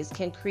tsunamis,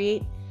 can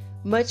create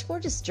much more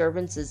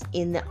disturbances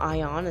in the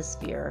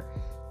ionosphere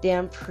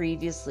than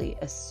previously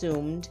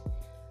assumed.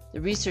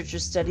 The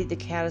researchers studied the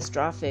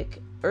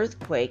catastrophic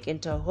earthquake in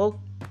Tohoku,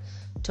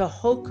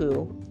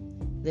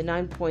 the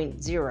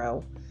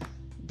 9.0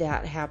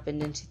 that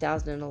happened in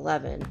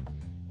 2011,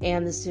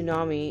 and the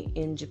tsunami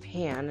in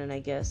Japan, and I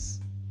guess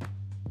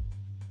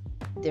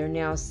they're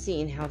now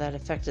seeing how that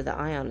affected the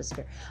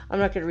ionosphere. I'm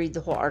not going to read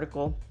the whole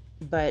article,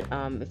 but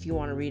if you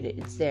want to read it,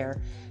 it's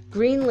there.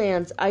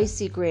 Greenland's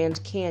icy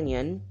Grand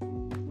Canyon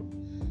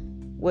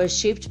was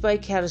shaped by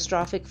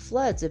catastrophic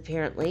floods,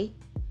 apparently,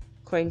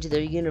 according to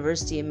the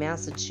University of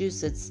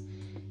Massachusetts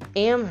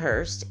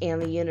Amherst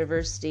and the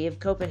University of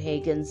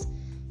Copenhagen's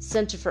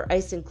Center for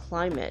Ice and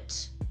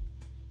Climate.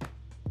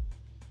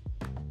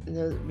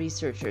 The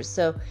researchers.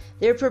 So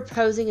they're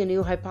proposing a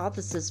new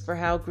hypothesis for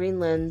how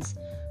Greenland's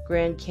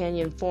Grand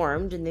Canyon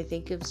formed, and they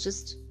think it was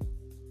just,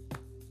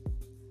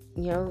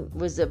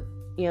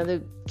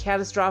 the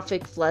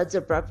catastrophic floods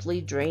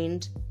abruptly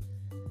drained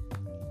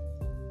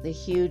the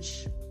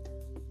huge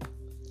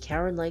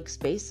cavern-like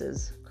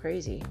spaces.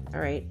 Crazy.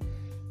 All right.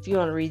 If you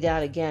want to read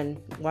that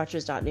again,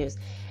 watchers.news.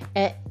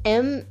 At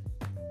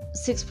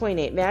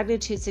M6.8,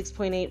 magnitude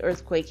 6.8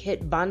 earthquake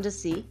hit Banda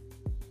Sea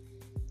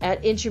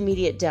at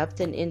intermediate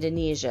depth in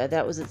Indonesia.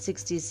 That was at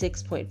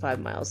 66.5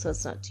 miles, so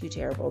that's not too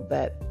terrible,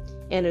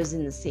 and it was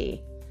in the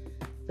sea.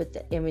 But,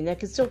 that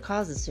could still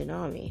cause a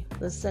tsunami.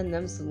 Let's send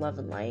them some love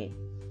and light.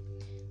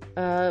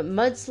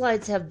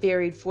 Mudslides have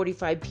buried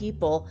 45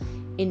 people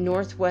in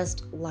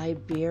northwest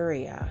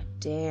Liberia.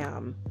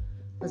 Damn.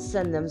 Let's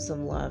send them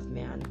some love,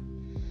 man.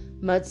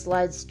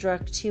 Mudslides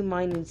struck 2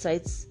 mining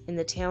sites in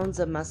the towns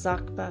of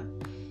Masakba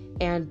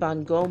and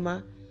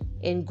Bangoma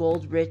in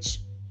gold-rich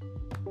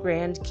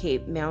Grand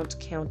Cape Mount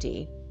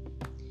County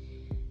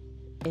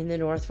in the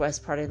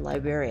northwest part of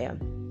Liberia.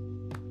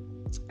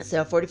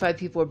 So 45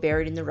 people were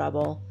buried in the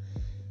rubble,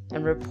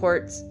 and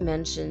reports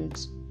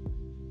mentioned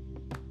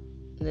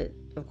that,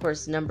 of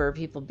course, the number of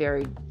people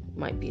buried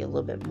might be a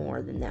little bit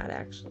more than that,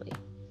 actually.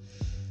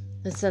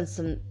 Let's send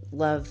some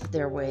love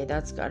their way.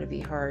 That's got to be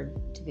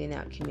hard to be in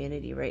that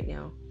community right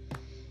now.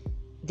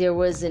 There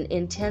was an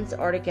intense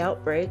Arctic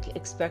outbreak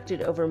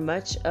expected over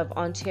much of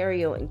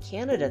Ontario and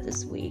Canada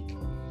this week,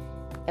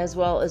 as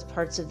well as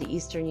parts of the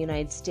eastern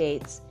United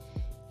States,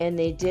 and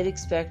they did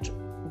expect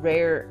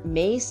rare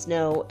May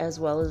snow as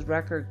well as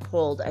record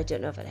cold. I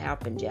don't know if it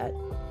happened yet,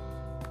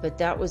 but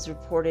that was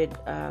reported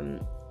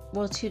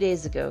 2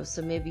 days ago,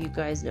 so maybe you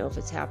guys know if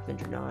it's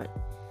happened or not.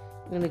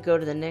 I'm going to go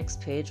to the next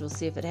page. We'll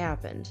see if it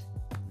happened.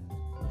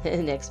 The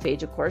next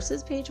page, of course,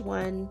 is page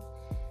 1,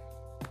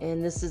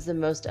 and this is the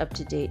most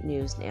up-to-date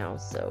news now,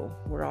 so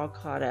we're all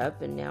caught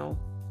up, and now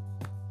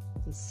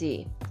let's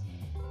see.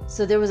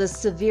 So there was a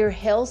severe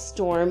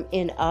hailstorm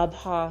in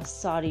Abha,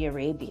 Saudi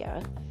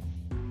Arabia,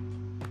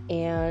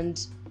 and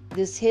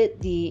this hit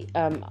the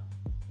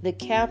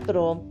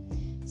capital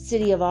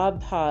city of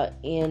Abha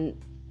in,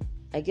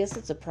 I guess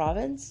it's a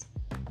province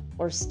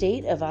or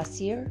state of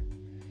Asir.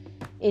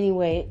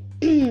 Anyway,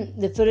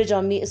 the footage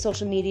on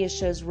social media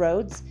shows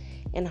roads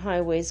and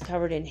highways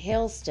covered in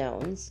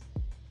hailstones.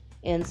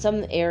 In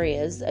some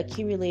areas,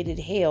 accumulated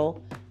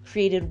hail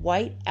created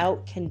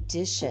white-out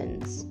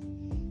conditions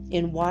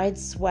in wide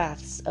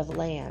swaths of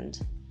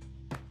land.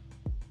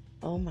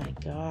 Oh my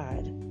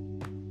God.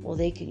 Well,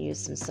 they can use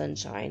some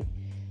sunshine.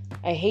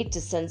 I hate to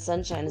send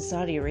sunshine to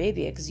Saudi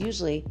Arabia because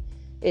usually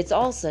it's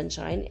all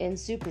sunshine and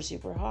super,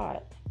 super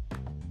hot.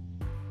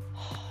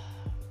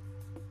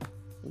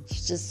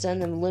 Just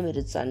send them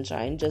limited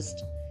sunshine,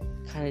 just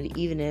kind of to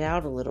even it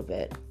out a little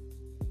bit.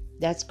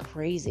 That's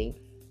crazy.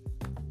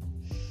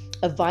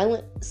 A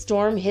violent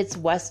storm hits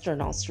Western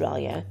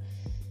Australia.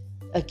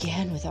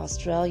 Again with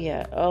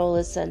Australia. Oh,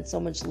 let's send so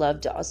much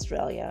love to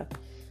Australia.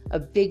 A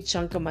big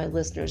chunk of my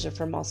listeners are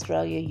from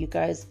Australia. You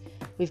guys,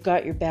 we've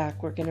got your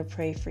back. We're going to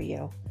pray for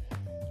you.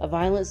 A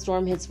violent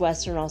storm hits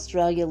Western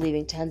Australia,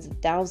 leaving tens of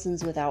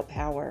thousands without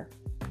power.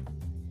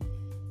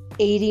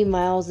 80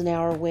 miles an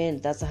hour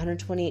wind, that's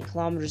 128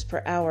 kilometers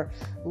per hour,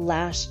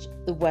 lashed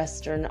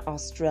Western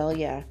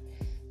Australia,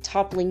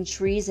 toppling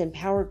trees and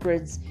power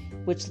grids,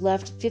 which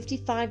left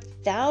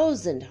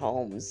 55,000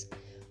 homes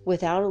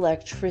without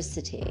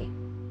electricity.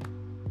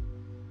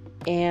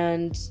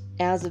 And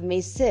as of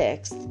May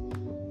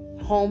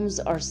 6th, homes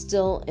are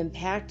still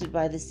impacted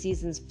by the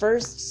season's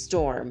first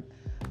storm.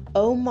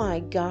 Oh my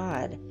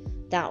God,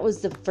 that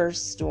was the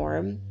first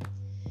storm.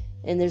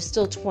 And there's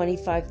still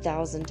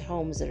 25,000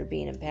 homes that are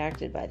being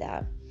impacted by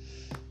that.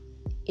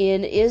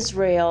 In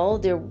Israel,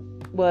 there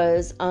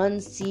was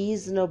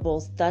unseasonable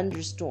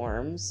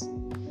thunderstorms.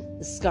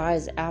 The sky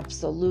is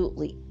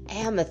absolutely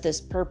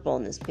amethyst purple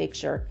in this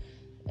picture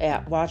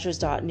at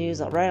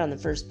watchers.news, right on the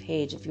first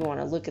page if you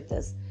want to look at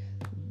this.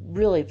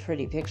 Really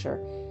pretty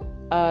picture.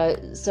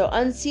 So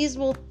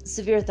unseasonable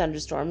severe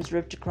thunderstorms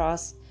ripped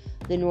across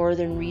the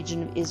northern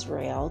region of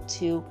Israel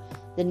to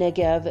the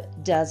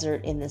Negev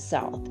desert in the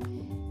south.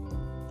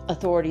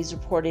 Authorities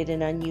reported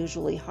an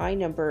unusually high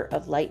number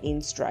of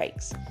lightning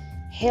strikes,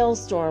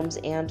 hailstorms,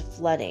 and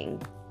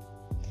flooding.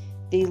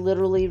 They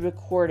literally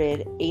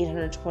recorded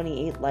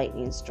 828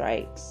 lightning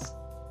strikes.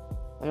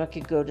 I'm not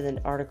going to go to the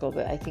article,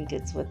 but I think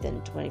it's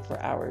within 24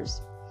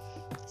 hours.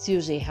 It's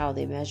usually how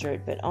they measure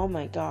it, but oh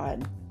my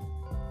God.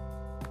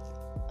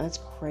 That's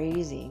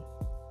crazy.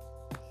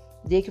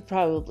 They could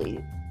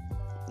probably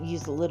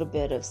use a little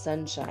bit of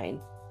sunshine.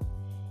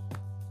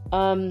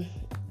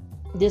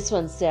 This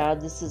one's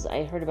sad.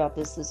 I heard about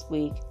this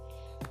week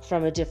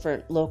from a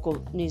different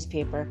local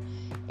newspaper.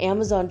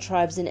 Amazon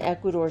tribes in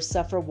Ecuador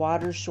suffer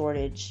water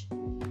shortage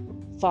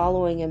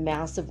following a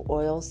massive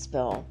oil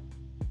spill.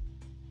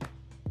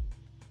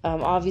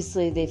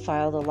 Obviously, they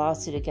filed a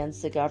lawsuit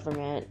against the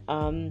government.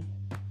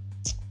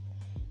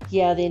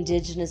 The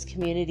indigenous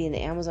community in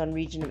the Amazon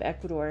region of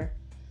Ecuador,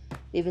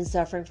 they've been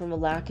suffering from a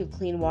lack of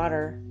clean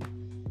water.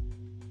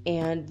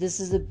 And this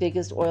is the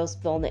biggest oil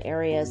spill in the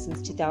area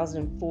since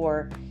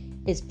 2004.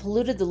 It's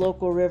polluted the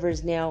local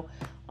rivers. Now,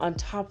 on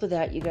top of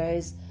that, you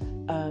guys,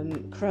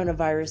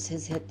 coronavirus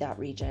has hit that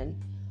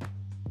region.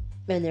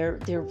 And they're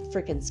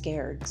freaking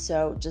scared.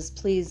 So just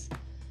please,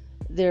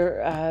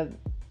 there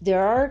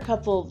are a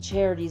couple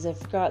charities. I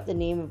forgot the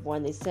name of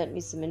one. They sent me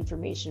some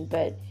information.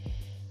 But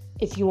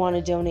if you want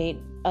to donate,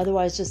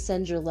 otherwise just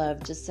send your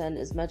love. Just send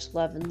as much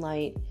love and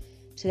light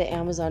to the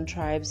Amazon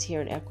tribes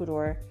here in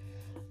Ecuador.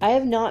 I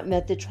have not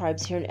met the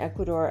tribes here in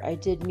Ecuador. I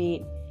did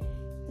meet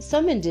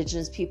some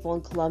indigenous people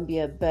in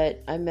Colombia,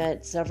 but I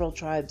met several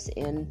tribes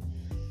in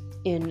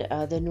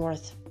the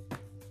north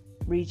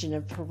region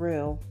of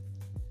Peru.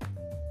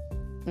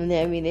 And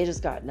they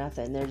just got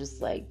nothing. They're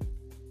just like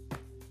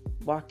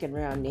walking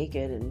around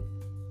naked and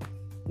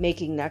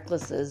making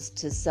necklaces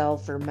to sell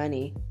for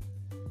money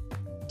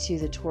to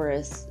the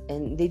tourists.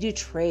 And they do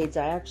trades.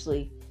 I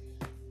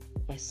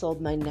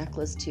sold my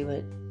necklace to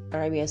it.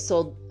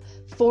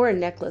 For a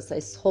necklace, I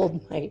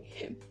sold my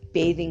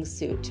bathing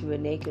suit to a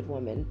naked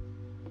woman.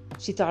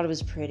 She thought it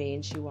was pretty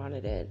and she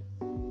wanted it.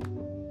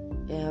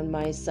 And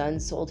my son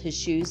sold his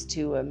shoes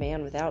to a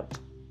man without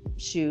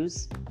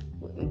shoes,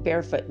 a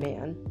barefoot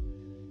man.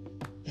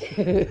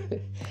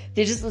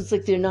 They just, it's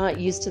like they're not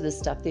used to this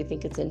stuff. They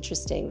think it's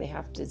interesting. They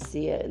have to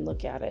see it and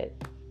look at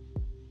it.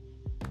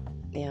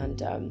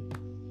 And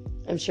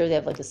I'm sure they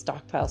have like a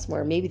stockpile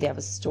somewhere. Maybe they have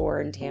a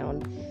store in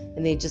town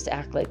and they just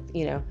act like,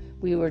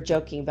 we were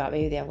joking about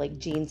maybe they have like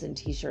jeans and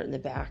t-shirt in the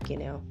back,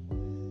 when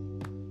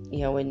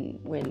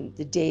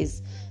the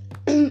days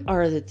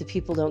are that the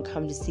people don't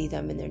come to see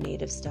them in their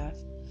native stuff.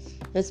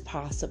 It's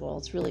possible.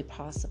 It's really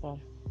possible.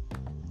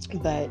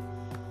 But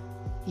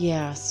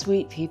yeah,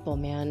 sweet people,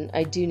 man.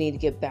 I do need to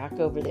get back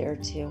over there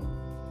too.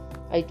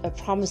 I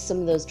promised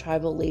some of those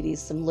tribal ladies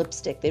some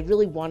lipstick. They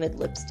really wanted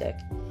lipstick.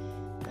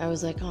 I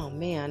was like, oh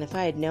man, if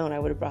I had known, I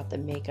would have brought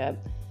them makeup.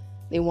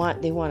 They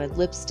wanted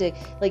lipstick,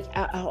 like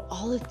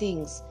all the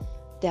things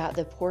that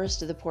the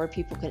poorest of the poor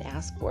people could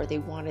ask for. They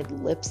wanted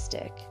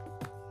lipstick,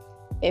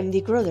 and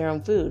they grow their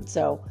own food,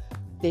 so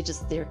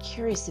they're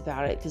curious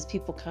about it because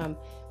people come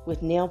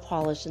with nail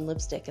polish and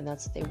lipstick, and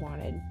that's what they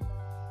wanted.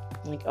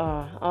 Like,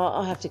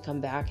 I'll have to come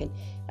back, and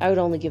I would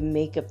only give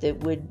makeup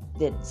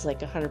that's like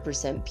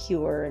 100%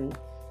 pure and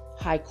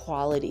high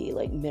quality,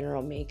 like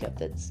mineral makeup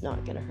that's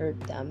not going to hurt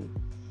them.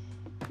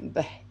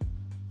 But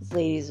these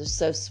ladies are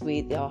so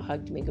sweet. They all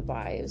hugged me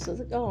goodbye. It was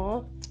like,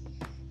 oh.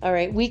 All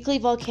right, weekly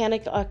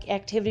volcanic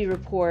activity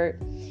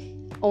report.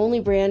 Only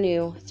brand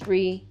new,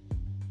 3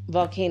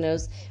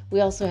 volcanoes.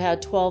 We also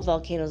had 12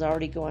 volcanoes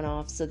already going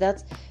off. So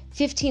that's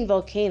 15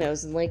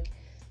 volcanoes. And like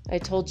I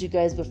told you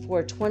guys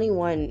before,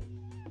 21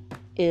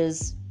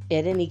 is,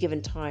 at any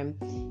given time,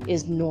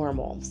 is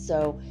normal.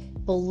 So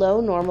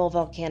below normal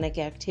volcanic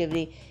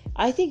activity,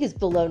 I think is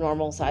below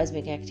normal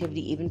seismic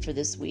activity even for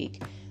this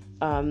week.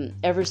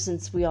 Ever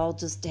since we all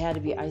just had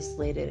to be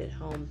isolated at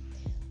home.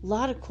 A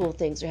lot of cool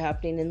things are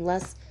happening, and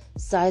less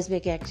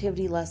seismic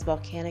activity, less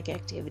volcanic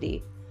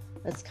activity.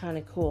 That's kind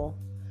of cool.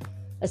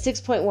 A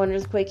 6.1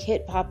 earthquake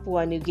hit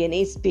Papua New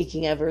Guinea.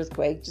 Speaking of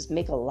earthquake, just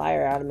make a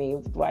liar out of me,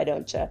 why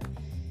don't you?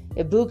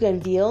 A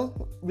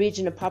Bougainville,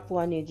 region of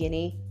Papua New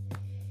Guinea.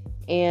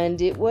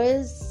 And it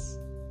was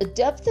a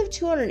depth of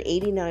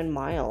 289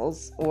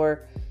 miles,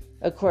 or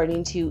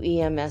according to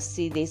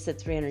EMSC, they said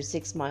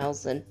 306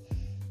 miles, and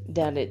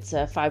that it's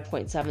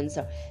 5.7,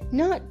 so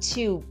not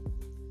too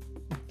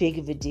big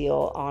of a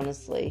deal,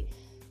 honestly.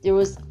 There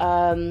was,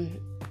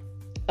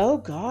 oh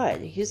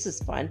god, this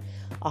is fun.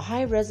 A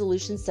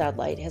high-resolution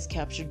satellite has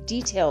captured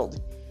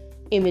detailed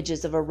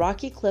images of a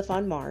rocky cliff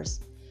on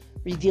Mars,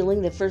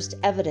 revealing the first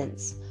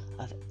evidence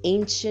of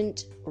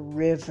ancient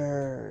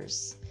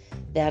rivers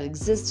that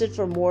existed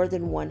for more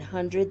than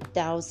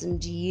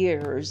 100,000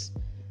 years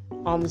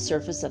on the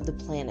surface of the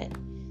planet,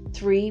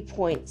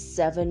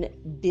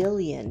 3.7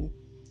 billion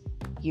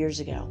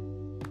years ago.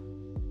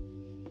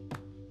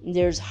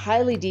 There's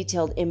highly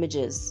detailed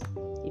images.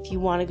 If you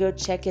want to go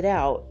check it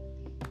out,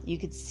 you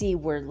could see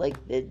where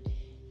like the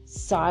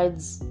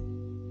sides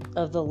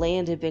of the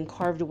land had been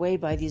carved away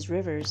by these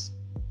rivers.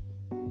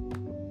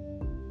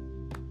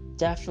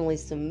 Definitely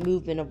some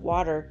movement of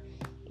water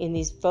in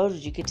these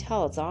photos. You could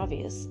tell it's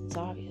obvious. It's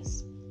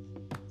obvious.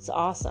 It's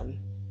awesome.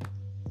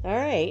 All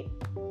right.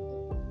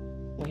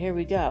 Well, here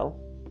we go.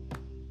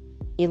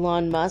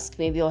 Elon Musk,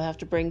 maybe he'll have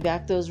to bring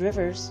back those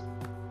rivers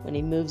when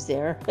he moves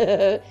there.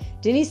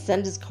 Didn't he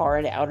send his car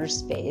into outer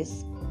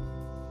space?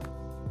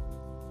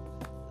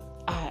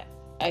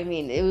 I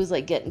mean, it was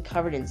like getting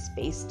covered in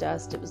space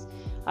dust.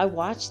 I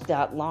watched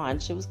that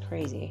launch. It was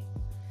crazy.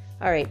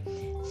 All right.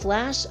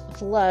 Flash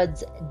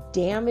floods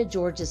damage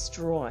or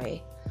destroy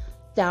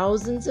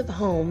thousands of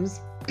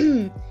homes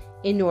in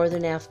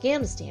northern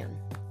Afghanistan.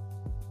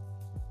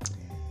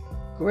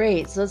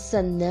 Great. So let's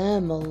send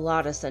them a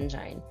lot of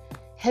sunshine.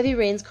 Heavy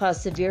rains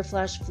caused severe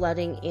flash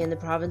flooding in the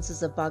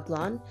provinces of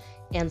Baghlan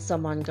and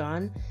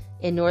Samangan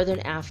in northern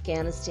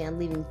Afghanistan,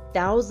 leaving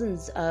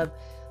thousands of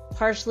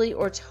partially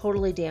or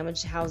totally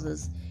damaged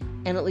houses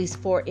and at least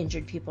 4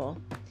 injured people.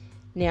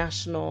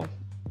 National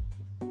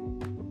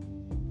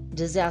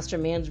Disaster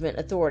Management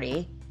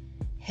Authority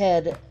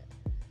head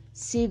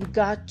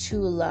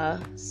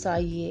Sibghatullah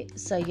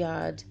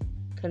Sayyad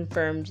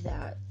confirmed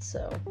that.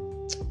 So,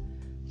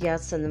 yeah,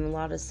 send them a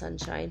lot of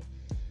sunshine.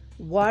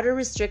 Water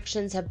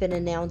restrictions have been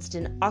announced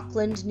in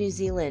Auckland, New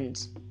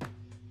Zealand,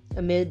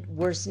 amid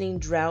worsening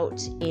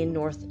drought in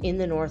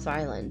the North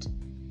Island.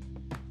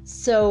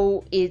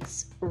 So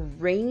it's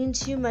raining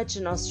too much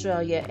in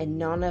Australia and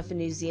not enough in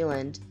New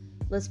Zealand.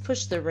 let's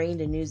push the rain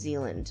to New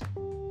Zealand.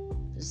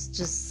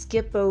 Just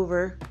skip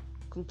over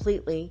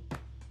completely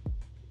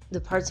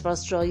the parts of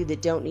Australia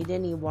that don't need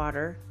any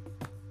water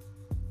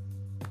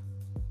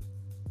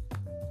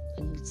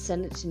and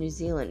send it to New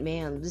Zealand.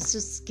 Man, let's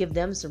just give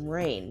them some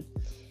rain.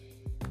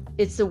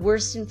 It's the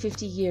worst in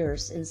 50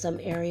 years in some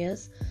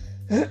areas.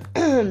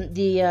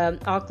 The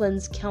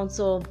Auckland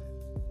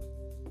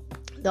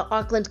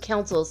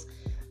Council's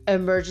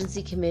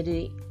Emergency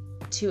Committee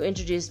to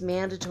introduce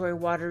mandatory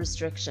water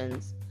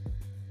restrictions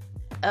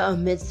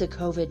amidst the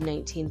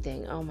COVID-19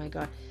 thing. Oh my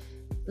God.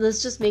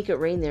 Let's just make it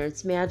rain there.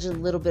 Let's imagine a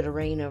little bit of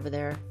rain over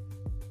there.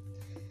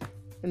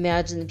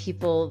 Imagine the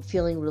people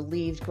feeling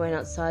relieved going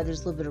outside.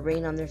 There's a little bit of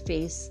rain on their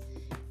face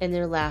and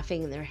they're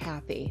laughing and they're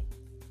happy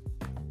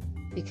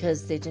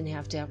because they didn't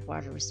have to have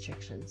water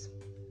restrictions.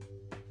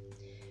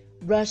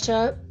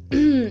 Russia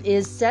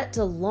is set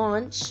to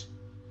launch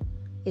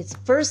its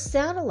first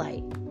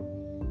satellite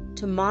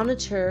to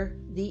monitor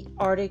the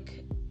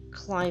Arctic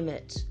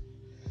climate.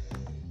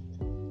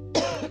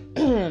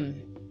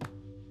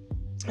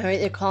 All right,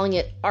 they're calling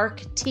it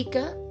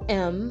Arctica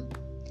M,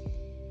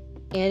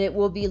 and it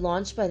will be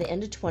launched by the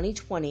end of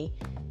 2020,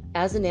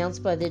 as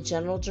announced by the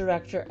general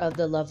director of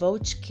the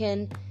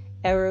Lavochkin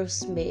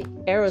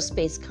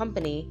Aerospace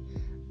Company,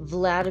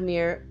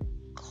 Vladimir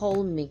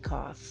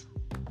Kolmikov.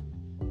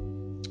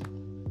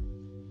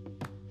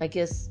 I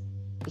guess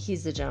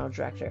he's the general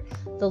director.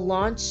 The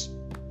launch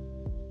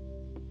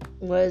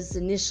was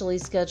initially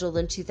scheduled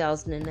in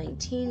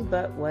 2019,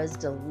 but was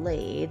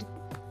delayed.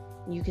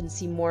 You can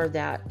see more of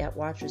that at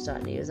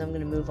watchers.news. I'm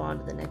going to move on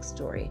to the next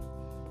story.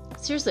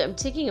 Seriously, I'm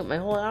taking up my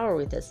whole hour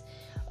with this.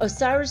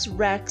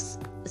 OSIRIS-REx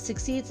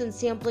succeeds in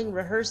sampling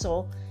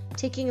rehearsal,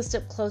 taking a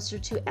step closer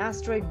to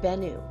asteroid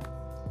Bennu.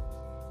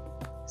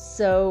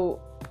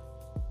 So,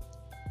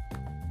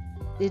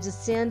 they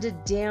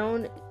descended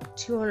down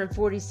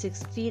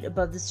 246 feet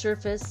above the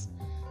surface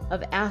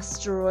of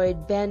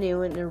asteroid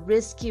Bennu in a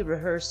risky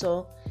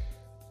rehearsal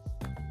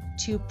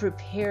to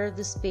prepare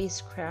the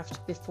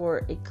spacecraft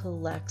before it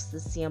collects the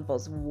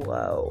samples.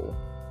 Whoa.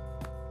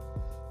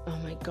 Oh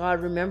my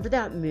God, remember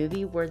that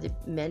movie where the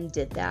men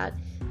did that?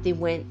 They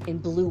went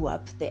and blew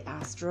up the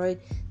asteroid.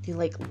 They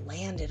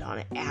landed on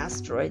an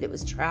asteroid that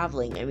was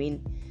traveling. I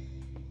mean,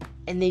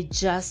 and they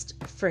just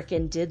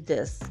frickin' did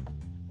this.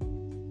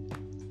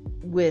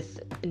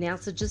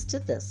 NASA just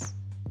did this.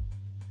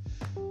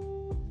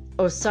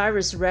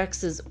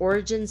 OSIRIS-REx's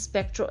Origin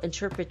Spectral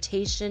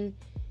Interpretation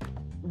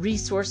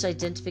Resource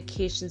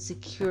Identification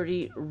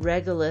Security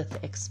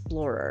Regolith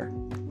Explorer.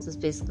 This is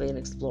basically an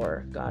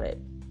explorer. Got it.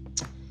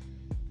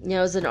 Now,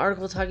 there's an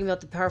article talking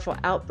about the powerful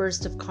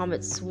outburst of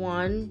Comet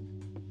Swan,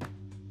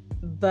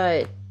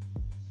 but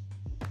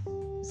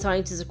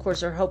scientists, of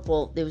course, are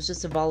hopeful it was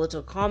just a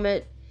volatile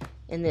comet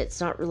and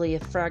it's not really a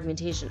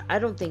fragmentation. I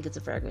don't think it's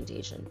a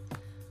fragmentation.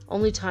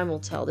 Only time will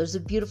tell. There's a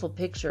beautiful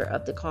picture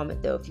of the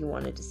comet, though, if you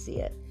wanted to see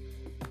it.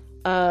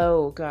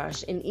 Oh,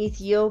 gosh. In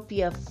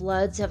Ethiopia,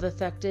 floods have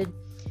affected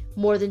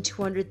more than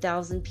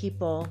 200,000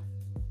 people,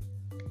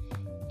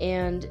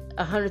 and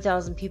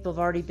 100,000 people have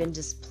already been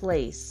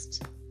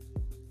displaced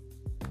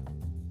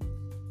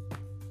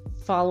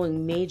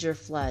following major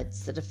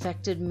floods that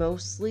affected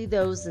mostly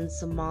those in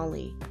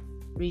Somali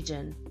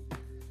region.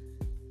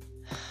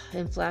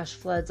 And flash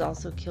floods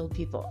also killed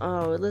people.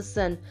 Oh, let's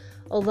send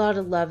a lot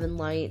of love and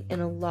light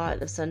and a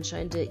lot of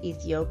sunshine to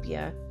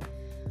Ethiopia.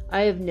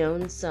 I have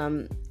known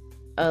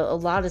a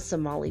lot of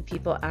Somali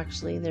people,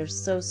 actually, and they're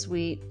so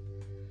sweet.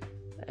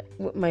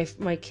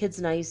 My kids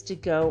and I used to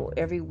go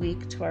every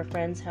week to our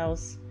friend's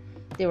house.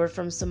 They were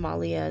from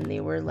Somalia, and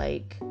they were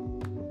like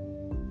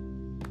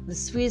the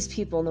sweetest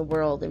people in the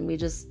world. And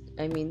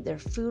their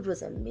food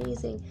was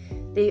amazing.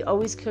 They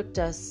always cooked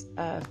us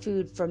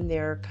food from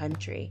their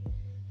country.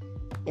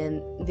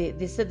 And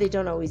they said they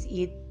don't always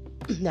eat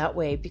that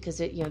way because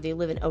they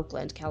live in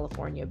Oakland,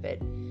 California, but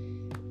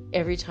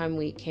every time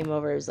we came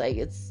over,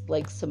 it's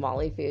like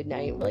Somali food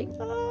night. And we're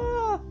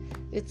like,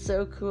 it's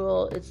so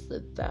cool. It's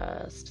the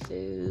best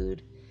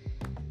food.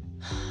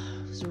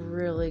 It was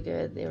really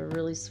good. They were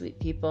really sweet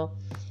people.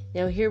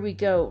 Now here we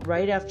go.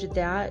 Right after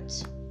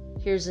that,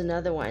 here's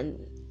another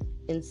one.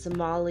 In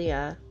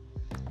Somalia,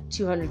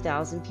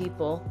 200,000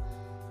 people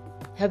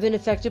have been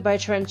affected by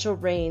torrential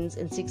rains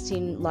and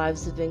 16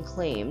 lives have been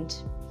claimed.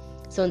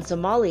 So in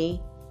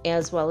Somali,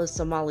 as well as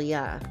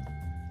Somalia.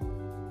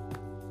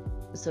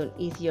 So in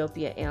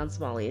Ethiopia and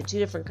Somalia, 2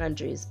 different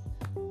countries,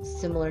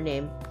 similar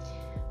name.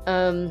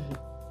 10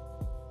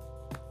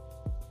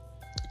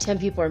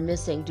 people are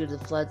missing due to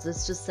the floods.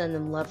 Let's just send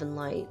them love and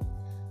light.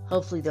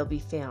 Hopefully they'll be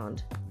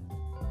found.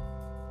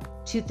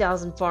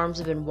 2,000 farms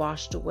have been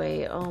washed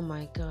away. Oh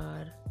my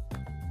God.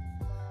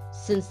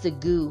 Since the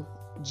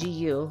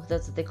GU,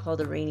 that's what they call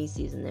the rainy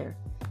season there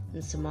in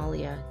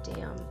Somalia.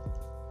 Damn.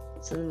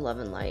 Send them love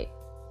and light.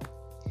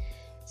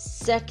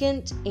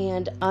 Second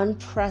and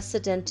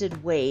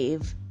unprecedented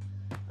wave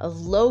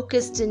of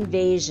locust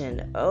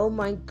invasion. Oh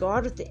my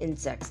God, with the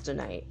insects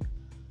tonight.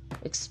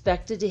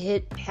 Expected to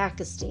hit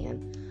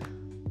Pakistan.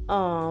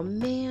 Oh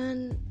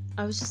man,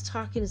 I was just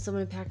talking to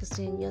someone in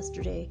Pakistan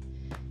yesterday,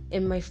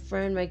 and my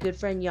good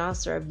friend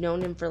Yasser, I've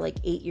known him for like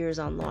 8 years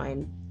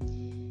online,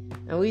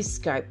 and we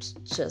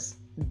Skyped just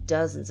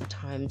dozens of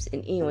times.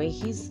 And anyway,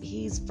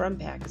 he's from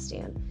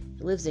Pakistan.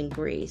 He lives in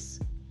Greece.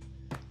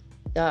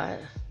 Yeah,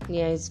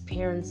 his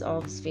parents, all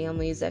of his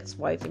family, his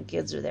ex-wife and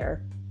kids are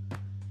there.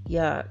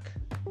 Yuck.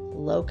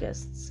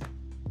 Locusts.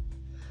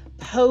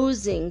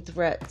 Posing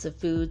threats of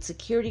food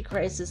security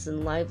crisis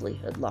and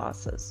livelihood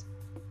losses.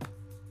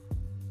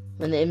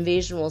 When the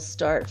invasion will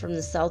start from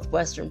the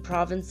southwestern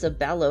province of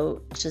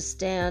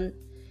Balochistan,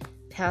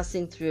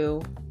 passing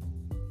through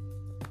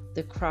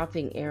the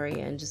cropping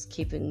area and just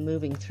keeping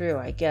moving through,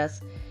 I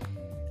guess.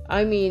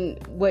 I mean,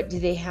 what, do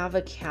they have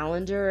a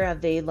calendar?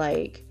 Have they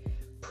like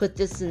put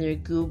this in their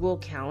Google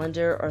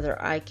Calendar or their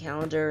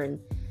iCalendar and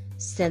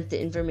sent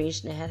the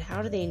information ahead?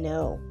 How do they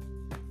know?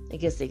 I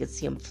guess they could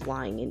see them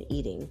flying and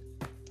eating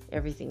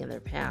everything in their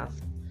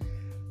path.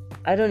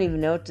 I don't even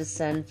know what to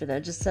send for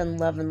them. Just send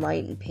love and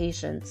light and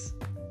patience.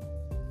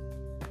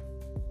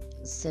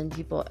 Send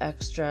people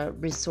extra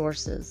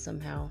resources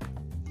somehow.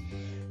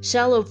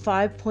 Shallow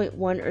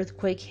 5.1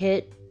 earthquake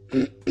hit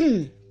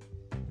in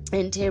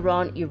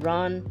Tehran,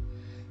 Iran,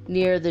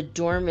 near the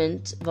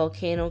dormant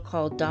volcano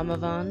called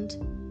Damavand.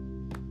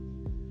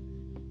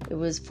 It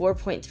was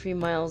 4.3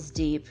 miles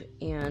deep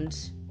and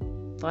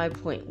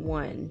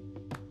 5.1.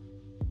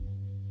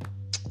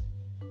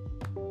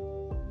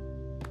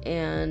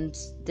 And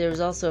there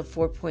was also a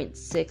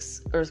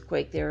 4.6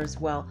 earthquake there as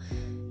well.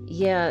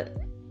 Yeah,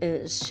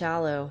 it's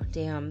shallow.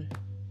 Damn.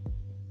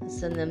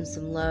 Send them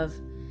some love.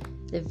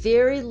 The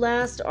very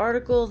last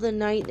article of the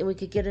night, then we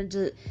could get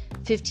into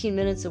 15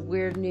 minutes of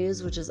weird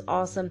news, which is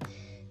awesome.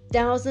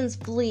 Thousands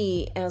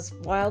flee as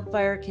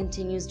wildfire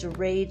continues to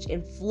rage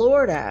in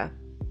Florida,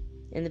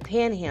 in the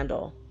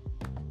Panhandle.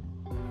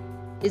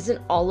 Isn't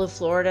all of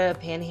Florida a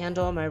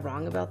panhandle? Am I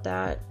wrong about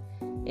that?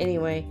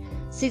 Anyway,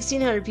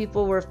 1,600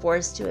 people were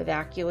forced to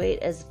evacuate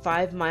as the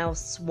 5-mile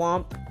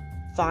swamp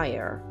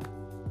fire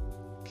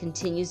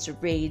continues to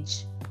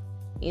rage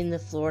in the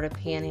Florida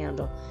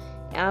Panhandle.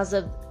 As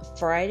of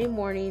Friday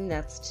morning,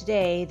 that's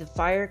today, the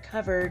fire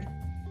covered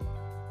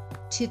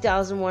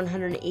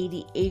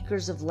 2,180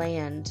 acres of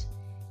land.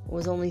 It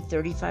was only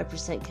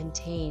 35%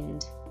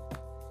 contained.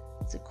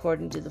 It's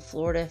according to the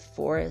Florida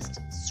Forest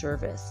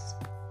Service.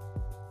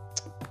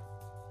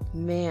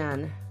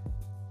 Man.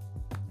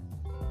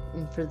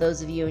 And for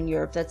those of you in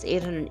Europe, that's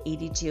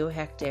 882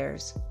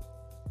 hectares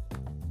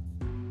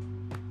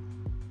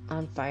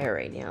on fire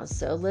right now.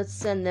 So let's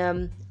send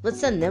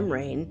them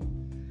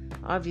rain,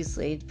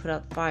 obviously, to put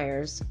out the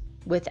fires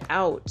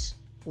without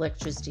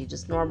electricity,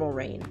 just normal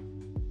rain.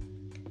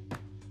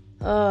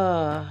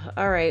 All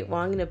right. Well,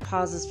 I'm going to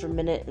pause this for a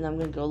minute, and I'm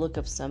going to go look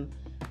up some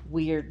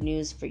weird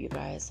news for you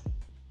guys.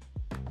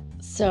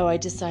 So I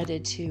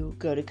decided to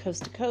go to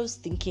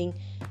coast, thinking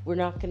we're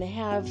not going to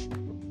have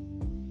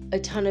a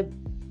ton of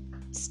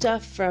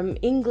stuff from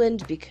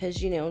England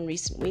because, in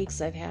recent weeks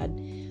I've had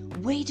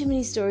way too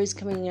many stories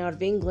coming out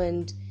of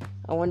England.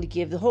 I wanted to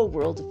give the whole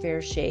world a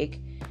fair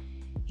shake.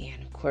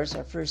 And of course,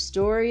 our first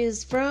story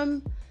is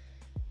from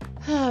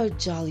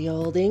jolly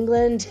old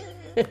England.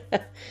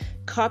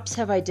 Cops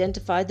have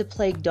identified the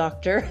plague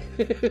doctor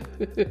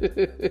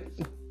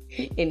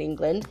in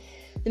England.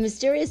 The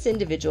mysterious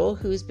individual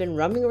who's been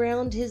roaming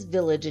around his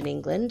village in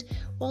England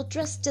while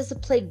dressed as a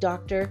plague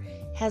doctor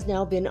has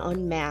now been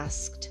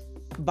unmasked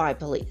by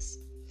police.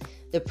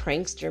 The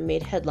prankster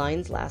made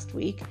headlines last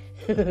week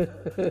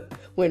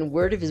when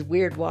word of his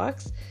weird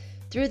walks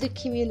through the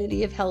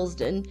community of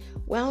Helsden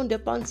wound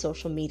up on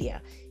social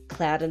media.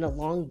 Clad in a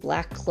long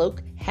black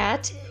cloak,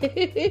 hat,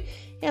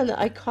 and the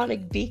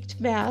iconic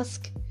beaked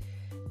mask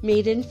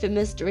made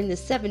infamous during the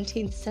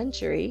 17th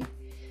century.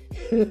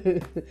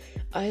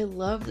 I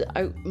love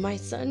that. My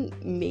son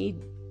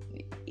made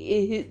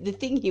the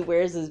thing he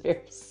wears is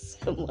very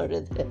similar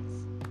to this.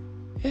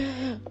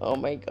 Oh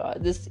my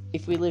god,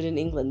 if we lived in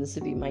England, this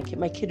would be my kid.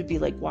 My kid would be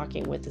like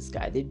walking with this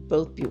guy. They'd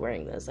both be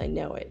wearing this. I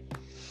know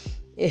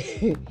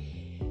it.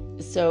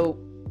 So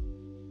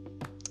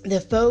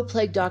the faux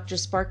plague doctor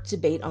sparked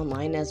debate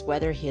online as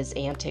whether his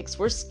antics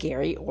were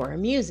scary or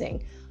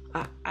amusing.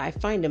 I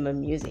find him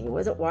amusing. He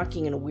wasn't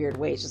walking in a weird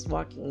way, he's just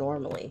walking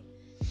normally.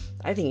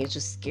 I think he's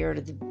just scared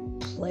of the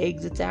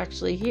plague that's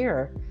actually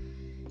here.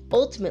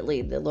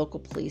 Ultimately, the local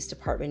police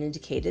department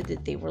indicated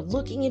that they were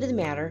looking into the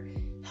matter,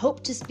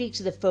 hoped to speak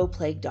to the faux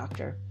plague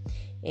doctor,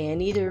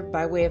 and either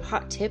by way of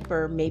hot tip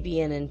or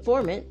maybe an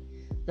informant,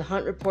 the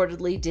hunt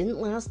reportedly didn't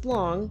last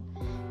long,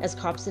 as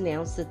cops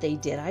announced that they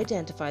did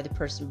identify the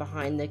person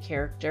behind the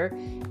character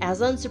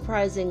as,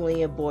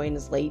 unsurprisingly, a boy in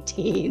his late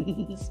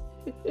teens.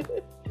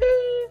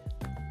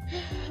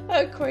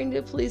 According to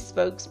a police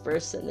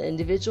spokesperson, the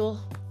individual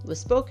was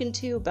spoken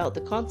to about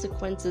the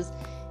consequences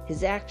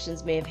his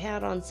actions may have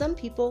had on some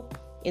people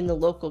in the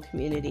local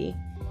community,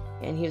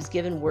 and he was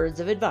given words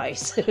of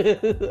advice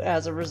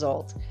as a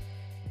result.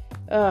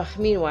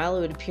 Meanwhile,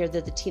 it would appear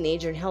that the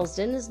teenager in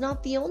Helsden is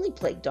not the only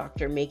plague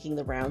doctor making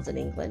the rounds in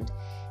England.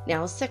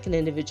 Now, a second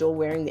individual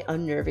wearing the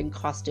unnerving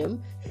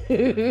costume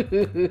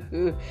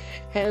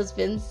has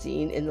been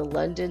seen in the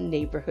London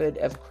neighborhood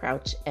of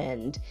Crouch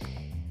End.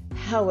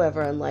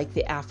 However, unlike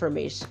the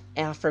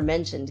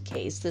aforementioned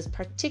case, this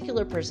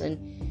particular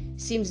person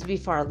seems to be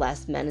far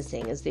less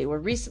menacing, as they were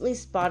recently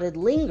spotted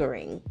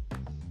lingering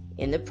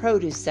in the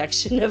produce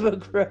section of a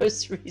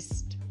grocery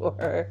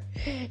store,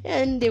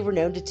 and they were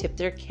known to tip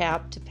their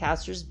cap to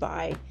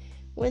passers-by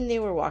when they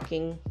were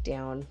walking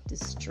down the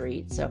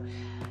street. So,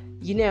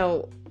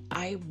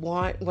 I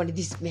want one of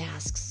these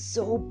masks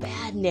so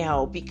bad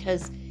now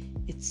because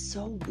it's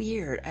so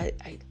weird.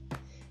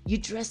 You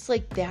dress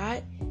like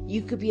that,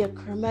 you could be a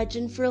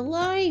curmudgeon for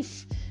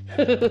life.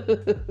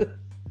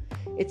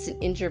 It's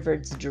an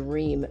introvert's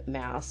dream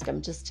mask,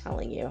 I'm just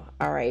telling you.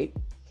 All right.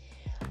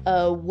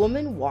 A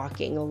woman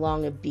walking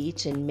along a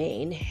beach in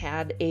Maine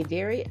had a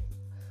very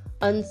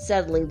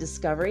unsettling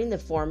discovery in the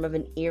form of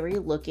an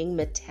eerie-looking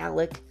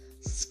metallic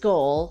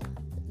skull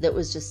that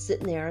was just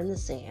sitting there in the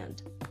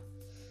sand.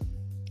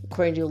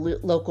 According to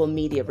a local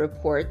media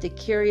report, the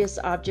curious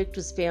object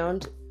was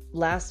found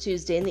last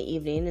Tuesday in the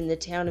evening in the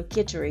town of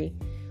Kittery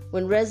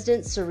when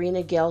resident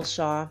Serena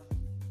Gelshaw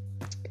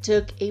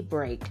took a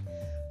break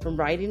from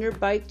riding her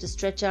bike to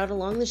stretch out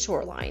along the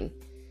shoreline.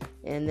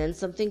 And then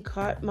something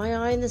caught my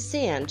eye in the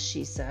sand,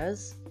 she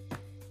says.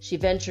 She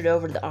ventured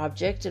over to the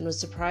object and was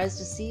surprised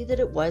to see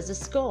that it was a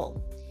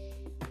skull.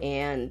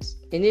 And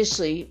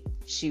initially,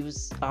 she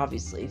was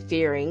obviously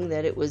fearing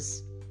that it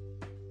was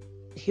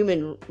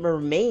human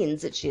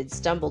remains that she had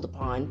stumbled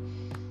upon.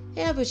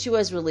 Yeah, but she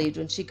was relieved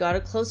when she got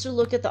a closer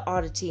look at the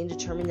oddity and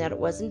determined that it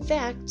was, in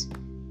fact,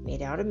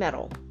 made out of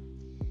metal.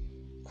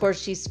 Of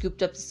course, she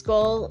scooped up the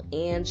skull,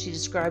 and she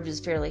described it as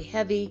fairly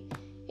heavy,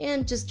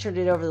 and just turned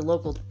it over to the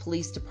local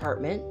police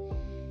department.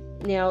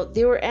 Now,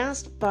 they were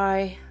asked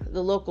by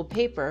the local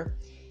paper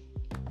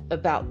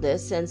about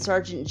this, and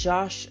Sergeant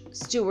Josh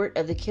Stewart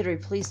of the Kittery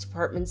Police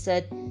Department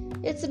said,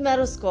 "It's a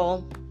metal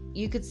skull.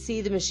 You could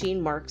see the machine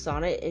marks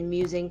on it," and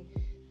musing,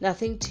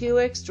 "Nothing too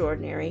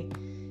extraordinary."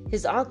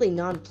 His oddly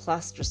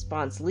nonplussed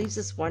response leaves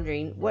us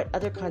wondering what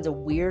other kinds of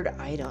weird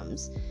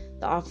items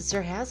the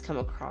officer has come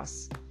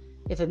across.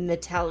 If a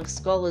metallic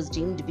skull is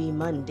deemed to be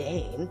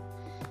mundane,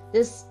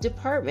 this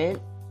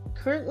department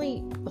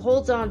currently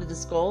holds on to the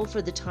skull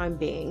for the time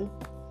being,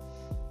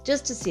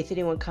 just to see if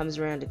anyone comes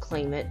around to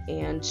claim it,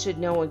 and should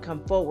no one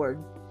come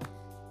forward,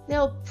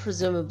 they'll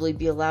presumably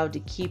be allowed to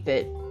keep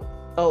it.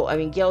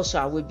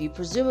 Gelshaw would be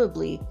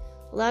presumably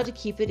allowed to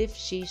keep it if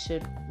she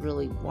should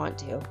really want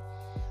to.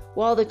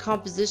 While the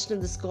composition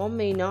of the skull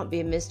may not be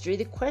a mystery,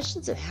 the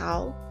questions of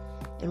how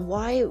and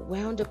why it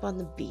wound up on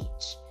the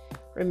beach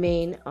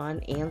remain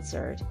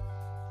unanswered.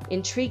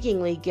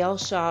 Intriguingly,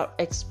 Gelshaw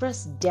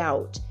expressed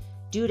doubt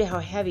due to how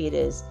heavy it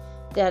is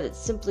that it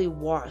simply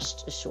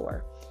washed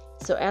ashore.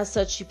 So as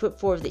such, she put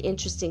forward the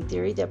interesting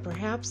theory that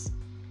perhaps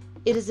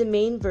it is a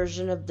Maine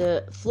version of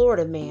the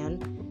Florida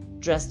man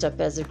dressed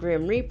up as a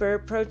Grim Reaper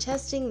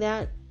protesting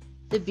that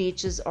the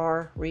beaches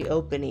are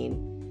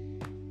reopening.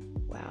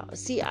 Wow.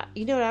 See,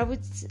 I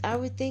would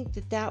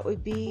think that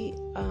would be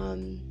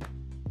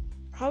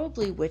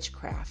probably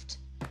witchcraft.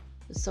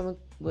 Someone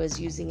was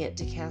using it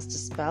to cast a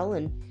spell,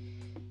 and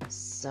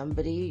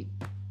somebody,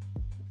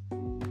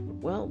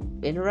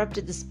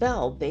 interrupted the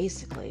spell,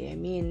 basically. I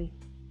mean,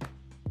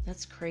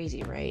 that's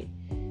crazy, right?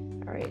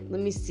 All right,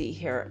 let me see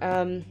here.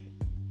 I'm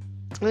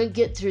going to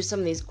get through some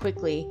of these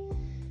quickly.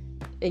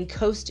 In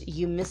Coast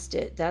You Missed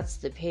It, that's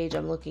the page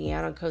I'm looking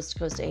at on Coast to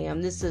Coast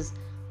AM. This is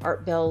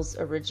Art Bell's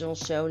original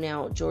show.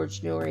 Now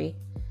George Noory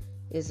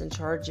is in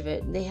charge of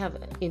it, and they have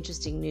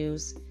interesting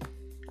news.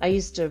 I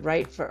used to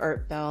write for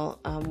Art Bell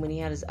when he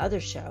had his other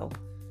show,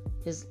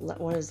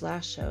 one of his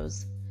last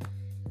shows.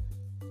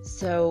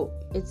 So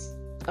it's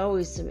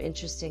always some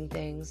interesting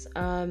things.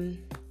 Trying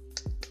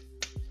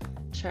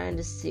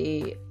to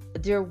see.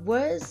 There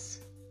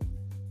was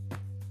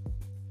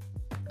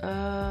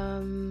a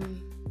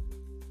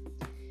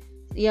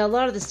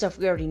lot of the stuff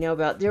we already know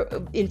about. There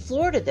in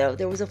Florida, though,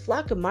 there was a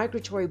flock of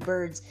migratory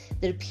birds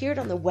that appeared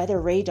on the weather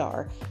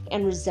radar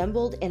and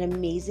resembled an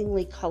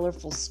amazingly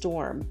colorful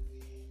storm.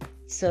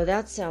 So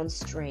that sounds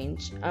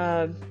strange.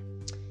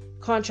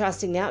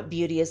 Contrasting that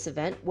beauteous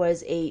event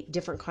was a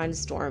different kind of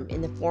storm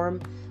in the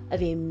form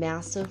of a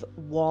massive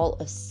wall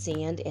of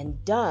sand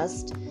and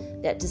dust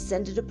that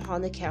descended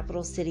upon the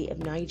capital city of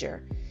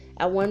Niger.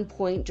 At one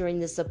point during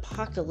this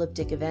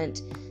apocalyptic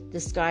event, the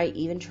sky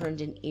even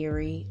turned an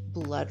eerie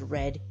blood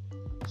red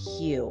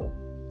hue.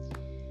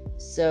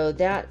 So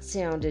that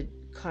sounded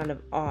kind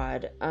of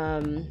odd.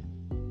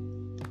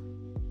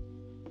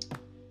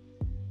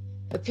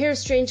 A pair of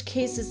strange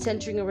cases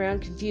centering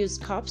around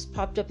confused cops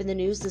popped up in the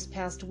news this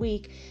past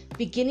week,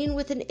 beginning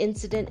with an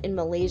incident in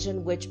Malaysia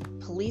in which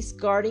police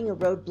guarding a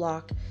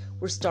roadblock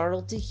were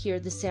startled to hear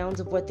the sounds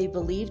of what they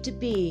believed to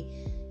be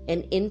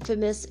an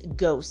infamous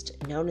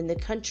ghost known in the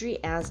country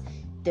as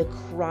the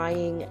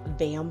Crying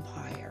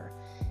Vampire.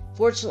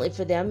 Fortunately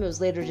for them, it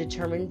was later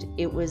determined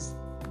it was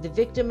the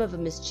victim of a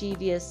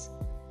mischievous,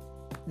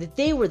 that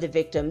they were the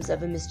victims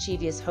of a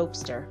mischievous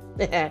hoaxer.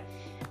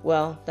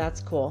 Well,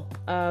 that's cool.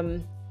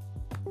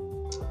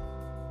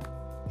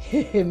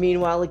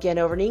 Meanwhile, again,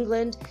 over in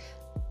England,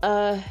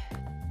 a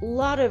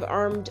lot of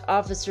armed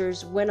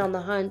officers went on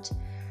the hunt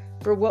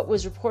for what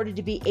was reported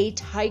to be a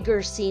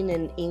tiger seen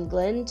in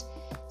England,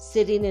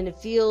 sitting in a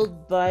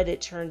field, but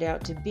it turned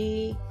out to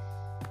be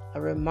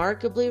a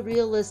remarkably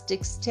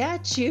realistic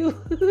statue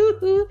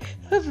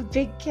of a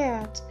big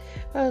cat.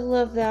 I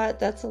love that.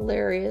 That's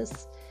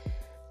hilarious.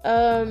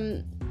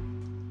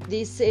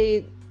 They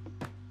say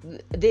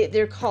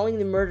they're calling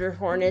the murder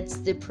hornets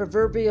the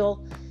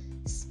proverbial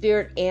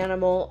spirit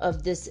animal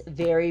of this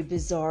very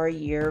bizarre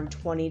year of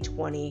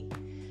 2020.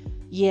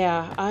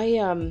 Yeah,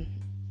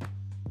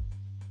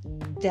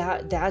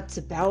 that's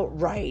about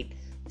right.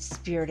 The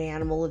spirit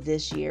animal of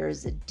this year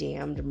is a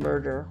damned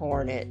murder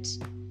hornet.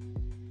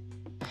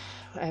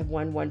 I have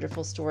one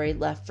wonderful story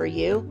left for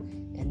you,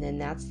 and then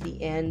that's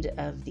the end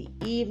of the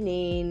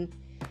evening.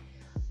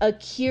 A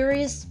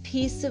curious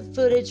piece of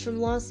footage from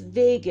Las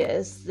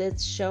Vegas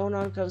that's shown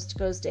on Coast to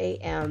Coast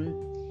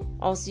AM.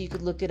 Also, you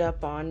could look it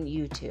up on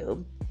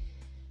YouTube.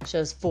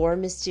 Shows 4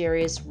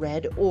 mysterious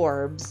red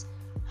orbs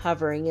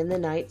hovering in the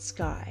night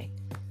sky.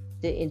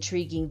 The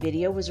intriguing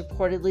video was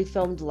reportedly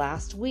filmed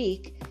last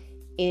week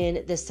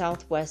in the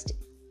southwest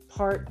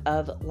part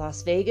of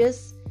Las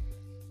Vegas.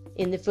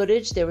 In the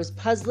footage, there was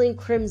puzzling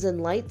crimson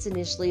lights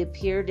initially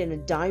appeared in a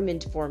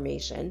diamond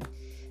formation.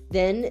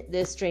 Then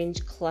the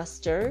strange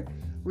cluster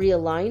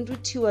realigned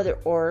with 2 other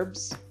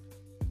orbs,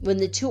 when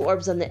the 2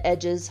 orbs on the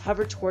edges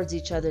hover towards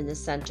each other in the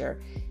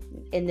center.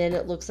 And then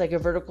it looks like a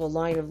vertical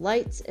line of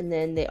lights, and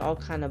then they all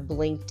kind of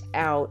blinked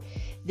out.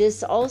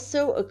 This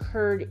also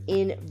occurred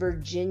in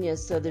Virginia,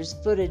 so there's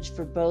footage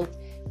for both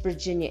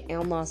Virginia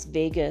and Las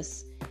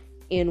Vegas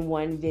in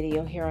one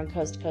video here on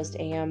Coast to Coast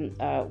AM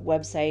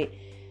website.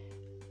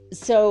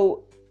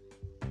 So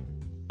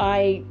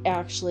I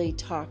actually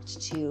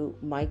talked to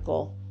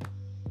Michael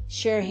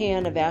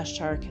Sherahan of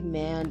Ashtar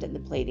Command and the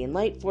Pleiadian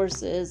Light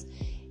Forces,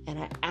 and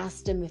I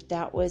asked him if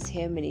that was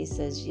him, and he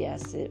says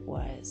yes, it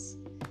was.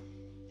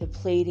 The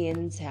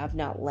Pleiadians have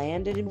not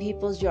landed in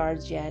people's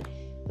yards yet,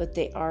 but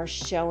they are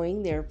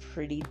showing their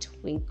pretty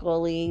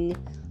twinkling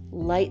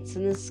lights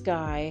in the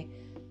sky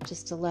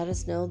just to let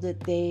us know that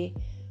they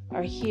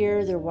are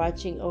here, they're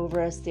watching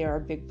over us, they are our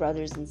big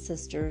brothers and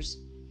sisters.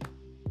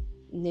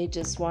 And they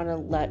just want to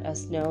let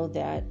us know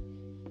that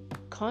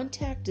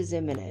contact is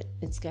imminent.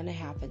 It's going to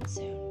happen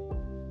soon.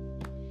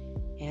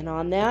 And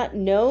on that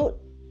note,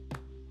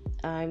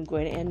 I'm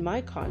going to end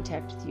my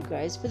contact with you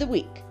guys for the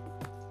week.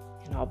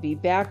 And I'll be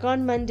back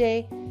on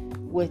Monday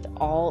with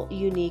all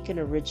unique and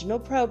original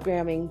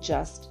programming,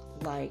 just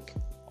like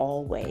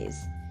always.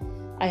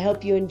 I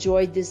hope you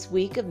enjoyed this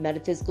week of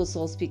Metaphysical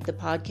Soul Speak, the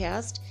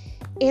podcast.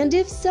 And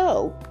if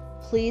so,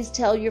 please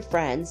tell your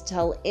friends,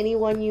 tell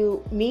anyone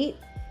you meet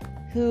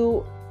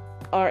who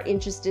are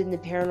interested in the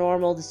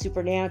paranormal, the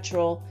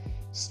supernatural,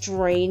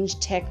 strange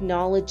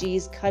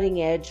technologies,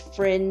 cutting edge,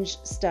 fringe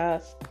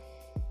stuff,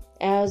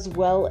 as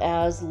well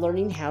as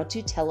learning how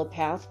to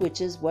telepath,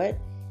 which is what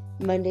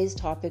Monday's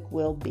topic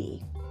will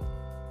be.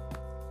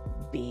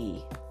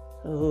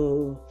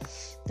 Oh,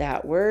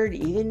 that word,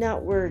 even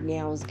that word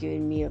now is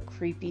giving me a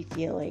creepy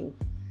feeling.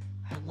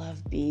 I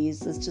love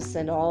bees. Let's just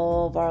send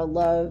all of our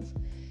love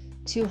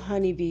to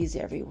honeybees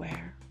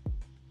everywhere.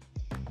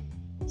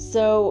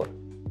 So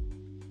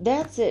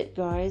that's it,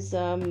 guys.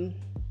 That's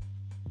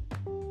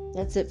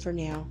it for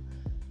now.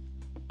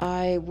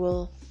 I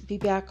will be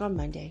back on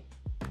Monday.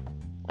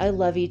 I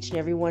love each and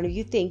every one of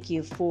you. Thank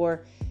you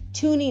for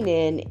tuning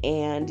in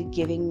and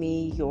giving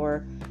me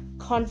your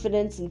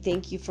confidence, and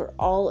thank you for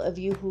all of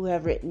you who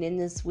have written in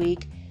this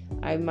week.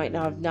 I might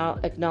not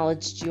have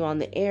acknowledged you on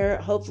the air.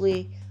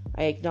 Hopefully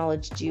I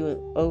acknowledged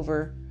you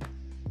over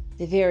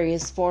the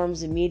various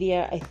forms of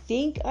media. I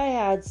think I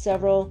had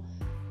several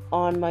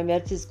on my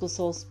Metaphysical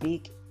Soul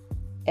Speak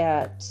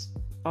on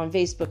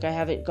Facebook. I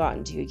haven't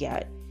gotten to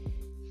yet,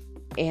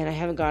 and I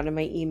haven't gotten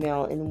my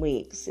email in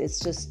weeks. It's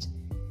just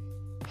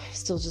I'm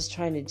still just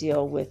trying to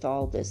deal with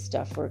all this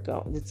stuff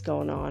that's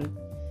going on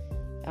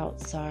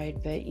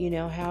outside, but you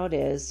know how it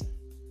is.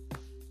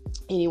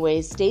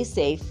 Anyways, stay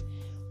safe,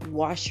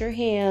 wash your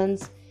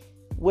hands,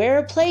 wear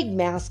a plague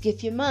mask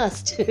if you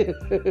must.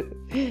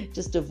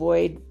 Just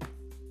avoid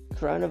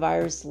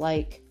coronavirus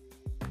like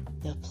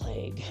the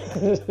plague.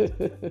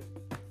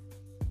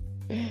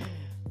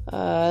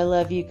 I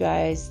love you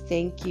guys.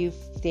 Thank you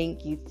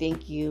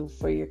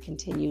for your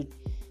continued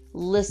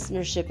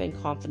listenership and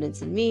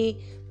confidence in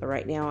me. But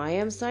right now I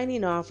am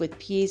signing off with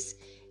peace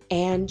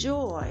and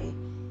joy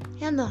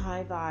and the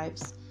high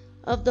vibes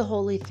of the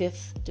holy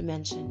 5th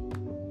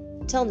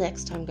dimension. Till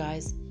next time,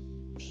 guys.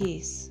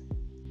 Peace.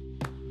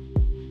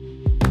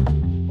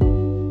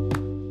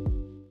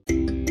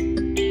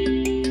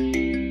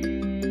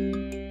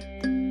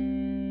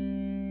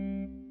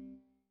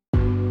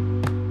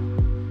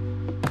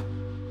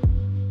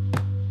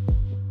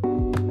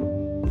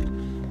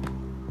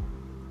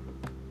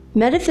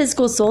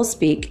 Metaphysical Soul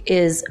Speak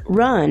is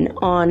run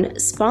on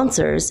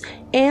sponsors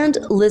and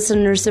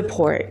listener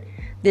support.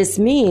 This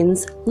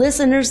means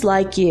listeners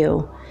like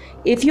you.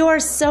 If you are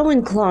so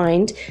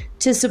inclined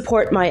to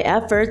support my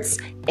efforts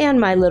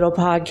and my little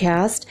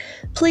podcast,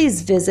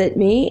 please visit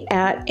me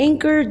at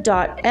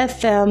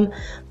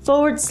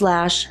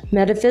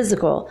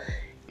anchor.fm/metaphysical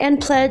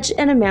and pledge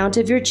an amount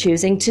of your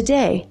choosing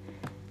today.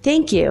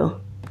 Thank you.